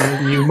make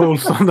new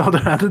molds, on the other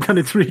hand, then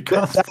it's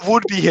recast. That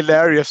would be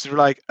hilarious. They're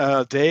like,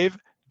 Dave,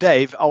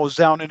 I was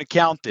down in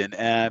accounting,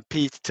 and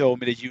Pete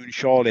told me that you and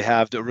Charlie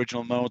have the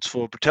original molds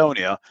for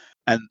Bretonia,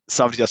 and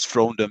somebody just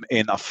thrown them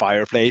in a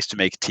fireplace to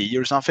make tea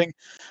or something.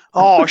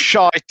 Oh,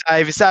 shite,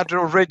 Dave, is that the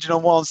original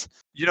ones?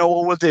 You know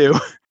what we'll do?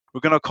 We're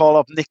going to call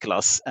up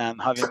Nicholas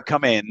and have him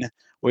come in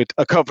with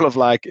a couple of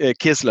like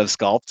Kislev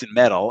sculpts in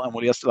metal, and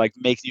we'll just like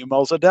make new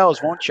molds of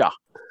those, won't ya?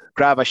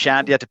 Grab a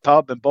shandy at the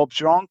pub, and Bob's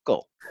your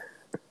uncle.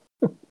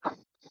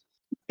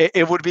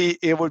 It would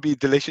be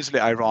deliciously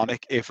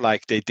ironic if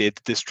like they did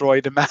destroy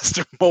the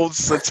master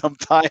molds at some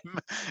time,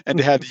 and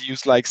they had to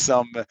use like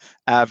some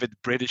avid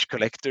British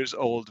collectors'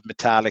 old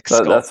metallic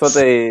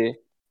sculpts.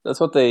 That's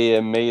what they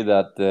made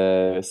that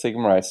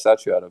Sigmarite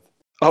statue out of.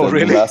 Oh,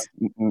 really?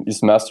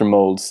 Just master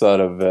molds out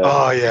of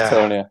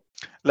Bretonia.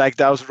 Like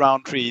that was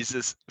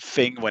Roundtree's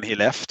thing when he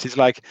left. He's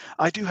like,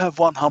 I do have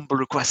one humble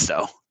request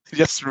though. He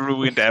just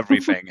ruined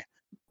everything.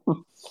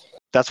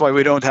 That's why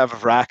we don't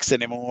have racks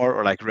anymore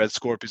or like Red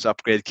Scorpion's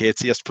upgrade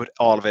kits. He just put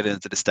all of it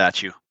into the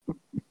statue.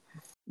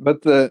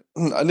 But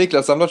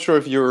Niklas, I'm not sure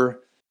if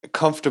you're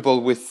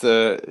comfortable with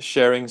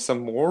sharing some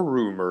more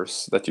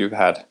rumors that you've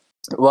had.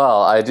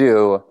 Well, I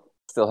do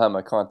still have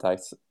my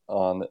contacts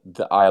on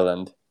the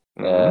island.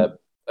 And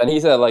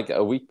he said like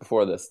a week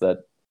before this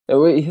that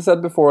he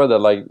said before that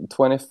like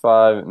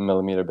 25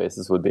 millimeter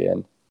bases would be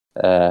in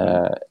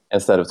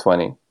instead of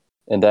 20.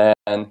 And then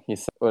he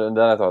said, and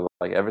then I thought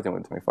like everything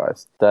with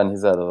 25s. Then he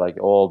said that like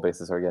all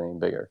bases are getting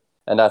bigger,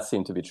 and that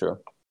seemed to be true.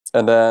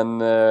 And then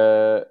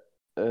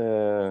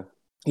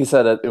he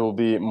said that it will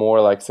be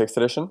more like 6th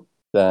edition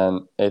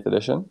than 8th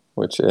edition,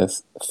 which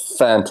is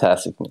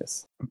fantastic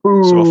news.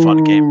 So a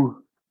fun game.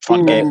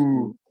 Fun game.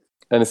 Ooh.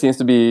 And it seems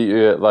to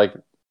be like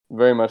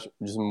very much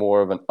just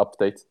more of an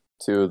update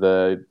to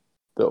the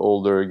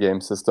older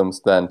game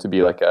systems than to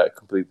be like a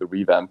completely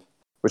revamp,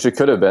 which it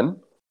could have been.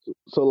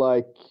 So,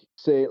 like,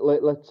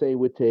 let's say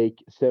we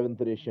take 7th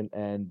edition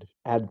and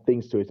add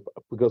things to it,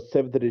 because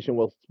 7th edition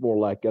was more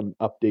like an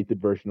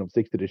updated version of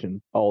 6th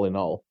edition, all in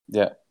all.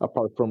 Yeah.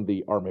 Apart from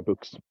the army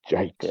books.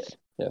 Yikes.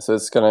 Yeah. So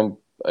it's gonna.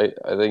 I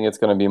think it's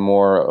gonna be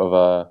more of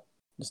a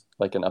just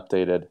like an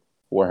updated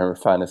Warhammer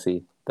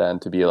Fantasy than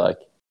to be like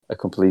a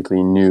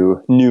completely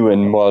new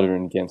and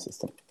modern game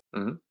system.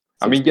 Mm-hmm.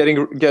 I mean,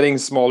 getting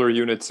smaller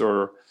units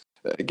or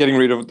getting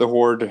rid of the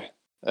horde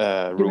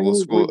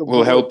rules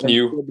will help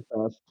new.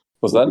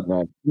 What's that?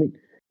 I mean,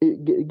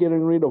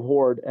 getting rid of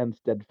horde and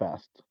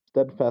steadfast.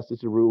 Steadfast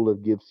is a rule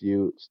that gives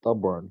you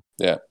stubborn.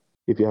 Yeah.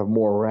 If you have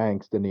more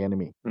ranks than the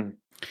enemy. Mm.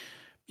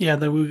 Yeah,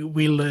 then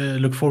we'll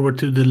look forward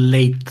to the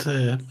late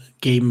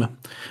game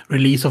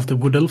release of the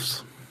Wood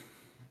Elves.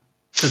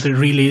 That they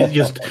really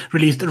just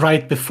released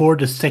right before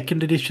the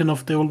 2nd edition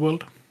of the Old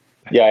World.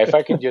 Yeah, if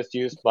I can just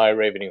use my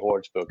Ravening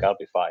Hordes book, I'll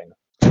be fine.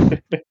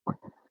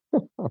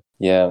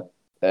 Yeah.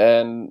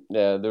 And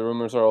yeah, the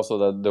rumors are also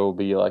that there will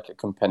be like a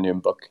compendium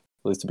book,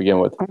 at least to begin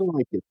with. I don't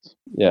like it.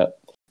 Yeah.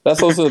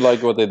 That's also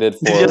like what they did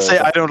for... Did you say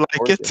I don't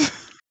like it?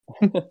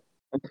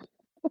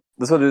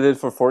 That's what they did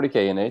for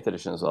 40k in 8th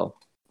edition as well.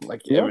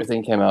 Like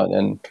everything came out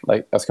in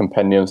like as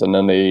compendiums, and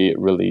then they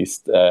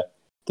released the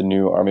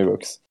new army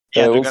books.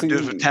 Yeah, they're going to do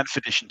it for 10th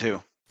edition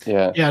too.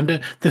 Yeah. Yeah, and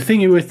the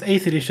thing with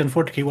 8th edition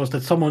 40k was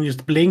that someone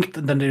just blinked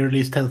and then they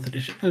released 10th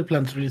edition.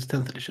 Planned to release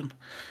 10th edition.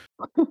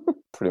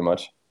 Pretty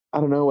much. I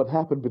don't know what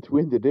happened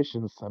between the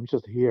editions. I'm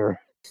just here.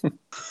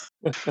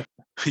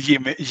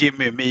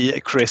 Jimmy, me,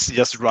 Chris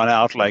just run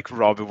out like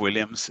Robbie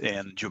Williams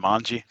in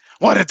Jumanji.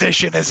 What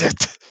edition is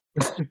it?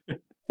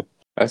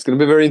 That's going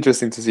to be very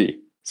interesting to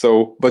see.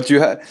 So, but you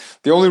had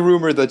the only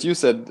rumor that you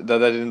said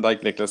that I didn't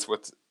like, Nicholas,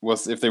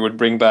 was if they would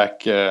bring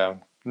back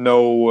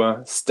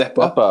no step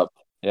up.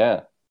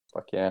 Yeah.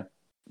 Fuck yeah.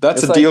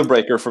 That's It's a deal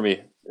breaker for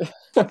me.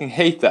 Fucking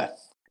hate that.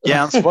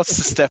 Jens, what's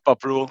the step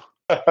up rule?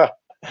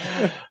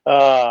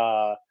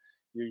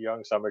 You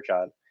young summer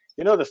child.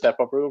 You know the step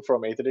up rule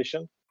from 8th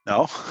edition?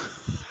 No,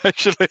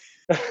 actually.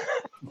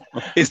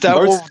 Is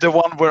that the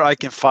one where I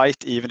can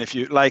fight even if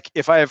you like?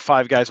 If I have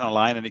 5 guys on a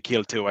line and you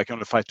kill 2, I can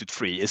only fight with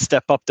 3. Is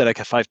step up that I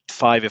can fight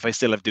 5 if I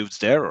still have dudes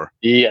there, or?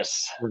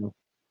 Yes.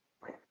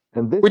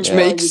 And this Which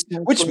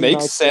is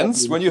makes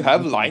sense when you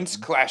have lines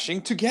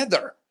clashing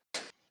together.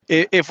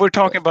 If we're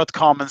talking about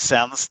common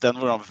sense, then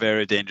we're on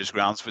very dangerous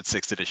grounds with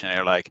 6th edition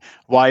here. Like,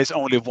 why is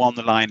only one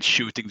line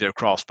shooting their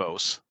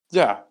crossbows?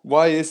 Yeah,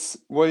 why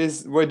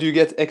do you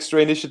get extra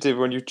initiative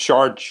when you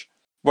charge?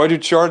 Why do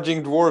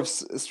charging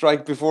dwarves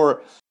strike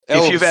before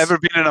elves? If you've ever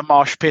been in a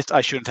mosh pit,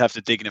 I shouldn't have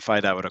to dignify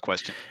that with a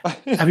question.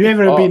 Have you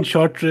ever been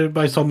shot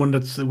by someone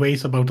that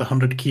weighs about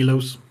 100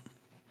 kilos?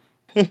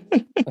 The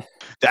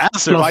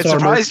answer Plus might armor.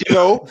 surprise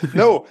you.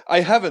 No,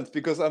 I haven't,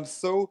 because I'm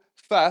so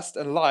fast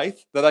and lithe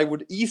that I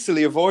would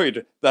easily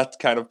avoid that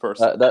kind of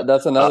person.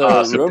 That's another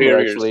rumor superior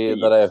actually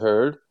speed. that I've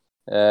heard.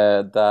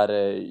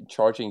 That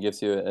charging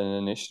gives you an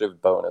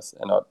initiative bonus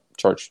and not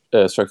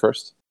strike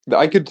first.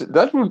 I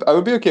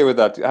would be okay with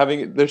that.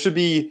 There should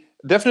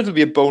definitely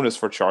be a bonus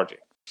for charging,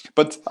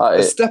 but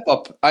a step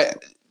up.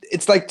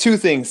 It's like 2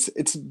 things.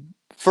 It's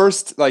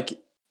first like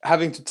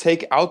having to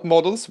take out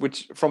models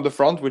from the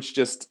front, which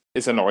just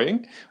is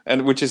annoying,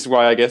 and which is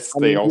why I guess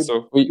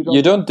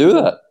You don't do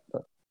that.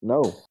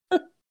 No.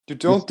 You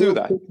don't do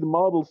that. Pick the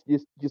models, you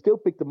still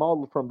pick the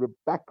models from the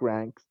back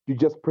ranks. You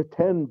just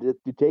pretend that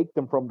you take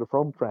them from the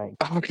front rank.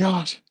 Oh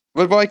god!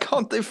 But why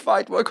can't they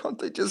fight? Why can't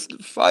they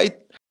just fight?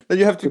 Then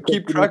you have to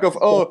keep track of.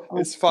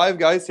 It's 5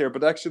 guys here,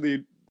 but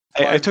actually.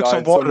 I took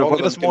some water. Why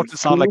does Morten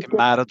sound like a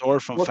matador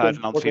from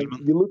Ferdinand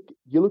Filmen?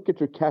 You look at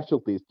your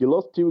casualties. You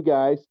lost 2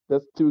 guys.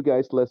 That's 2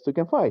 guys less who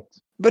can fight.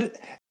 But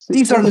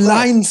these are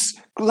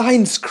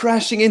lines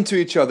crashing into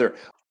each other.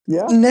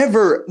 Yeah.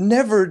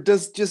 Never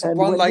does just And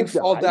one when line you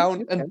fall die, down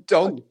you and can't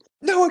don't. fight.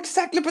 No,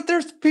 exactly. But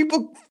there's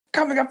people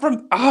coming up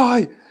from. But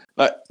I.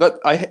 But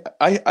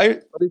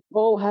it's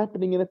all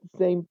happening at the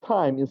same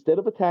time. Instead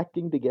of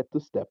attacking, they get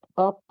to step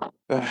up.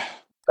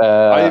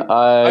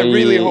 I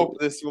really hope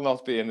this will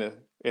not be in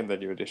the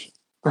new edition.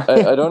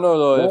 I don't know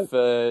though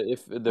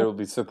if there will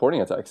be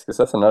supporting attacks, because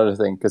that's another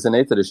thing. Because in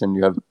 8th edition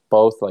you have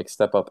both like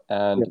step up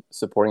and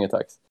supporting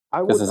attacks.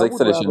 I would, in I 6th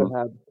would edition, rather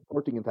have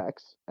supporting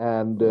attacks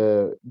and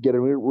get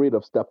rid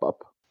of step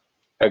up.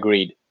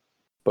 Agreed.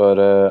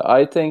 but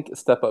I think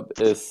step up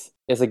is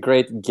a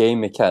great game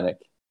mechanic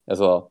as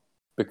well,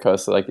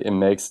 because like it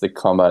makes the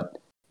combat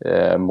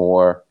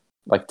more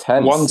like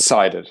tense.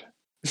 One-sided.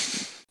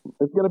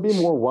 It's gonna be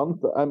more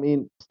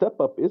step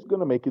up is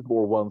gonna make it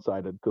more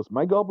one-sided, because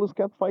my goblins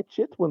can't fight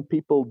shit when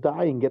people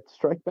die and get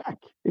strike back.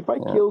 If I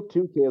kill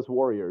 2 chaos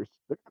warriors,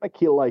 they're gonna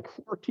kill like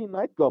 14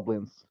 night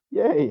goblins.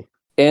 Yay!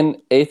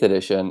 In 8th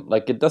edition,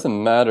 like it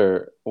doesn't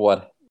matter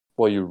what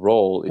you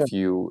roll if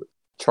you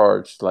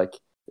charge like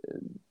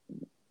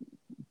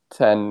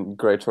 10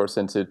 great swords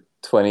into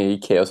 20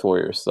 chaos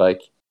warriors.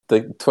 Like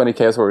the 20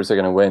 Chaos Warriors are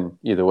going to win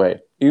either way.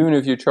 Even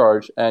if you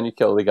charge and you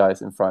kill the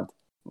guys in front,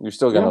 you're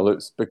still going to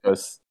lose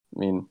because, I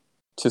mean,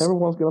 just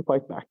Everyone's gonna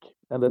fight back,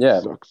 and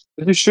that sucks.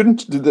 You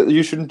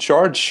shouldn't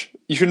charge.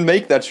 You shouldn't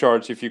make that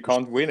charge if you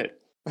can't win it.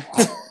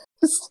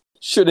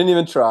 shouldn't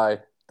even try.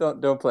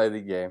 Don't play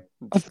the game.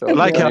 I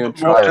like how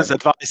Morten's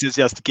advice is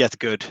just get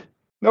good.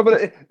 No,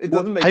 but it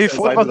doesn't make Have you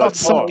sense. thought either, about like,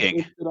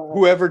 sucking?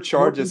 whoever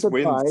charges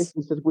Morten's advice wins.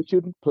 is that we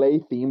shouldn't play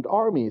themed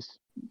armies.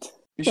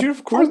 You should,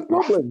 of course. Fight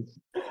goblins.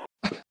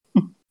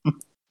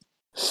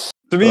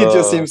 To me, it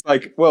just seems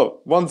like,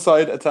 well, one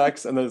side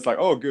attacks, and then it's like,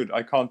 oh, good,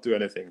 I can't do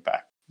anything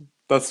back.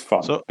 That's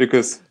fun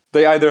because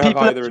they either have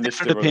People have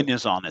initiative different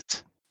opinions on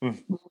it.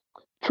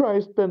 Try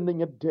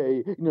spending a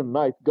day in a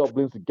night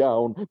goblin's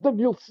gown, then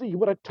you'll see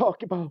what I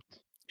talk about.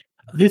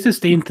 This is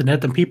the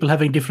internet, and people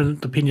having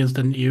different opinions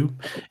than you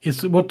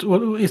is what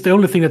is the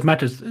only thing that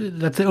matters.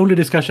 That's the only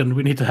discussion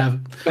we need to have.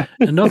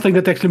 And nothing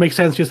that actually makes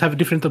sense. Just have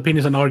different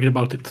opinions and argue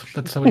about it.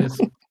 That's how it is.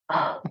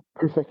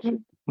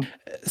 Perfection.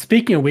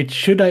 Speaking of which,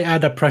 should I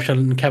add a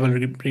Prussian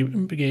cavalry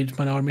brigade to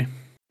my army?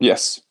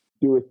 Yes.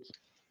 Do it.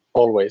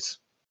 Always.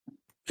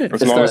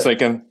 As long as they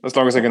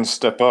can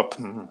step up.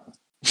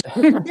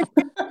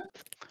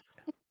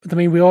 But I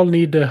mean, we all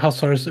need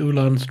hussars,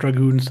 uhlans,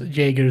 dragoons,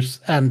 jaegers,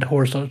 and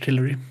horse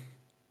artillery.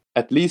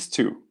 At least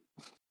 2.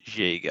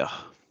 Jäger.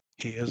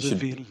 Here's a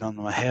villain,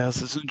 my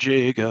house is a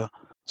Jäger.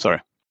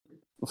 Sorry.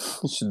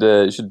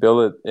 You should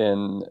build it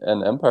in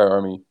an Empire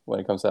army when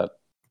it comes out.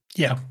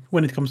 Yeah,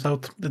 when it comes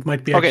out, that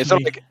might be. Okay, so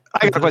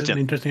I got a question. An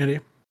interesting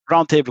idea.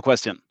 Roundtable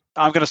question.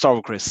 I'm gonna start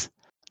with Chris.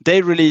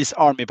 They release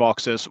army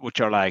boxes, which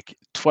are like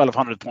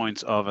 1,200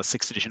 points of a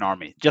 6th edition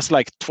army, just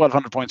like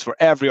 1,200 points for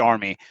every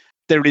army.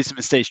 They release them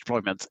in stage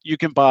deployment. You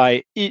can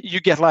buy, you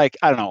get like,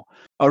 I don't know,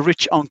 a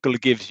rich uncle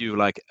gives you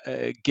like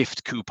a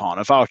gift coupon,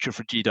 a voucher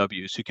for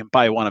GW. So you can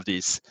buy one of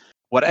these,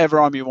 whatever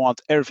army you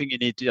want, everything you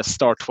need to just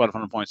start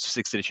 1,200 points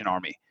 6th edition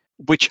army.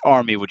 Which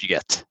army would you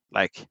get?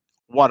 Like,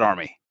 what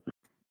army?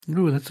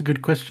 Ooh, that's a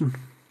good question.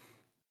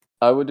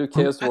 I would do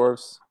Chaos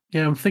Dwarfs.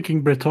 Yeah, I'm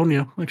thinking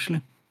Bretonia,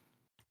 actually.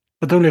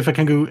 But only if I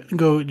can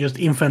go just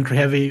infantry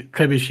heavy,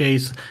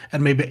 trebuchets,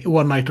 and maybe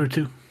one knight or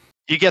 2.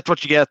 You get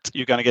what you get,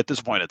 you're going to get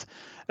disappointed.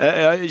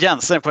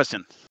 Jens, same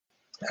question.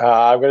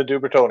 I'm going to do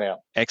Bretonia.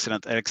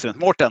 Excellent.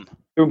 Morten?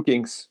 Tomb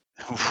Kings.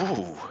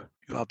 Ooh,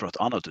 you have brought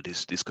honor to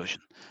this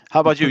discussion. How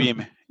about you,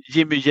 Jimmy?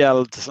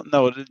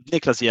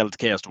 Niklas yelled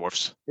Chaos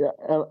Dwarfs. Yeah,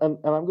 and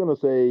I'm going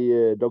to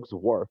say Dogs of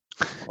War.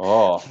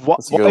 Oh,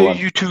 why are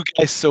you two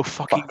guys so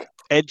fucking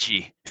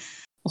edgy?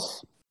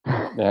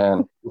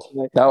 Man.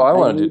 Now I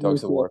want to do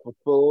Dogs of War. A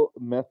full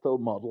metal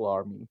model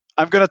army.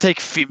 I'm going to take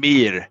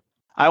Fimir.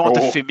 I want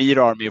the Fimir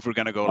army if we're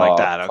going to go like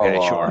that. Okay,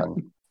 sure.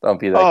 Don't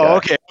be that guy.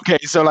 Okay.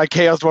 So like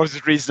Chaos Dwarfs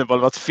is reasonable,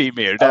 but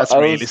Fimir, that's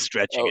really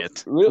stretching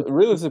it.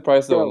 Really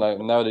surprised though,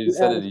 now that you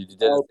said it, you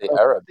didn't say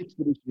Arab. 6th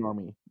edition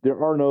army.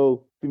 There are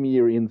no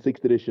Fimir in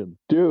 6th edition.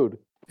 Dude.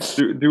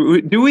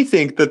 Do we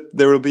think that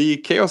there will be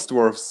Chaos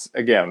Dwarfs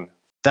again?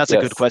 That's a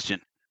good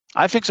question.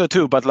 I think so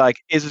too, but like,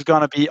 is it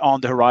going to be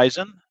on the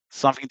horizon?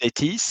 Something they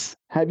tease?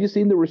 Have you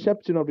seen the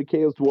reception of the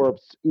Chaos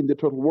Dwarfs in the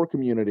Total War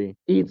community?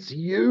 It's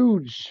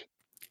huge.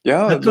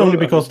 Yeah, that's only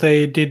because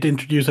they did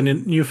introduce a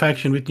new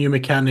faction with new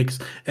mechanics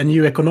and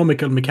new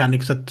economical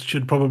mechanics that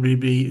should probably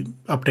be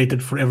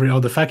updated for every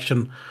other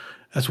faction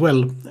as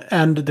well.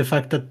 And the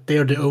fact that they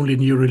are the only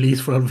new release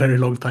for a very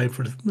long time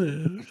for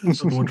the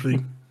support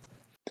thing.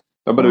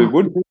 No, but it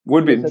would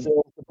be. They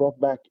also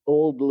brought back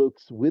old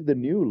looks with the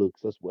new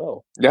looks as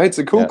well. Yeah, it's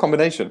a cool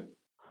combination.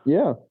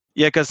 Yeah.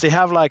 Yeah, because they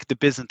have like the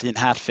Byzantine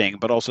hat thing,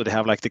 but also they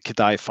have like the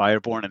Kedai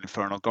Fireborn and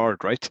Infernal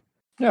Guard, right?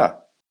 Yeah.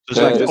 It's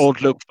like the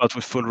old look, but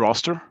with full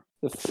roster.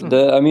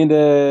 The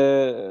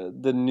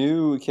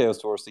new Chaos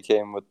Dwarfs that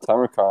came with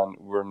Tamarkan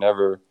were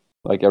never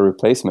like a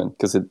replacement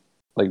because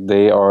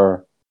they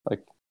are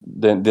like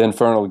the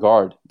Infernal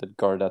Guard that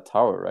guard that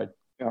tower, right?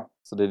 Yeah.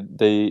 So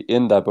they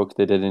in that book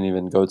they didn't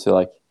even go to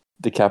like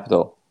the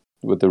capital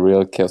with the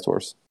real Chaos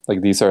Dwarfs.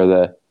 Like these are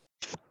the.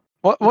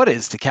 What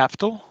is the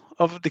capital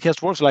of the Chaos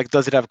Dwarfs? Like,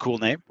 does it have a cool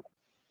name?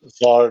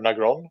 Zar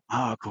Nagron.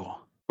 Oh, cool.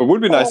 It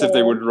would be nice if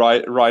they would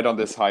ride on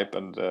this hype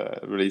and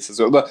release as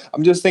well. But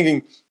I'm just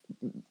thinking,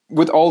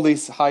 with all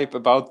this hype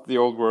about the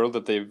old world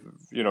that they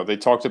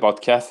talked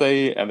about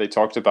Cathay and they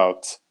talked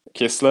about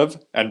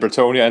Kislev and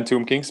Bretonia and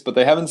Tomb Kings, but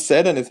they haven't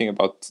said anything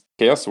about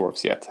Chaos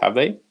Dwarfs yet, have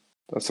they?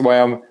 That's why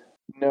I'm.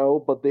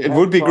 No, but it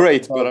would be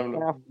great, but I'm.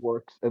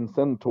 Half-Orcs and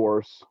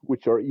Centaurs,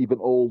 which are even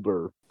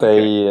older.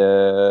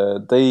 They're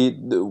on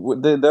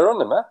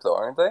the map though,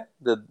 aren't they?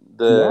 The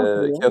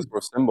Chaos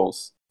Dwarf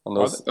symbols on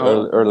those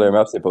earlier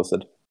maps they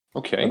posted.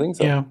 Okay. I think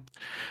so. Yeah.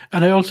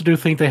 And I also do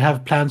think they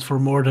have plans for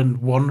more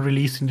than one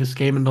release in this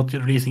game and not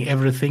releasing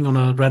everything on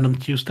a random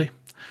Tuesday.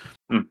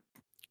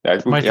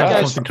 Yeah, might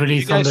have something to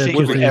release on the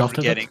Tuesday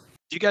after that. Do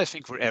you guys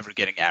think we're ever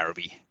getting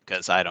Araby?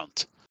 Because I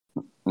don't.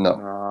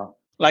 No.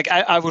 Like,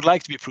 I would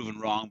like to be proven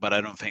wrong, but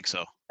I don't think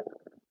so.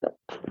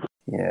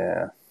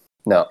 Yeah.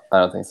 No,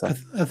 I don't think so.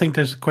 I think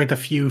there's quite a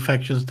few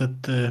factions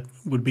that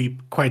would be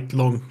quite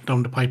long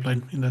down the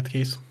pipeline in that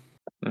case.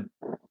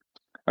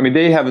 I I mean,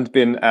 they haven't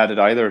been added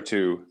either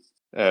to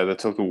the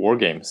Total War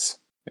games.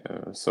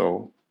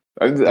 So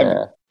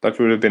that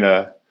would have been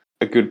a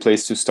good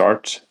place to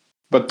start.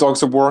 But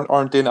Dogs of War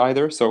aren't in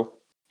either. So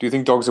do you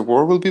think Dogs of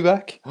War will be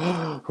back?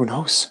 Who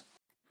knows?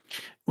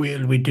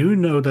 We do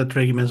know that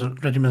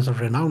Regiments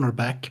of Renown are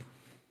back.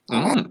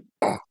 I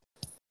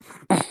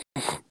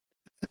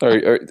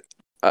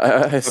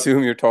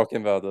assume you're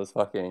talking about those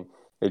fucking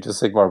Age of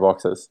Sigmar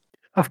boxes.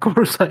 Of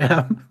course I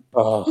am.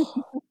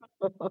 Oh,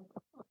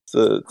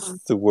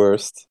 it's the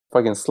worst.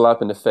 Fucking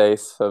slap in the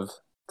face of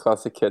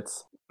classic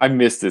kits. I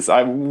missed this.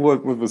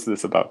 What was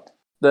this about?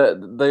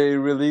 They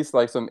released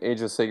like some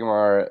Age of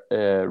Sigmar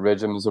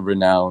Regiments of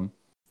Renown.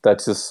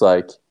 That's just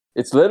like,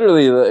 it's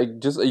literally like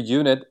just a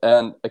unit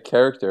and a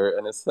character,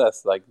 and it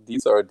says like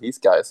these are these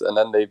guys, and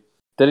then they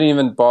didn't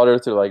even bother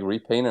to like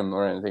repaint them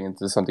or anything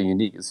into something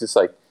unique. It's just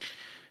like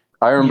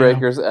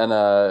Ironbreakers and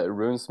a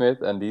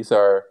Runesmith, and these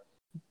are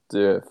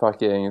the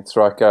fucking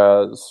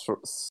Straka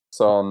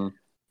Son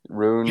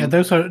Rune. Yeah,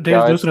 those are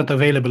not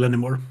available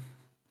anymore.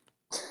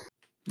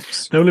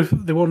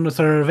 The ones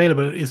that are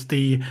available is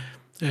the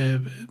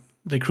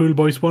Cruel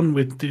Boys one,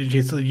 which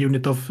is a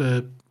unit of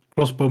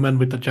crossbowmen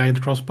with a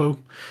giant crossbow.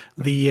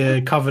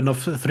 The Coven of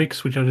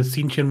Thrix, which are the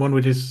Sintian one,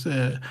 which is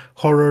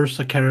horrors,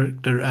 a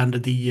character, and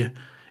the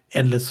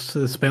endless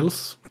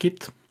spells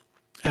kit.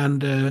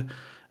 And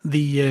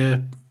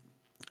the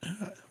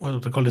what do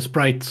they call the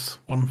Sprites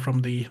one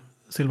from the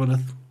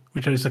Sylvaneth,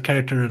 which is a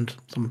character and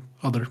some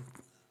other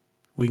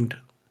winged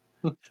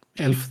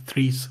elf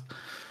threes.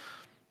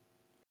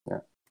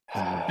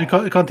 You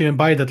can't even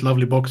buy that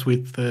lovely box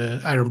with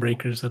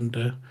Ironbreakers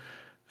and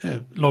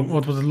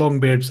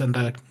Longbeards and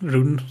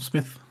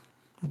Runesmith.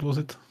 What was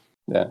it?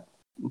 Yeah,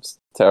 it's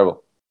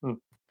terrible.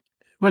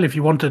 Well, if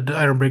you wanted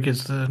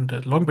Ironbreakers and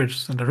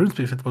Longbeards and the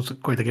Runesmith, it was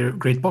quite a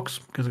great box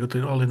because you got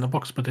it all in a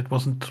box. But it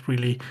wasn't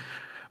really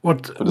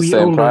what For the we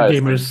same older price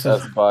gamers.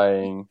 as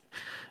buying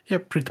Yeah,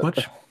 pretty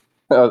much.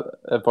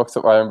 a box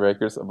of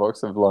Ironbreakers, a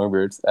box of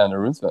Longbeards, and a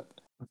Runesmith.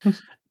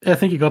 I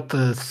think you got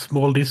a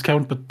small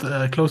discount,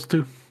 but close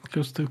to.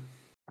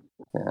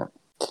 Yeah,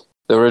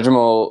 the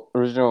original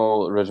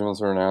Regiments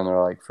of Renown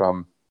are like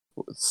from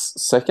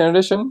second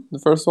edition, the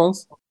first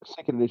ones.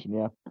 Second edition,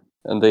 yeah.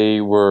 And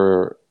they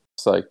were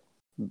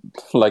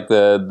like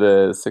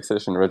the 6th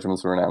edition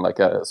Regiments of Renown, like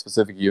a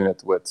specific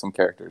unit with some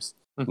characters,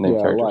 named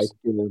characters.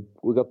 Like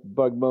we got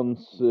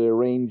Bugman's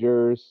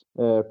Rangers,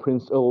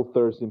 Prince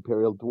Ulther's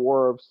Imperial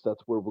Dwarves.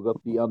 That's where we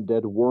got the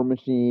Undead War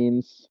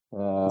Machines.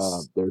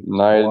 There's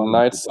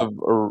Knights of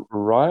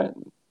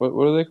Orion.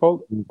 What are they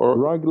called?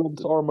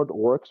 Raglan's Armored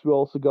Orcs. We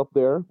also got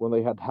there when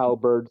they had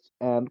halberds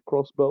and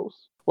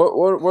crossbows. What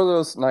are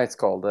those knights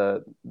called?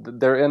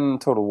 They're in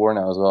Total War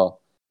now as well.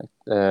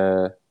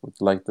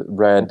 With like the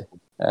red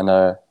and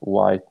a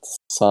white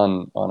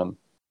sun on them.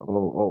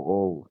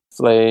 Oh.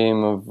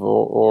 Flame of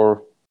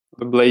or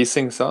the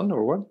Blazing Sun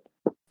or what?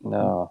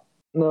 No,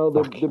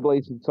 the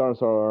Blazing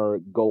Suns are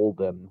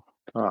golden.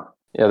 Ah.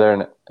 Yeah,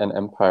 they're an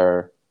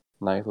Empire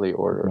knightly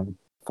order.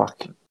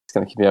 Fuck, it's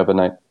gonna keep me up at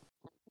night.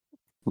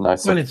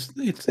 Nice. Well, it's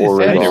nice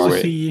to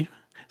see.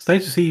 It's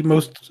nice to see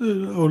most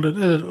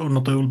older, or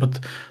not old, but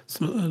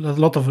a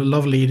lot of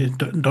lovely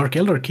Dark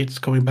Elder kits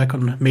coming back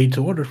on made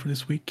to order for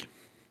this week.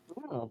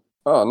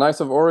 Oh,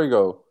 Knights of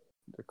Origo,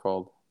 they're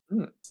called.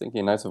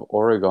 Thinking Knights of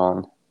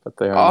Oregon, but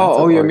they are.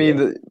 Oh, you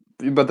mean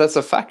but that's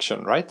a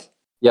faction, right?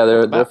 Yeah,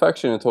 they're a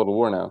faction in Total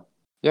War now.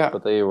 Yeah,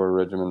 but they were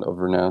Regiment of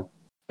Renown.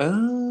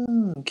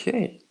 Oh,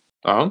 okay.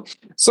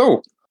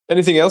 So,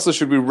 anything else, or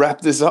should we wrap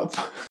this up?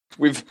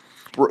 We've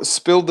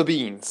spilled the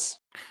beans.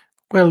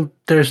 Well,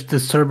 there's the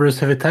Cerberus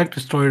Heavy Tank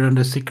Destroyer and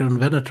the Sicaran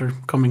Venator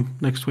coming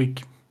next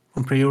week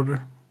on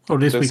pre-order. Or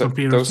this week on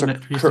pre-order,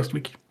 next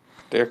week.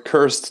 They're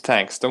cursed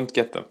tanks, don't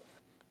get them.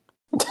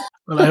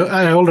 Well,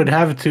 I already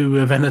have 2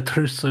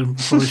 Venators, so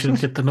probably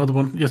shouldn't get another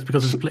one just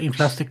because it's in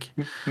plastic.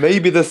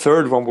 Maybe the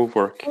third one will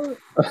work.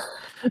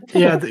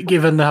 Yeah,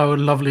 given how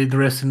lovely the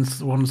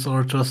resins ones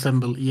are to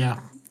assemble, yeah.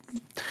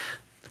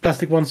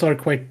 Plastic ones are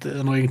quite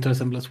annoying to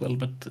assemble as well,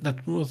 but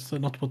that was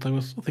not what I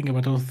was thinking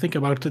about. I was thinking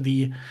about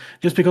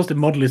just because the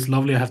model is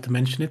lovely, I have to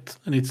mention it,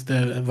 and it's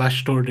the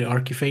Vashtor, the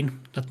Archifane,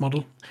 that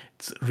model.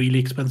 It's really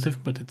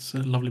expensive, but it's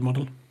a lovely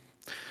model.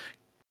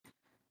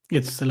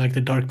 It's like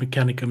the Dark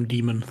Mechanicum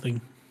demon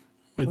thing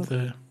with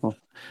the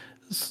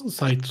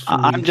sights.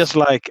 I'm just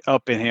like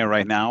up in here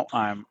right now.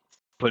 I'm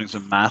putting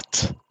some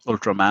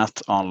ultra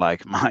matte on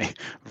like my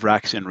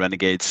Vraxian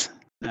Renegades.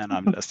 And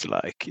I'm just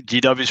like,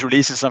 GW's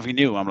releasing something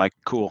new. I'm like,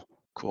 cool.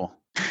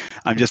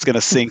 I'm just going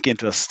to sink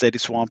into a steady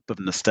swamp of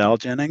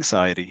nostalgia and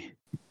anxiety.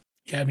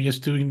 Yeah, I'm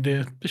just doing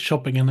the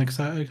shopping and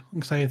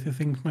anxiety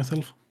thing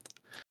myself.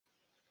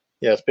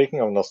 Yeah, speaking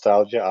of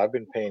nostalgia, I've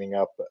been painting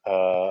up,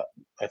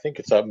 I think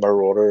it's a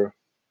Marauder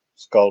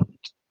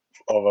sculpt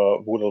of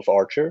a Wood Elf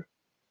Archer.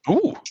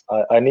 Ooh.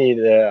 I need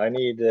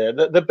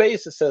the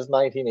base, it says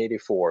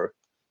 1984.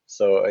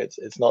 So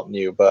it's not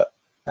new, but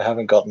I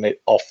haven't gotten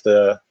it off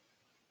the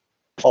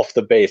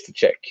base to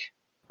check.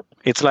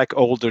 It's like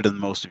older than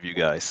most of you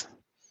guys.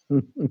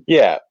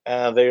 Yeah,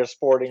 they are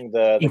sporting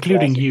the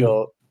including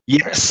classical,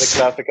 Yes. The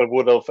classical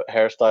wood elf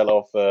hairstyle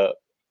of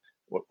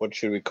what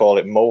should we call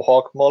it?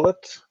 Mohawk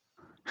mullet.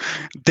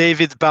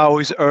 David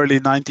Bowie's early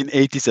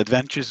 1980s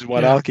adventures is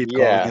what Yeah. I'll keep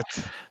calling Yeah.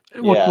 it.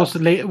 What Yeah.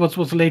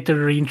 was later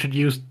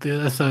reintroduced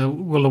as a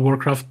World of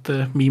Warcraft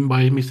meme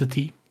by Mr.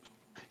 T.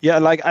 Yeah,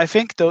 like I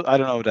think though I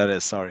don't know what that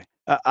is. Sorry,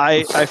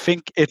 I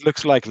think it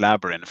looks like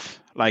Labyrinth,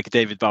 like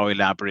David Bowie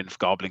Labyrinth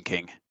Goblin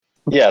King.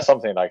 Yeah,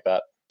 something like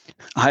that.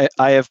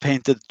 I have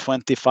painted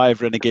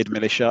 25 Renegade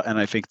Militia, and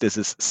I think this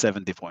is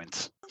 70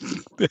 points.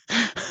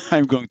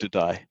 I'm going to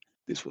die.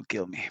 This will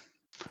kill me.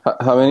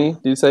 How many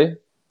do you say?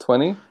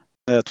 20?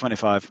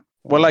 25.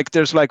 Well, like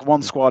there's like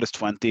one squad is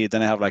 20.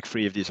 Then I have like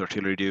 3 of these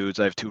artillery dudes.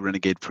 I have 2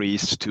 Renegade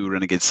Priests, 2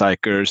 Renegade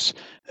Psychers,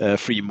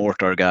 3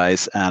 Mortar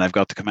guys, and I've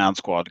got the Command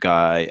Squad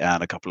guy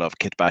and a couple of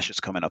Kit Bashes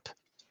coming up.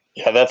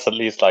 Yeah, that's at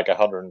least like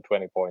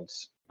 120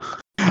 points.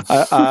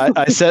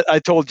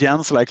 I told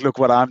Jens, like, look,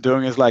 what I'm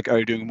doing is like, are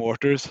you doing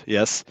mortars?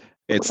 Yes.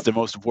 It's the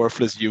most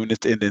worthless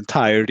unit in the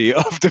entirety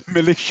of the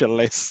militia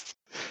list.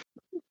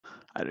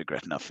 I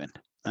regret nothing.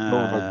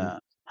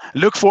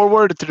 Look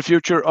forward to the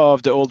future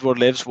of the Old World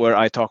Lives, where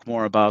I talk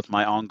more about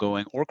my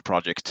ongoing orc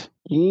project.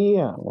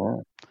 Yeah.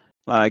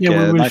 Like,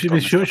 Yeah, Night we'll be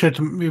Storm sure and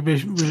stuff.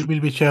 we'll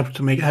be sure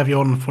to have you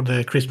on for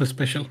the Christmas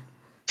special.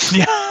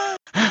 Yeah,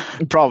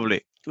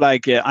 probably.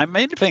 Like, I'm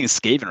mainly playing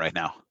Skaven right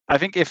now. I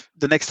think if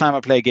the next time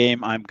I play a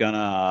game, I'm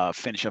gonna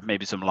finish up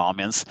maybe some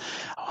Lamians.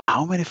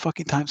 How many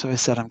fucking times have I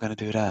said I'm gonna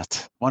do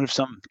that? Wonder if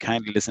some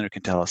kindly listener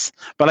can tell us.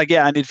 But like,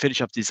 yeah, I need to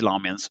finish up these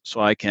Lamians so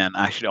I can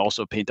actually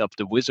also paint up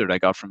the wizard I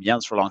got from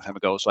Jens for a long time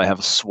ago. So I have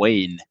a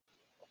Swain.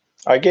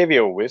 I gave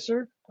you a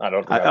wizard? I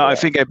don't remember. I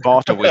think I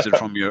bought a wizard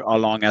from you a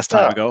long ass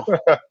time ago.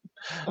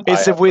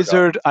 It's I a have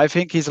wizard. I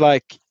think he's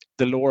like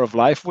the Lore of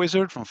Life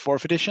wizard from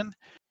 4th edition.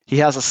 He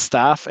has a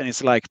staff and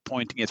he's like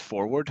pointing it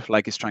forward,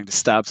 like he's trying to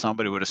stab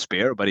somebody with a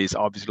spear, but he's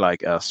obviously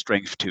like a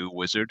strength 2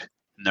 wizard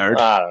nerd.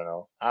 I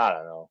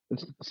don't know.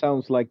 It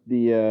sounds like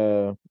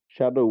the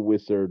Shadow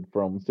Wizard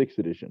from 6th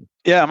edition.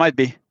 Yeah, it might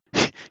be.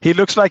 He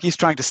looks like he's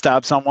trying to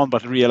stab someone,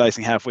 but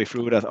realizing halfway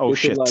through that, oh Does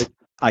it shit, like-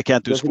 I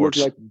can't do Does it look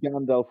sports. like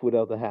Gandalf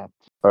without a hat?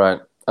 All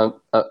right. I'm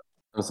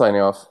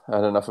signing off. I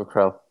had enough of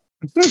Krell.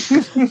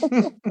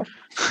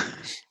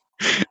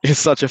 Is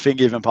such a thing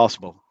even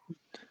possible?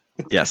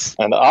 Yes.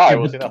 And I Yeah,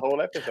 was but- in a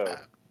whole episode.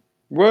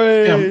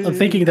 Way. Yeah, I'm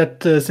thinking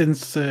that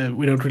since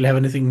we don't really have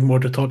anything more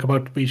to talk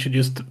about, we should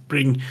just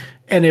bring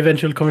any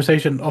eventual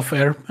conversation off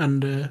air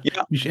and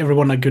Yeah. wish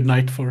everyone a good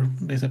night for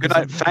this episode. Good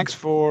night. Thanks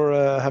for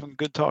having a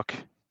good talk.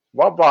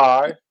 Bye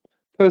bye.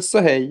 Puss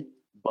och hej.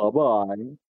 Bye bye.